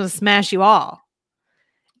 I'm just going to smash you all.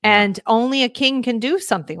 And only a king can do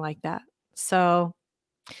something like that. So,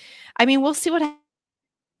 I mean, we'll see what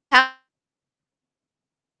happens.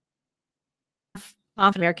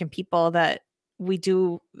 American people that we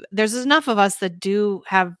do. There's enough of us that do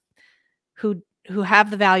have who have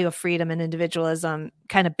the value of freedom and individualism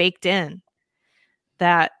kind of baked in,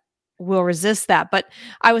 that will resist that. But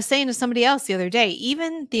I was saying to somebody else the other day,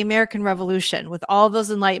 even the American Revolution with all those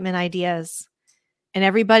Enlightenment ideas and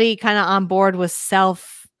everybody kind of on board with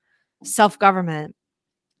self-government,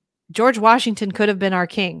 George Washington could have been our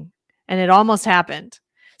king, and it almost happened.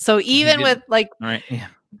 So even with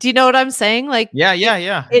do you know what I'm saying? Like,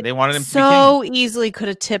 they wanted him so to be king. Easily could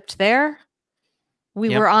have tipped there.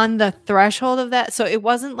 We were on the threshold of that. So it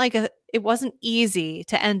wasn't it wasn't easy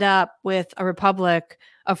to end up with a republic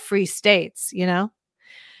of free states,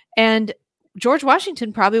 and George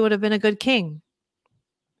Washington probably would have been a good king.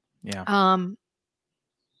 Yeah.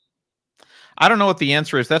 I don't know what the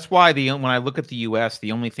answer is. That's why when I look at the US,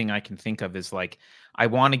 the only thing I can think of is I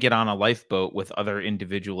want to get on a lifeboat with other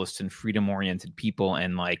individualists and freedom-oriented people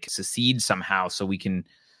and secede somehow so we can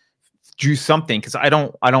do something, because I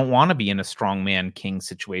don't want to be in a strongman king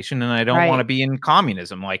situation, and I don't want to be in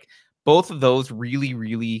communism. Both of those really,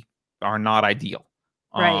 really are not ideal.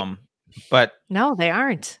 Right. But no, they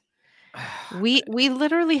aren't. We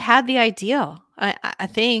literally had the ideal, I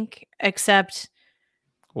think, except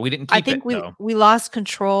we didn't keep we lost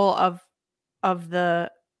control of the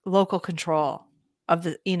local control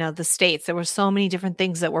the, the states. There were so many different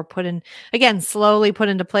things that were slowly put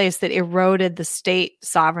into place that eroded the state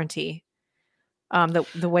sovereignty,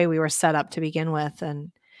 the way we were set up to begin with.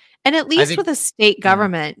 And at least with a state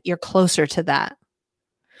government, you're closer to that.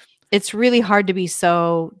 It's really hard to be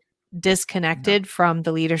so disconnected from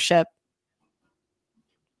the leadership.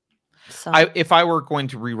 So. If I were going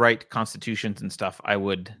to rewrite constitutions and stuff,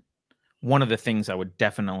 one of the things I would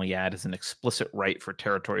definitely add is an explicit right for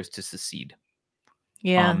territories to secede.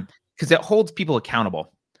 Yeah. Because it holds people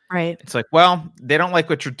accountable. Right. It's like, well, they don't like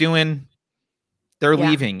what you're doing. They're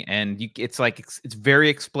leaving. And it's it's very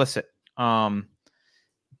explicit.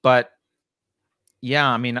 But yeah,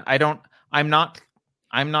 I mean, I'm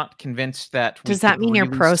not convinced that. Does that mean you're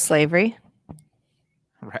pro-slavery?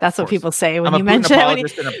 Right, that's what people say when you mention it. I'm a Putin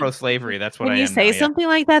apologist and a pro-slavery. That's what I am. When you say something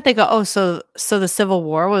like that, they go, "Oh, so the Civil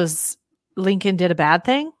War was Lincoln did a bad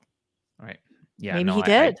thing?" Right. Yeah. Maybe he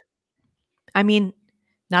did. I mean,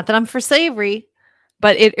 not that I'm for slavery,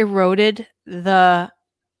 but it eroded the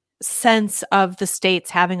sense of the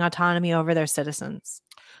states having autonomy over their citizens.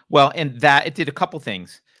 Well, and that it did a couple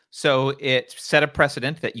things. So it set a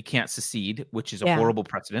precedent that you can't secede, which is a horrible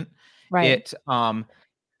precedent. Right.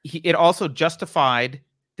 It also justified.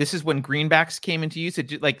 This is when greenbacks came into use.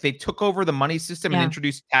 They took over the money system and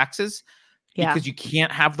introduced taxes because you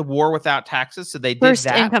can't have the war without taxes. So they did first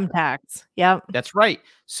that. Income tax. Yep. That's right.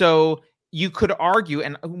 So you could argue,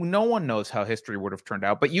 and no one knows how history would have turned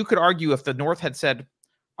out, but you could argue if the North had said,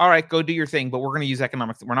 all right, go do your thing, but we're going to use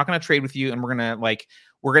economics. We're not going to trade with you. And we're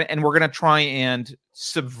going to try and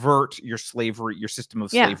subvert your slavery, your system of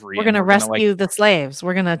slavery. We're going to rescue the slaves.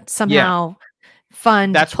 We're going to somehow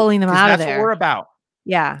fund pulling them out of there. That's what we're about.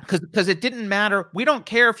 Yeah. Because it didn't matter. We don't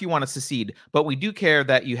care if you want to secede, but we do care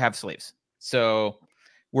that you have slaves. So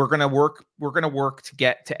we're going to work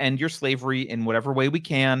to end your slavery in whatever way we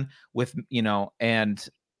can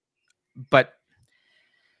but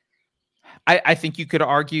I think you could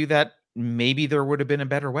argue that maybe there would have been a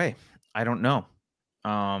better way. I don't know.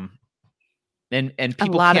 And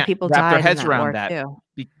people, a lot of people wrap their heads around that.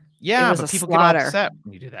 But people get all upset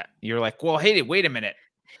when you do that. You're like, well, hey, wait a minute.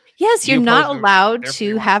 Yes, you're not allowed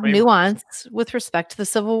to have nuance with respect to the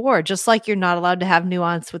Civil War, just like you're not allowed to have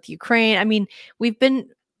nuance with Ukraine. I mean,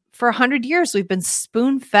 for 100 years, we've been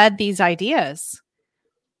spoon-fed these ideas.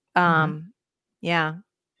 Yeah.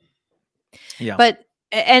 But,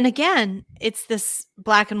 and again, it's this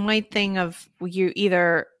black and white thing of you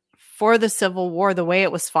either for the Civil War, the way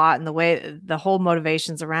it was fought and the whole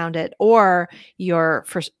motivations around it, or you're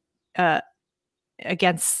for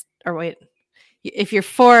against, or wait, if you're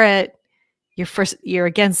for it, you're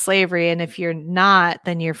against slavery, and if you're not,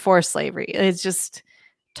 then you're for slavery. It's just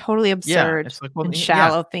totally absurd and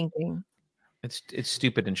shallow thinking. It's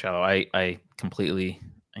stupid and shallow. I completely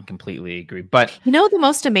agree. But the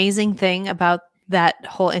most amazing thing about that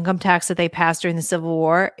whole income tax that they passed during the Civil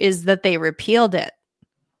War is that they repealed it.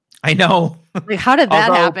 I know. Like, how did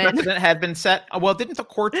that happen? Precedent had been set. Well, didn't the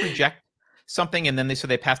courts reject something and then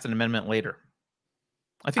they passed an amendment later?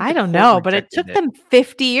 I don't know, but it took them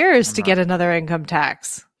 50 years to get another income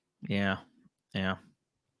tax. Yeah,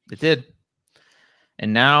 it did.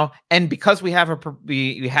 And now, because we have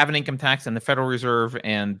an income tax and the Federal Reserve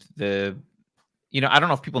and I don't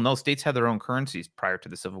know if people know, states had their own currencies prior to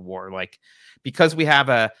the Civil War. Like, because we have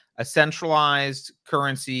a centralized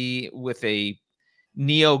currency with a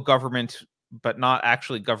neo-government, but not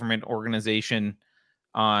actually government organization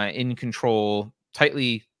in control,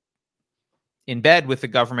 tightly in bed with the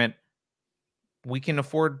government, we can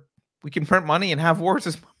print money and have wars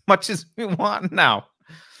as much as we want now.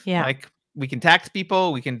 Yeah. Like, we can tax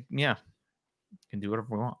people. We can do whatever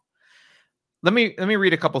we want. Let me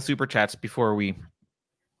read a couple super chats before we.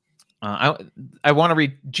 I want to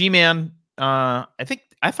read G-Man. I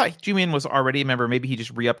thought G-Man was already a member. Maybe he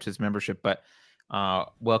just re-upped his membership. But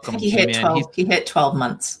welcome. He hit 12. He hit 12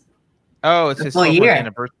 months. Oh, it's his 12th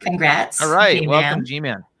anniversary. Congrats! All right, welcome,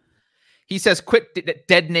 G-Man. He says, "Quit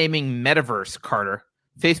dead naming metaverse, Carter.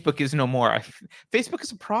 Facebook is no more. Facebook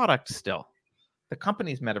is a product still. The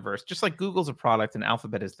company's metaverse, just like Google's a product and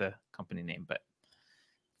Alphabet is the company name." But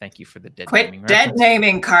thank you for the dead naming. Quit dead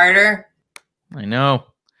naming, Carter. I know.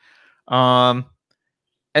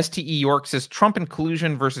 STE York says Trump and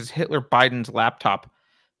collusion versus Hitler Biden's laptop.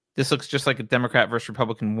 This looks just like a Democrat versus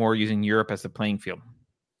Republican war using Europe as the playing field.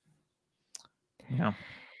 Yeah.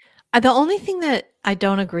 The only thing that I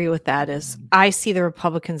don't agree with that is I see the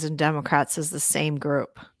Republicans and Democrats as the same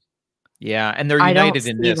group. Yeah, and they're united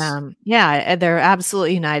in this. Yeah, they're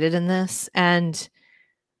absolutely united in this. And,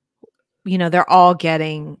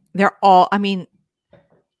 I mean,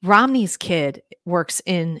 Romney's kid works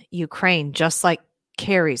in Ukraine, just like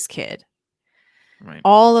Kerry's kid. Right.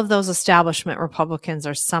 All of those establishment Republicans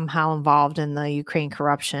are somehow involved in the Ukraine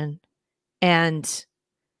corruption. And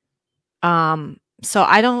so I'm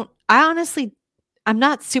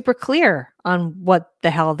not super clear on what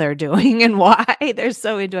the hell they're doing and why they're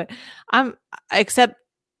so into it. Except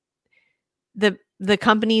the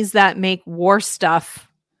companies that make war stuff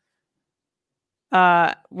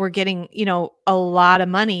were getting, a lot of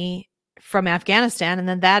money from Afghanistan, and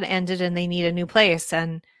then that ended and they need a new place.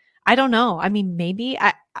 And I don't know. I mean, maybe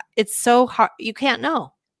it's so hard. You can't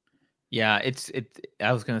know. Yeah,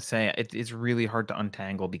 I was going to say it's really hard to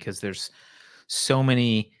untangle because there's so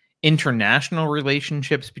many international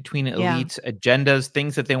relationships between elites, agendas,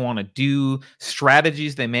 things that they want to do,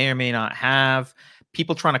 strategies they may or may not have,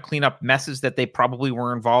 people trying to clean up messes that they probably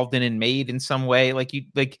were involved in and made in some way.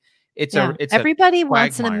 It's everybody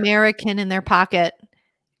wants an American in their pocket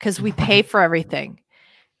because we pay for everything.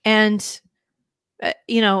 And,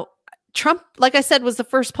 Trump, like I said, was the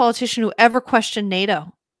first politician who ever questioned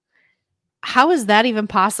NATO. How is that even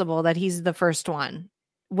possible that he's the first one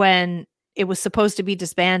when it was supposed to be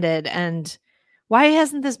disbanded? And why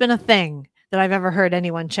hasn't this been a thing that I've ever heard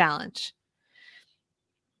anyone challenge?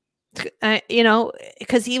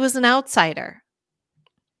 Because he was an outsider.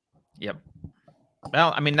 Yep.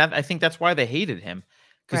 Well, I mean, I think that's why they hated him,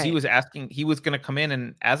 because he was going to come in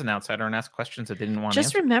and as an outsider and ask questions that they didn't want to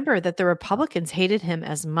answer. Remember that the Republicans hated him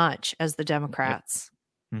as much as the Democrats.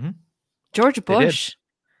 Yep. Mm-hmm. George Bush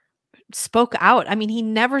spoke out. I mean, he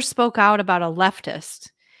never spoke out about a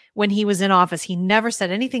leftist when he was in office. He never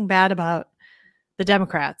said anything bad about the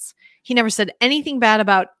Democrats. He never said anything bad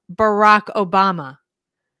about Barack Obama,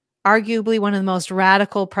 arguably one of the most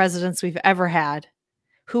radical presidents we've ever had,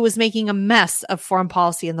 who was making a mess of foreign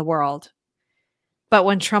policy in the world. But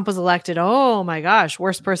when Trump was elected, oh my gosh,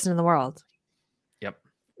 worst person in the world. Yep.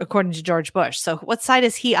 According to George Bush. So what side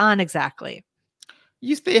is he on exactly?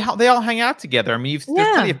 They all hang out together. I mean, there's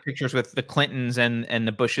plenty of pictures with the Clintons and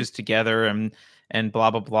the Bushes together and blah,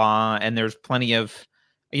 blah, blah. And there's plenty of,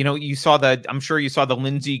 I'm sure you saw the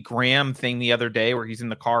Lindsey Graham thing the other day where he's in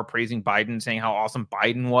the car praising Biden, saying how awesome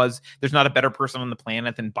Biden was. There's not a better person on the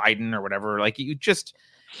planet than Biden or whatever.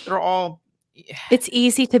 They're all. It's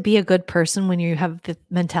easy to be a good person when you have the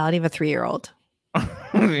mentality of a 3-year-old.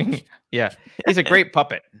 Yeah. He's a great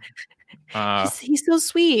puppet. He's so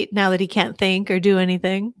sweet now that he can't think or do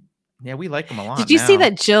anything. Yeah, we like him a lot. Did you see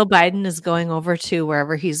that Jill Biden is going over to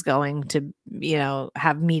wherever he's going to,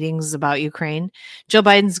 have meetings about Ukraine? Jill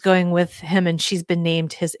Biden's going with him, and she's been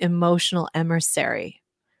named his emotional emissary.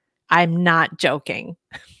 I'm not joking.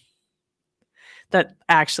 That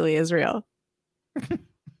actually is real.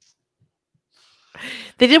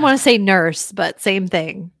 They didn't want to say nurse, but same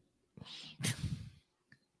thing.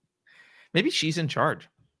 Maybe she's in charge.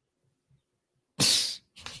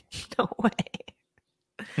 No way.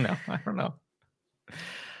 No, I don't know.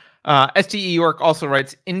 STE York also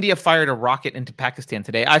writes, India fired a rocket into Pakistan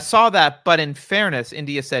today. I saw that, but in fairness,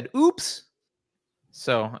 India said, oops.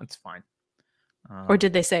 So it's fine. Or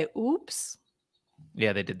did they say, oops?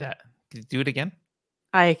 Yeah, they did that. Did you do it again?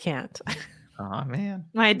 I can't. Oh, man.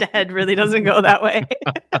 My head really doesn't go that way.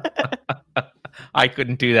 I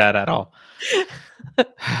couldn't do that at all.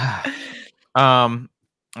 All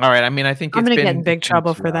right. I mean, I think I'm going to get in big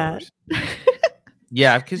trouble for that.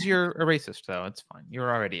 Yeah, because you're a racist, though. It's fine. You're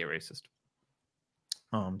already a racist.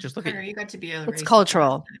 Just look at you. Got to be a it's racist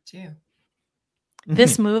cultural too.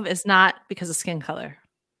 This move is not because of skin color.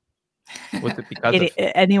 What's it because of?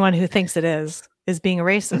 Anyone who thinks it is being a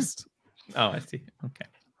racist. Oh, I see. Okay.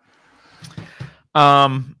 At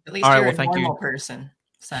least you're a thank normal you. person,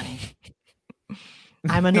 Sonny.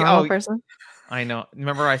 I'm a normal person. I know.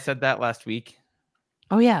 Remember I said that last week?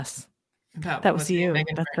 Oh, yes. That was you.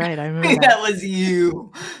 That's right. I remember that. That was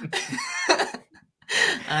you.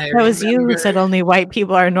 That was you who said only white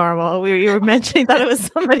people are normal. You were mentioning that it was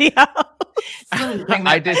somebody else.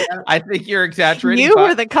 I did. I think you're exaggerating. You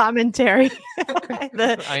were the commentary.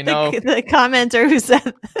 I know. The commenter who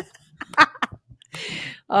said,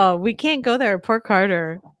 "Oh, we can't go there." Poor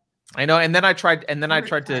Carter. I know. And then I tried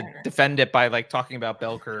to defend it by talking about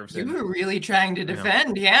bell curves. You were really trying to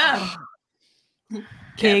defend, yeah.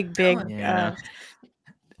 Big. Yeah.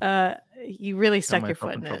 You really stuck your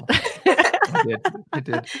foot in it. I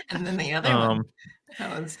did. And then the other one.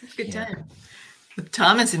 That was a good time. With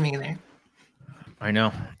Thomas and me there. I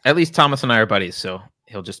know. At least Thomas and I are buddies, so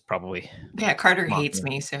he'll just probably. Yeah, Carter hates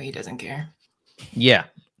me, so he doesn't care. Yeah,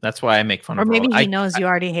 that's why I make fun of him. Or maybe he knows you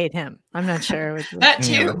already hate him. I'm not sure. That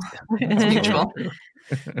too. It's mutual.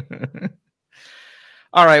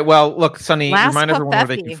 All right. Well, look, Sonny, Last remind everyone where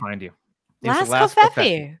they Covfefe. can find you. Last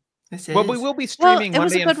Covfefe. This Well, we is- will be streaming it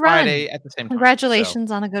was a Monday and good run. Friday at the same time. Congratulations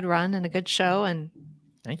so on a good run and a good show. And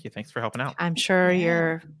thank you. Thanks for helping out. I'm sure Yeah.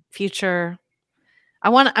 your future. I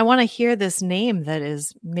want to hear this name that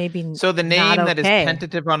is maybe So the not name that is okay.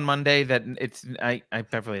 tentative on Monday, that it's I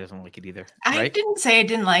Beverly doesn't like it either. I Right? didn't say I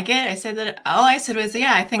didn't like it. I said that all I said was,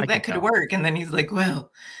 yeah, I think I that can could tell. work. And then he's like,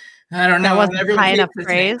 well, I don't know. That wasn't And everyone high enough hates this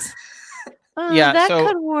name. praise. Oh, Yeah, that so-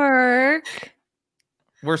 could work.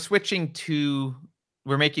 We're switching to.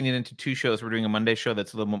 We're making it into two shows. We're doing a Monday show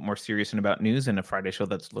that's a little bit more serious and about news, and a Friday show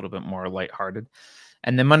that's a little bit more lighthearted.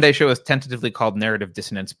 And the Monday show is tentatively called Narrative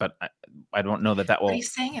Dissonance, but I don't know that What are will you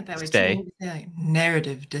saying it that way? stay. So you say, like,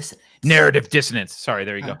 narrative dissonance. Narrative Dissonance. Sorry,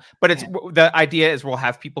 there you go. Oh, But it's yeah. the idea is we'll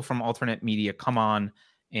have people from alternate media come on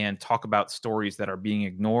and talk about stories that are being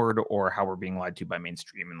ignored or how we're being lied to by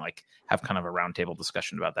mainstream, and like have kind of a roundtable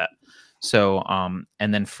discussion about that. So,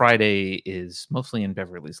 and then Friday is mostly in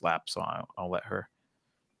Beverly's lap, so I'll let her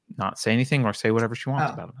not say anything or say whatever she wants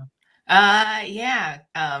Oh. about it. Yeah.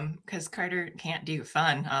 Because Carter can't do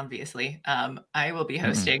fun, obviously. I will be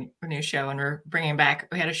hosting a new show, and we're bringing back.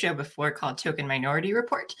 We had a show before called Token Minority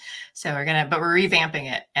Report, so we're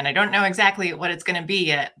revamping it, and I don't know exactly what it's gonna be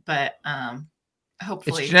yet, but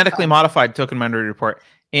hopefully It's genetically modified Token Minority Report,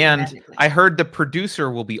 and Genetically. I heard the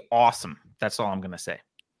producer will be awesome. That's all I'm gonna say.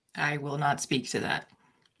 I will not speak to that.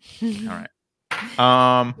 All right.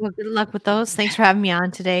 Well, good luck with those. Thanks for having me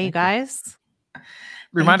on today, you guys.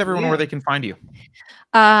 Remind Thank everyone you. where they can find you.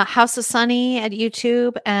 House of Sunny at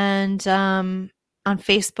YouTube and on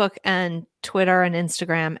Facebook and Twitter and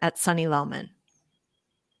Instagram at Sunny Lohmann.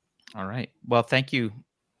 All right. Well, thank you.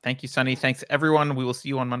 Thank you, Sunny. Thanks, everyone. We will see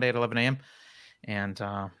you on Monday at 11 a.m. And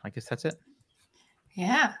I guess that's it.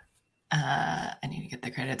 Yeah. I need to get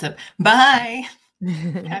the credits up. Bye.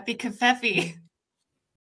 Happy Kafefi.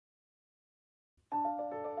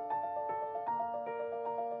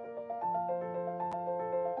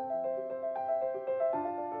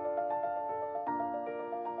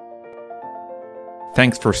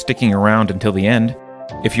 Thanks for sticking around until the end.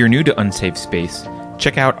 If you're new to Unsafe Space,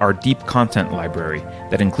 check out our deep content library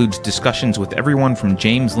that includes discussions with everyone from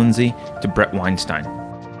James Lindsay to Brett Weinstein.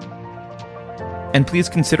 And please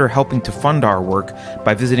consider helping to fund our work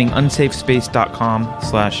by visiting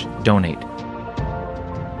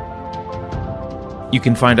unsafespace.com/donate. You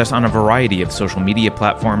can find us on a variety of social media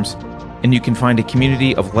platforms, and you can find a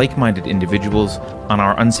community of like-minded individuals on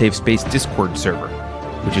our Unsafe Space Discord server,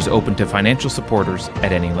 which is open to financial supporters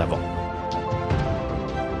at any level.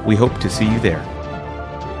 We hope to see you there.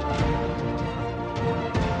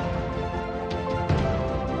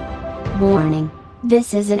 Warning.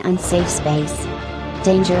 This is an unsafe space.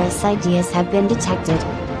 Dangerous ideas have been detected.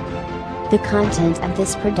 The content of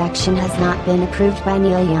this production has not been approved by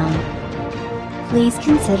Neil Young. Please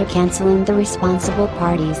consider canceling the responsible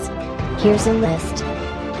parties. Here's a list.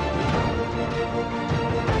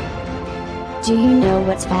 Do you know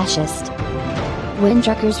what's fascist? When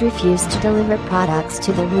truckers refuse to deliver products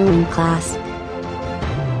to the ruling class.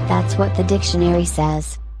 That's what the dictionary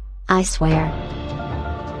says. I swear.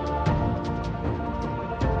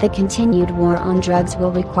 The continued war on drugs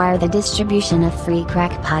will require the distribution of free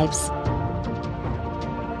crack pipes.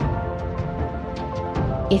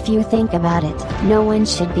 If you think about it, no one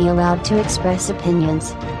should be allowed to express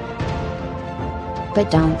opinions. But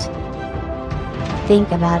don't.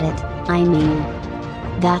 Think about it, I mean.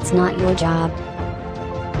 That's not your job.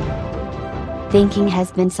 Thinking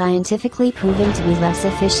has been scientifically proven to be less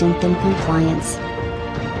efficient than compliance.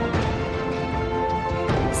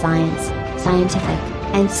 Science, scientific,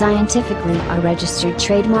 and scientifically are registered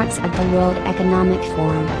trademarks of the World Economic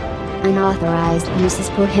Forum. Unauthorized use is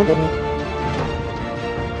prohibited.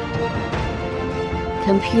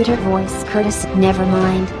 Computer voice courtesy. Never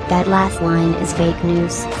mind, that last line is fake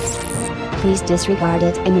news. Please disregard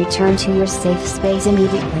it and return to your safe space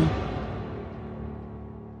immediately.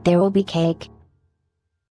 There will be cake.